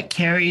thing that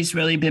Carrie's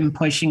really been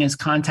pushing is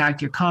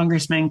contact your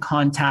congressman,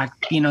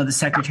 contact, the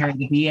secretary of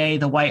the VA,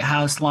 the White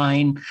House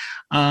line,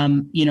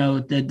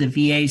 the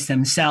VAs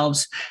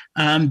themselves.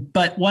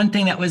 But one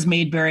thing that was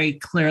made very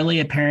clearly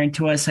apparent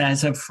to us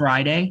as of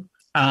Friday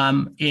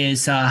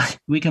is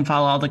we can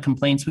file all the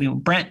complaints.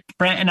 Brent,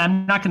 and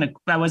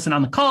I wasn't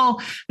on the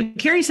call, but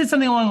Carrie said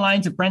something along the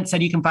lines of Brent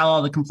said, you can file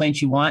all the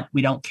complaints you want.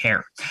 We don't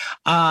care.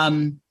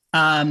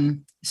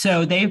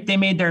 So they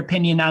made their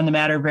opinion on the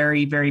matter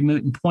very, very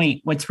moot and point.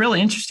 What's really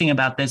interesting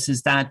about this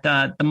is that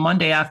the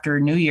Monday after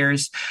New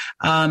Year's,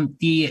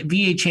 the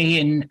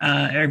VHA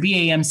or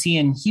VAMC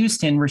in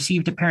Houston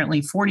received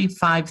apparently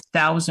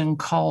 45,000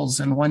 calls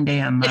in one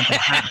day on my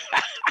behalf.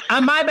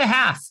 On my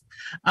behalf.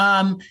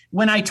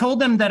 When I told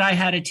them that I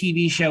had a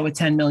TV show with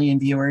 10 million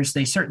viewers,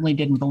 they certainly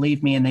didn't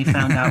believe me, and they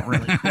found out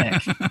really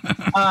quick.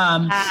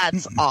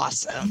 That's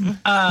awesome.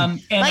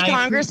 My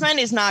congressman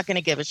is not going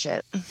to give a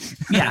shit.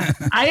 Yeah,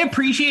 I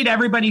appreciate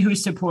everybody who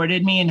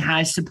supported me and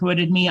has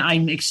supported me.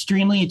 I'm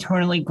extremely,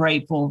 eternally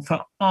grateful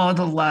for all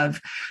the love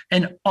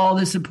and all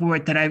the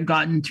support that I've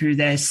gotten through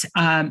this. So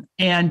I'm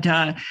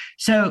going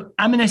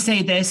to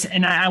say this,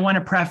 and I want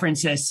to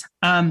preference this.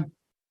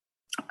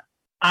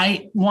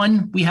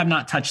 One, we have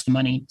not touched the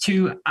money.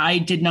 Two, I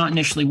did not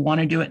initially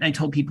want to do it. And I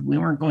told people we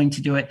weren't going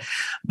to do it,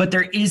 but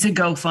there is a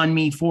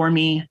GoFundMe for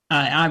me.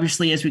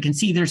 Obviously, as we can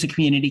see, there's a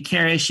community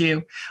care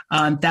issue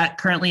that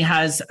currently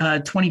has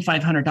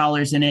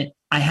 $2,500 in it.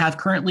 I have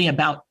currently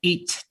about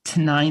 $8,000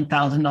 to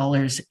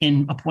 $9,000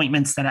 in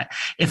appointments that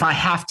if I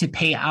have to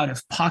pay out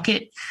of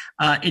pocket,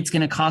 it's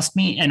going to cost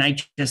me. And I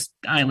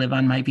live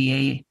on my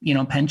VA,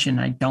 pension.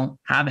 I don't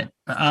have it.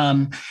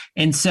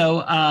 And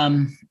so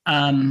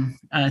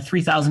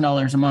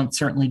 $3,000 a month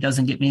certainly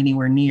doesn't get me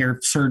anywhere near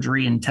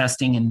surgery and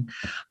testing.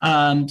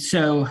 And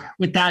so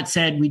with that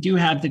said, we do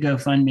have the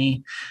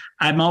GoFundMe.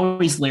 I'm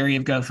always leery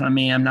of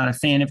GoFundMe. I'm not a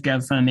fan of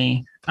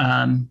GoFundMe.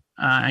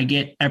 I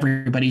get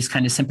everybody's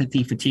kind of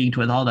sympathy fatigued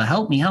with all the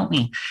help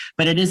me,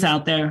 but it is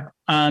out there.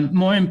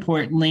 More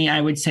importantly, I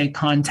would say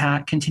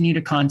continue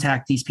to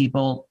contact these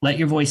people. Let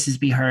your voices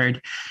be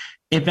heard.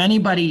 If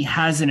anybody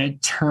has an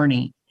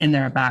attorney in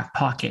their back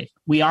pocket,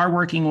 we are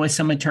working with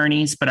some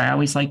attorneys, but I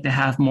always like to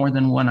have more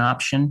than one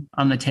option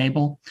on the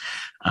table.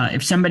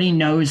 If somebody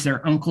knows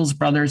their uncles,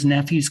 brothers,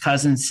 nephews,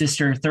 cousins,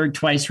 sister, third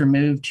twice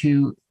removed,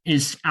 who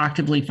is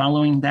actively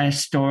following that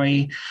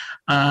story,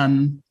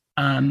 and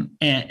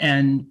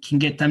can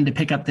get them to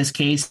pick up this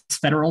case,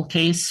 federal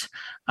case,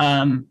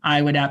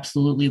 I would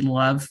absolutely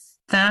love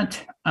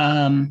that.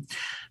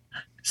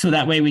 So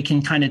that way we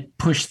can kind of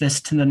push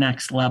this to the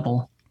next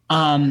level.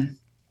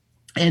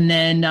 And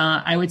then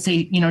I would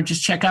say,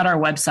 just check out our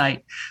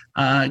website,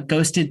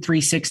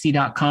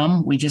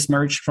 ghosted360.com. We just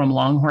merged from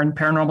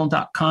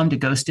longhornparanormal.com to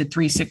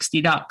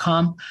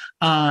ghosted360.com.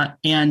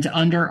 And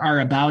under our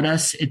About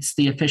Us, it's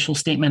the official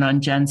statement on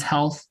Jenn's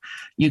health.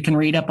 You can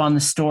read up on the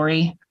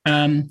story.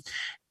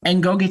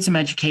 And go get some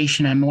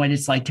education on what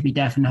it's like to be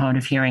deaf and hard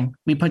of hearing.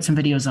 We put some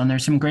videos on there,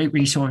 some great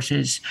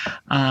resources,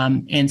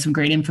 and some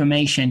great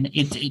information.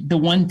 The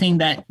one thing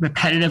that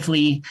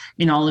repetitively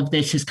in all of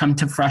this has come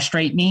to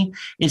frustrate me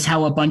is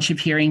how a bunch of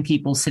hearing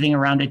people sitting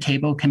around a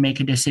table can make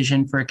a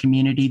decision for a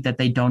community that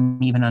they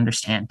don't even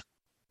understand.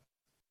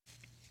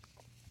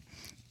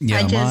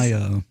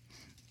 Yeah,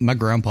 my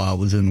grandpa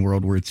was in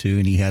World War II,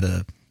 and he had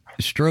a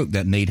stroke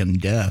that made him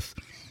deaf.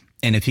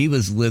 And if he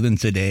was living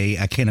today,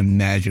 I can't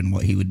imagine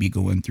what he would be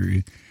going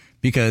through,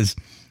 because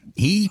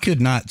he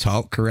could not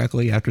talk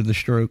correctly after the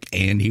stroke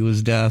and he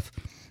was deaf.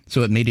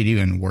 So it made it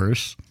even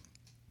worse.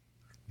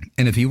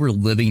 And if he were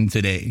living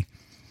today,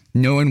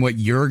 knowing what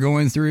you're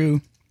going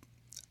through,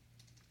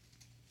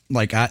 oh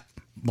my God,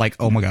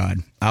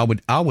 I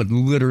would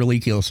literally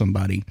kill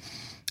somebody.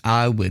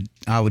 I would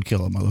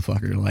kill a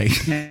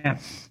motherfucker. Yeah.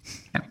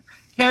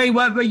 Carrie,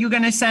 what were you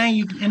going to say?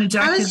 You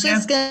interjected. I was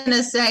just going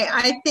to say,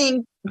 I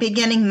think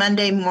beginning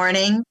Monday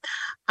morning,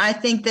 I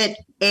think that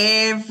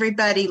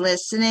everybody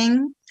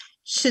listening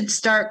should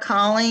start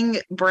calling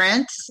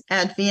Brent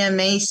at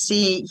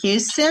VMAC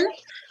Houston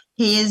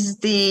He's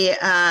the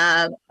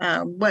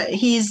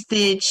he's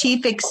the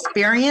chief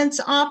experience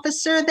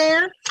officer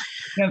there.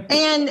 Yep.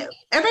 And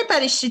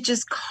everybody should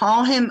just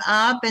call him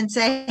up and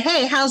say,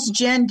 hey, how's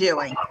Jenn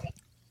doing?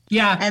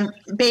 Yeah. And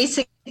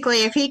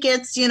basically, if he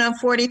gets,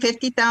 40,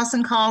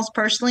 50,000 calls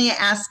personally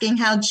asking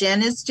how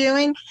Jenn is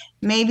doing,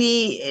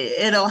 maybe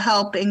it'll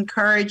help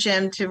encourage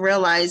him to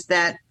realize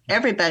that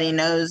everybody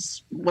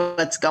knows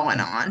what's going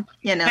on,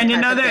 And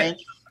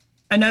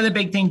another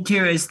big thing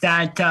too is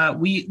that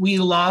we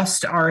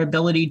lost our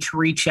ability to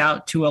reach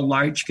out to a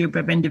large group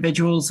of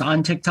individuals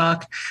on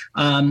TikTok.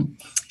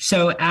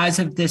 So as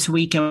of this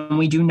week, and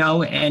we do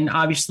know, and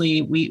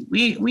obviously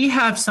we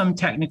have some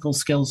technical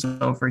skills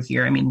over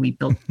here. I mean, we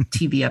built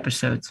TV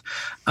episodes.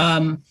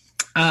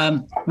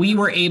 We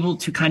were able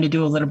to kind of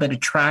do a little bit of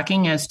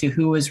tracking as to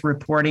who is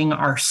reporting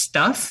our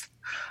stuff.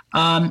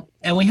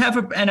 And we have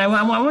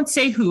I won't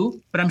say who,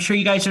 but I'm sure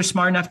you guys are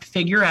smart enough to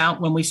figure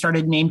out when we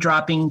started name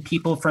dropping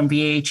people from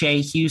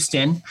VHA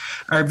Houston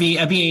or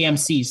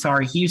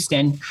VAMC,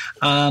 Houston.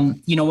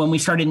 When we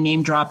started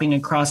name dropping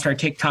across our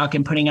TikTok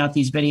and putting out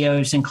these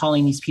videos and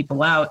calling these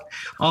people out,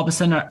 all of a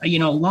sudden,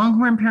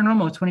 Longhorn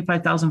Paranormal with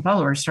 25,000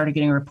 followers started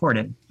getting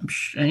reported.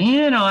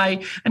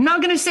 I'm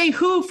not going to say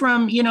who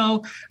from,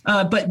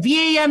 but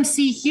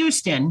VAMC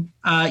Houston,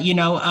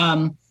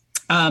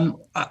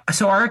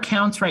 so our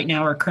accounts right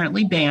now are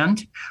currently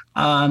banned.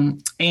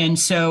 And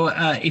so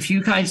if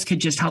you guys could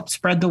just help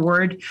spread the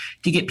word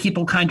to get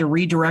people kind of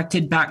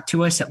redirected back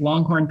to us at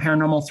Longhorn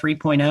Paranormal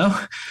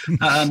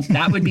 3.0,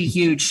 that would be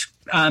huge.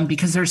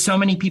 Because there's so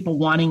many people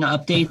wanting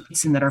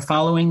updates and that are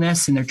following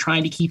this and they're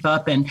trying to keep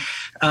up. And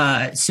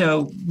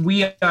so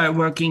I'm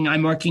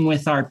working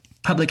with our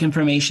public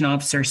information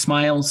officer,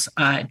 Smiles,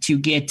 to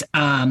get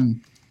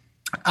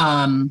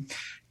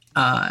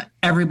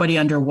everybody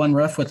under one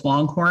roof with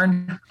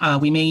Longhorn.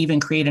 We may even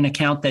create an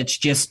account that's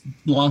just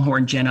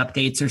Longhorn Jenn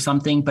updates or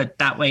something, but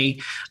that way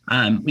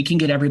we can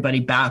get everybody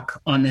back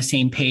on the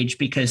same page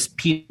because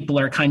people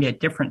are kind of at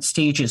different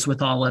stages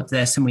with all of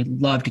this, and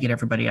we'd love to get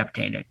everybody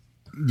updated.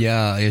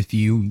 Yeah, if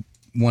you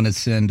want to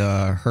send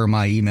her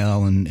my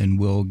email and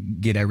we'll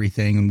get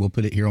everything and we'll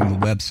put it here on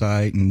the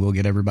website and we'll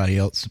get everybody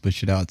else to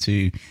push it out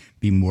too.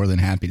 Be more than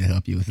happy to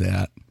help you with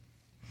that.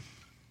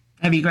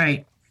 That'd be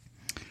great.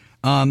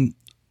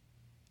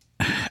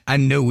 I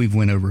know we've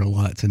went over a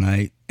lot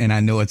tonight, and I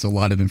know it's a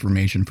lot of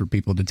information for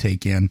people to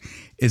take in.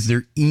 Is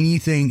there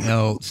anything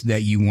else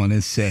that you want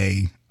to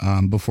say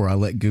before I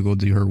let Google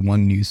do her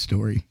one news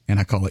story and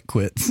I call it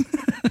quits?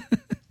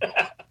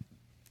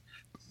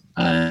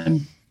 We're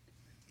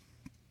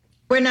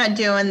not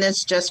doing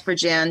this just for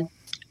Jenn.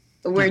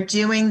 We're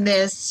doing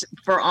this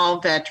for all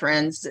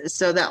veterans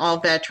so that all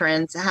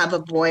veterans have a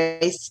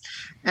voice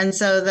and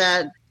so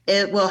that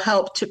it will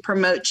help to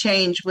promote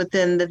change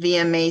within the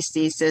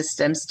VMAC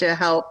systems to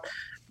help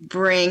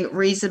bring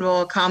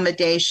reasonable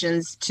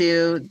accommodations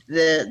to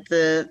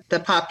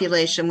the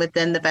population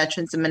within the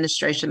Veterans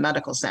Administration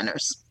medical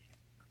centers.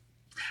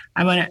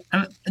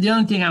 The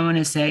only thing I want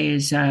to say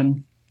is I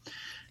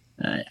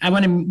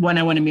want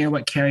to mirror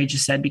what Carrie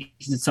just said, because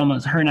it's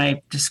almost her and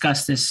I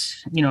discussed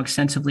this,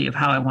 extensively of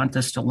how I want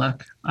this to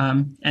look.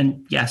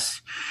 And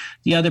yes,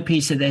 the other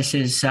piece of this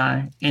is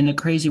in the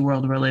crazy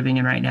world we're living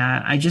in right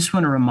now, I just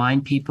want to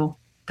remind people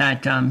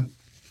that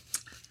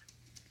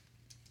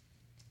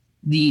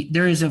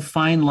there is a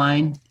fine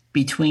line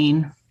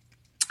between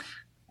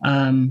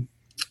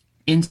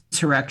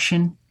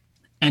insurrection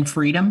and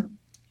freedom,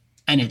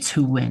 and it's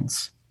who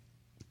wins.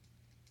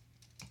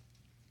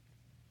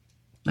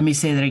 Let me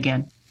say that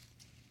again.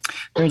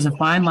 There's a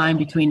fine line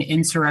between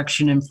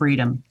insurrection and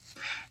freedom,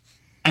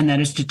 and that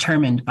is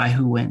determined by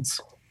who wins.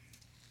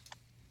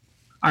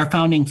 Our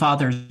founding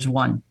fathers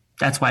won.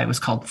 That's why it was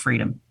called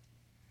freedom.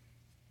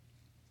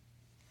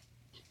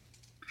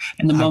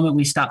 And the moment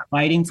we stop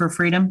fighting for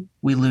freedom,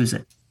 we lose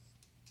it.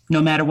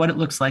 No matter what it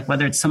looks like,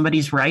 whether it's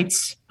somebody's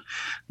rights,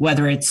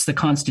 whether it's the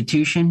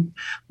Constitution,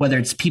 whether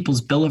it's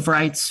people's Bill of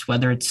Rights,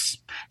 whether it's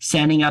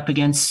standing up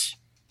against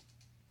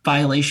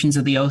violations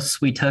of the oaths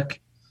we took.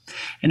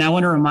 And I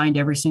want to remind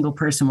every single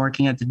person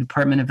working at the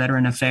Department of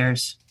Veteran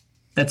Affairs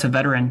that's a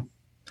veteran.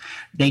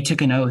 They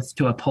took an oath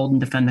to uphold and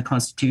defend the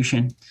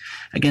Constitution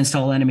against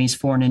all enemies,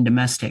 foreign and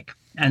domestic.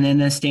 And in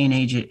this day and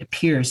age, it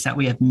appears that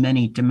we have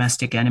many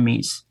domestic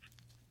enemies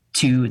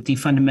to the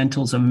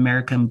fundamentals of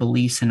American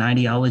beliefs and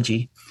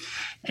ideology.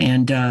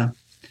 And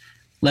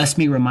lest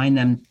me remind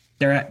them,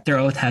 their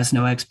oath has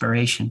no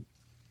expiration.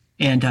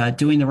 And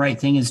doing the right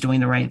thing is doing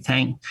the right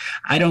thing.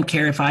 I don't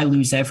care if I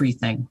lose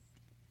everything.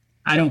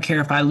 I don't care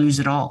if I lose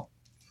it all.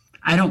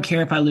 I don't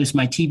care if I lose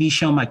my TV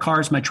show, my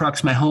cars, my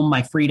trucks, my home,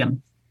 my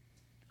freedom.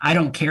 I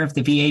don't care if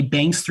the VA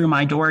bangs through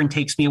my door and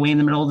takes me away in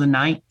the middle of the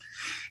night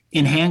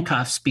in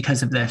handcuffs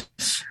because of this.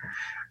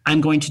 I'm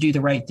going to do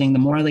the right thing, the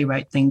morally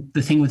right thing,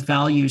 the thing with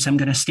values. I'm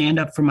going to stand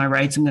up for my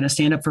rights. I'm going to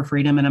stand up for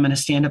freedom, and I'm going to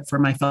stand up for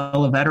my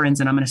fellow veterans.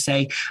 And I'm going to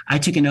say, I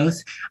took an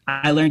oath.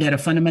 I learned at a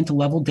fundamental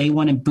level, day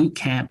one in boot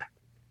camp,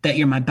 that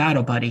you're my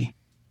battle buddy.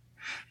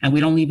 And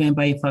we don't leave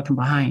anybody fucking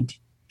behind.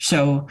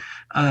 So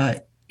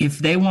if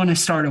they want to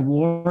start a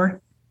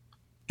war,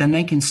 then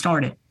they can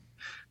start it.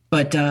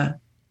 But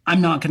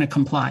I'm not going to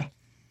comply.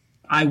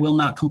 I will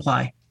not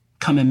comply.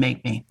 Come and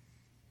make me.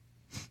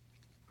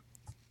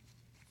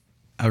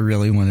 I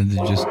really wanted to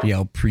just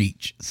yell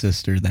preach,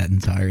 sister, that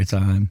entire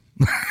time.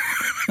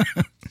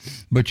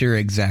 But you're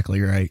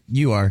exactly right.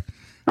 You are.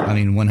 I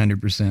mean,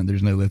 100%.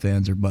 There's no ifs,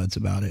 ands, or buts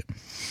about it.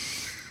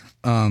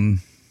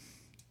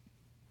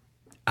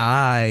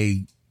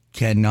 I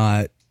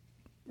cannot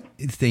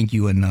thank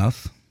you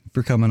enough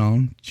for coming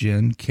on,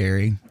 Jenn,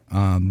 Carrie.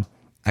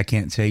 I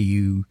can't tell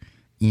you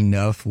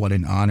enough what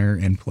an honor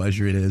and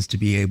pleasure it is to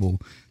be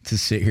able to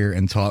sit here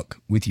and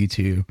talk with you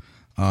two,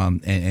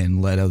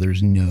 and let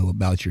others know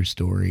about your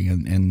story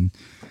and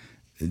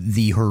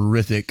the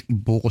horrific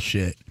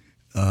bullshit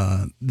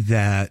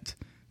that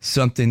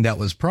something that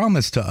was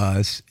promised to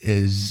us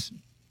is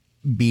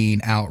being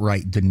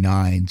outright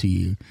denied to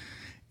you.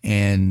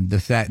 And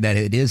the fact that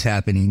it is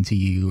happening to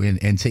you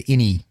and to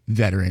any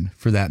veteran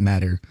for that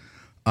matter,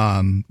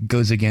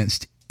 goes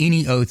against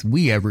any oath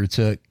we ever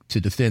took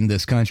to defend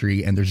this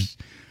country. And there's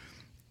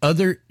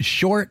other,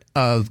 short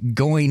of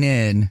going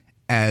in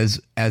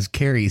as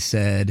Carrie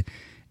said,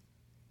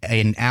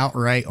 an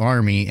outright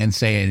army and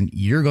saying,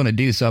 you're going to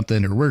do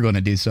something or we're going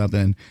to do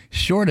something.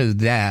 Short of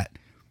that,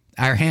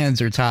 our hands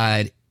are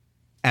tied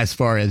as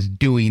far as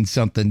doing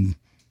something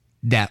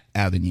that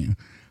avenue.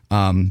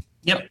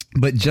 Yep.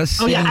 But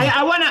just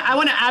I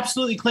want to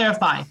absolutely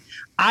clarify.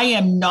 I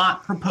am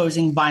not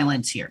proposing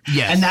violence here.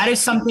 Yes. And that is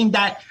something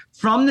that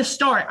from the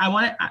start, I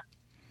want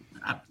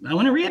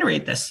to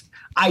reiterate this.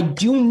 I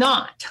do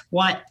not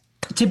want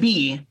to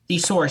be the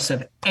source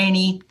of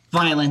any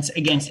violence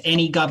against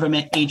any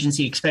government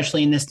agency,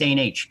 especially in this day and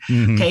age.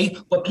 Mm-hmm. Okay.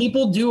 What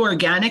people do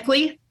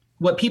organically,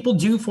 what people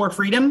do for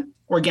freedom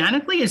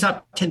organically is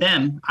up to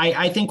them.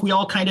 I think we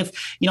all kind of,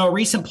 a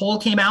recent poll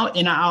came out,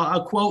 and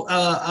I'll quote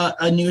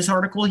a news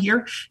article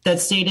here that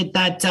stated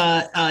that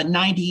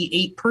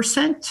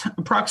 98%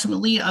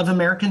 approximately of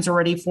Americans are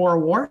ready for a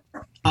war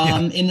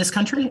in this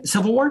country,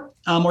 civil war,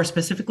 more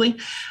specifically.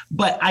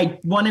 But I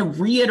want to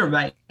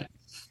reiterate,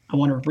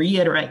 I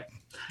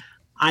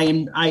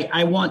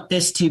want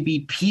this to be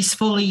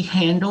peacefully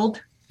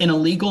handled in a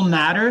legal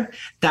matter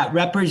that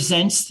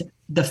represents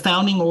the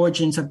founding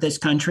origins of this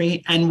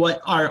country and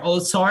what our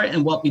oaths are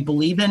and what we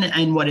believe in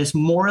and what is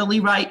morally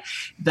right,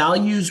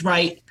 values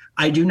right.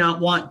 I do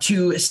not want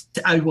to,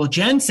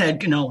 Jenn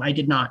said, no, I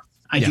did not.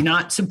 I do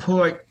not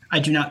support, I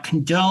do not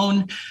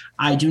condone.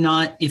 I do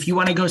not, if you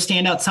want to go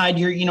stand outside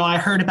I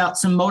heard about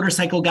some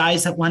motorcycle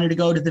guys that wanted to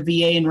go to the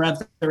VA and rev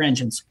their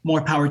engines.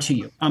 More power to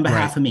you on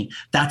behalf of me.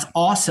 That's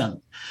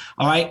awesome.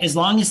 All right. As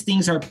long as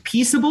things are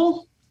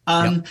peaceable,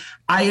 I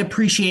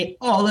appreciate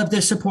all of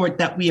the support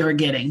that we are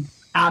getting.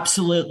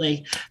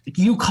 Absolutely.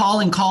 You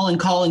call and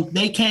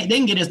they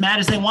can get as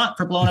mad as they want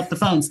for blowing up the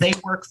phones. They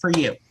work for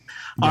you.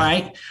 All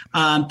right.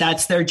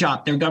 That's their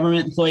job. They're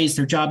government employees.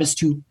 Their job is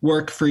to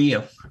work for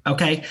you.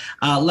 Okay.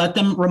 Let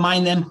them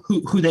remind them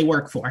who they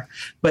work for,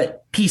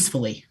 but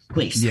peacefully,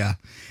 please. Yeah.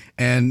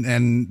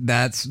 And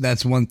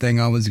that's one thing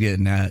I was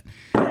getting at.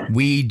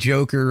 We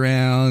joke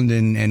around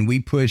and we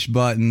push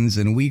buttons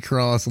and we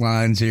cross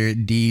lines here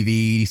at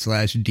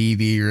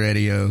DV/DV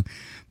radio.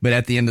 But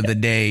at the end of the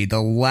day,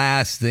 the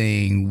last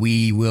thing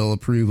we will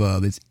approve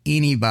of is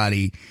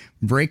anybody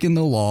breaking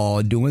the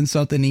law, doing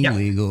something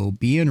illegal,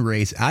 being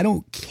racist. I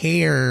don't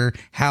care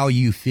how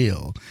you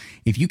feel.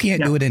 If you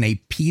can't do it in a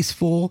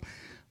peaceful,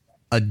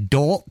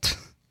 adult,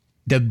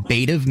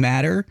 debative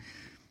matter,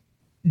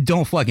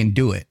 don't fucking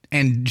do it.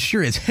 And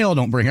sure as hell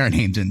don't bring our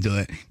names into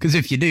it. Because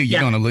if you do, you're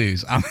going to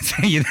lose. I'm going to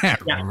tell you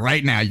that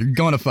right now. You're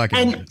going to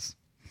fucking lose.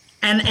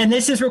 And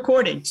this is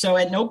recorded. So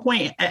at no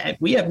point,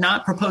 we have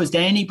not proposed to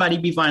anybody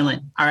be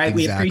violent. All right.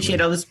 Exactly. We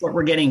appreciate all the support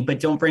we're getting, but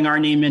don't bring our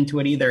name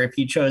into it either if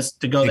you chose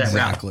to go that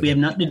route. We have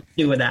nothing to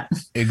do with that.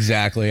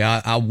 Exactly.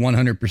 I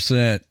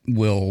 100%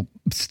 will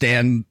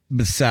stand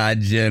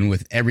beside Jenn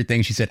with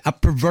everything she said. I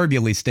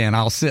proverbially stand.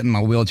 I'll sit in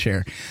my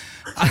wheelchair.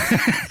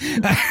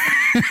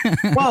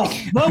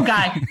 Whoa,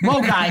 guy.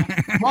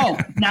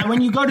 Now,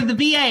 when you go to the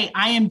VA,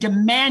 I am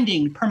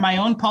demanding, per my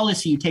own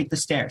policy, you take the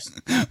stairs.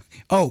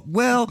 Oh,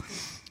 well,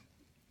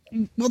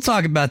 we'll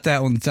talk about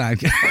that one time.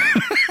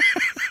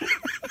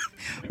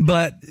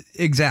 But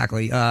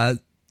exactly.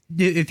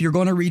 If you're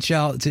going to reach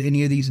out to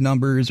any of these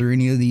numbers or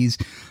any of these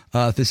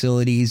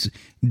facilities,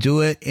 do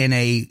it in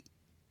a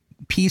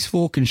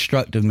peaceful,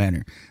 constructive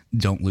manner.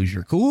 Don't lose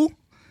your cool.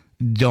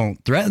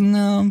 Don't threaten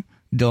them.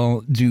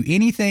 Don't do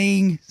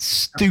anything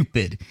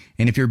stupid.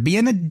 And if you're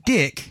being a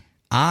dick,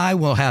 I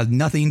will have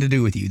nothing to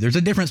do with you. There's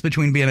a difference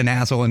between being an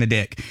asshole and a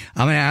dick.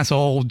 I'm an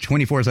asshole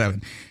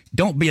 24/7.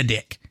 Don't be a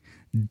dick.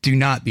 Do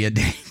not be a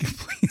dick.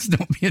 Please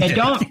don't be a dick.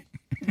 Don't.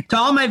 To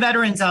all my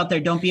veterans out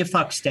there, don't be a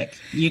fuckstick.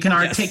 You can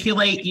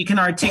articulate, we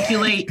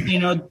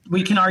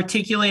can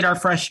articulate our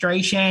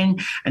frustration.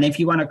 And if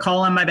you want to call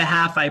on my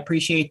behalf, I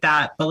appreciate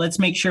that. But let's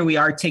make sure we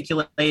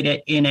articulate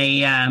it in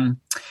a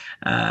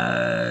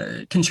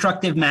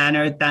constructive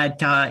manner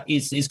that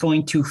is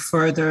going to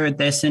further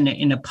this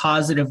in a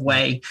positive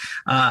way.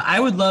 I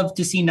would love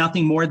to see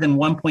nothing more than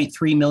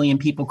 1.3 million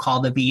people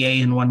call the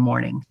VA in one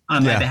morning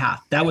on my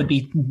behalf. That would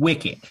be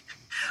wicked.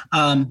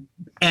 And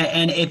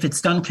if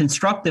it's done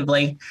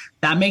constructively,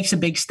 that makes a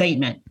big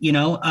statement, you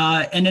know.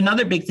 And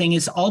another big thing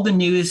is all the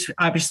news.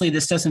 Obviously,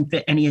 this doesn't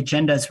fit any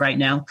agendas right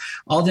now.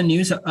 All the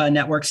news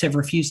networks have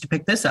refused to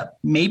pick this up.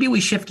 Maybe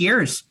we shift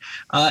gears.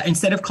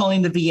 Instead of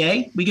calling the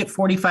VA, we get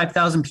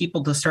 45,000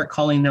 people to start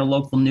calling their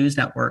local news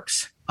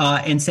networks.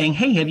 And saying,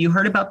 hey, have you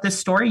heard about this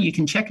story? You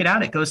can check it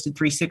out. It goes to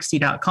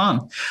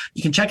 360.com.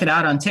 You can check it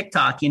out on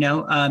TikTok. You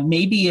know,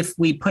 maybe if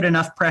we put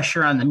enough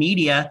pressure on the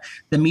media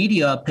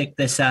will pick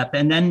this up.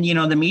 And then, you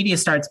know, the media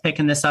starts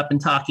picking this up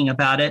and talking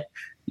about it.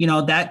 You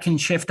know, that can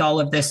shift all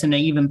of this in an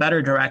even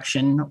better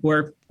direction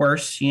or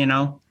worse, you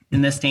know,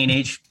 in this day and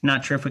age.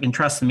 Not sure if we can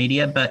trust the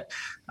media, but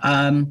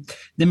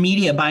the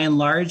media by and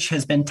large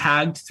has been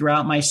tagged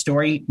throughout my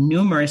story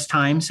numerous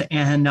times.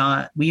 And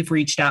we've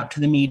reached out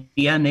to the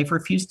media and they've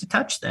refused to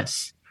touch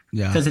this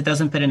because it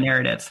doesn't fit a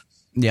narrative.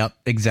 Yep,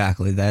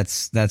 exactly.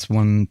 That's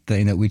one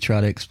thing that we try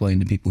to explain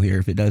to people here.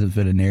 If it doesn't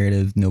fit a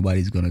narrative,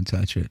 nobody's going to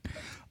touch it.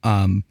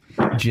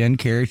 Jenn,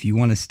 Carrie, if you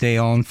want to stay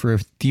on for a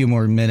few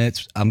more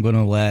minutes, I'm going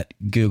to let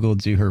Google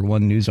do her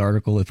one news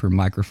article if her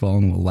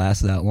microphone will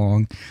last that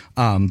long.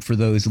 For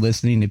those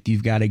listening, if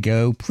you've got to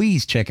go,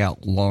 please check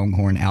out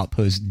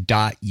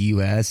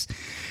longhornoutpost.us.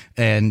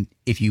 And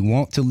if you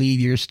want to leave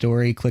your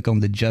story, click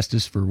on the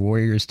Justice for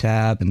Warriors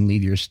tab and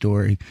leave your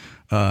story.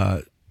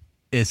 I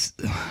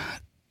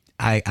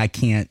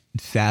can't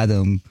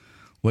fathom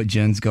what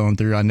Jenn's going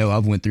through. I know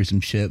I've went through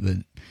some shit, but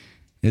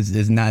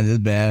it's not as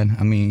bad.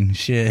 I mean,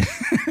 shit.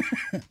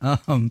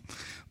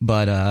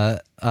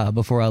 But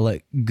before I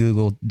let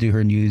Google do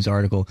her news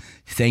article,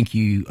 thank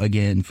you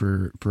again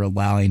for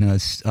allowing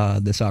us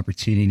this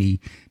opportunity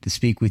to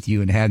speak with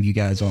you and have you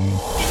guys on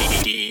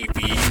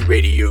TV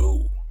Radio.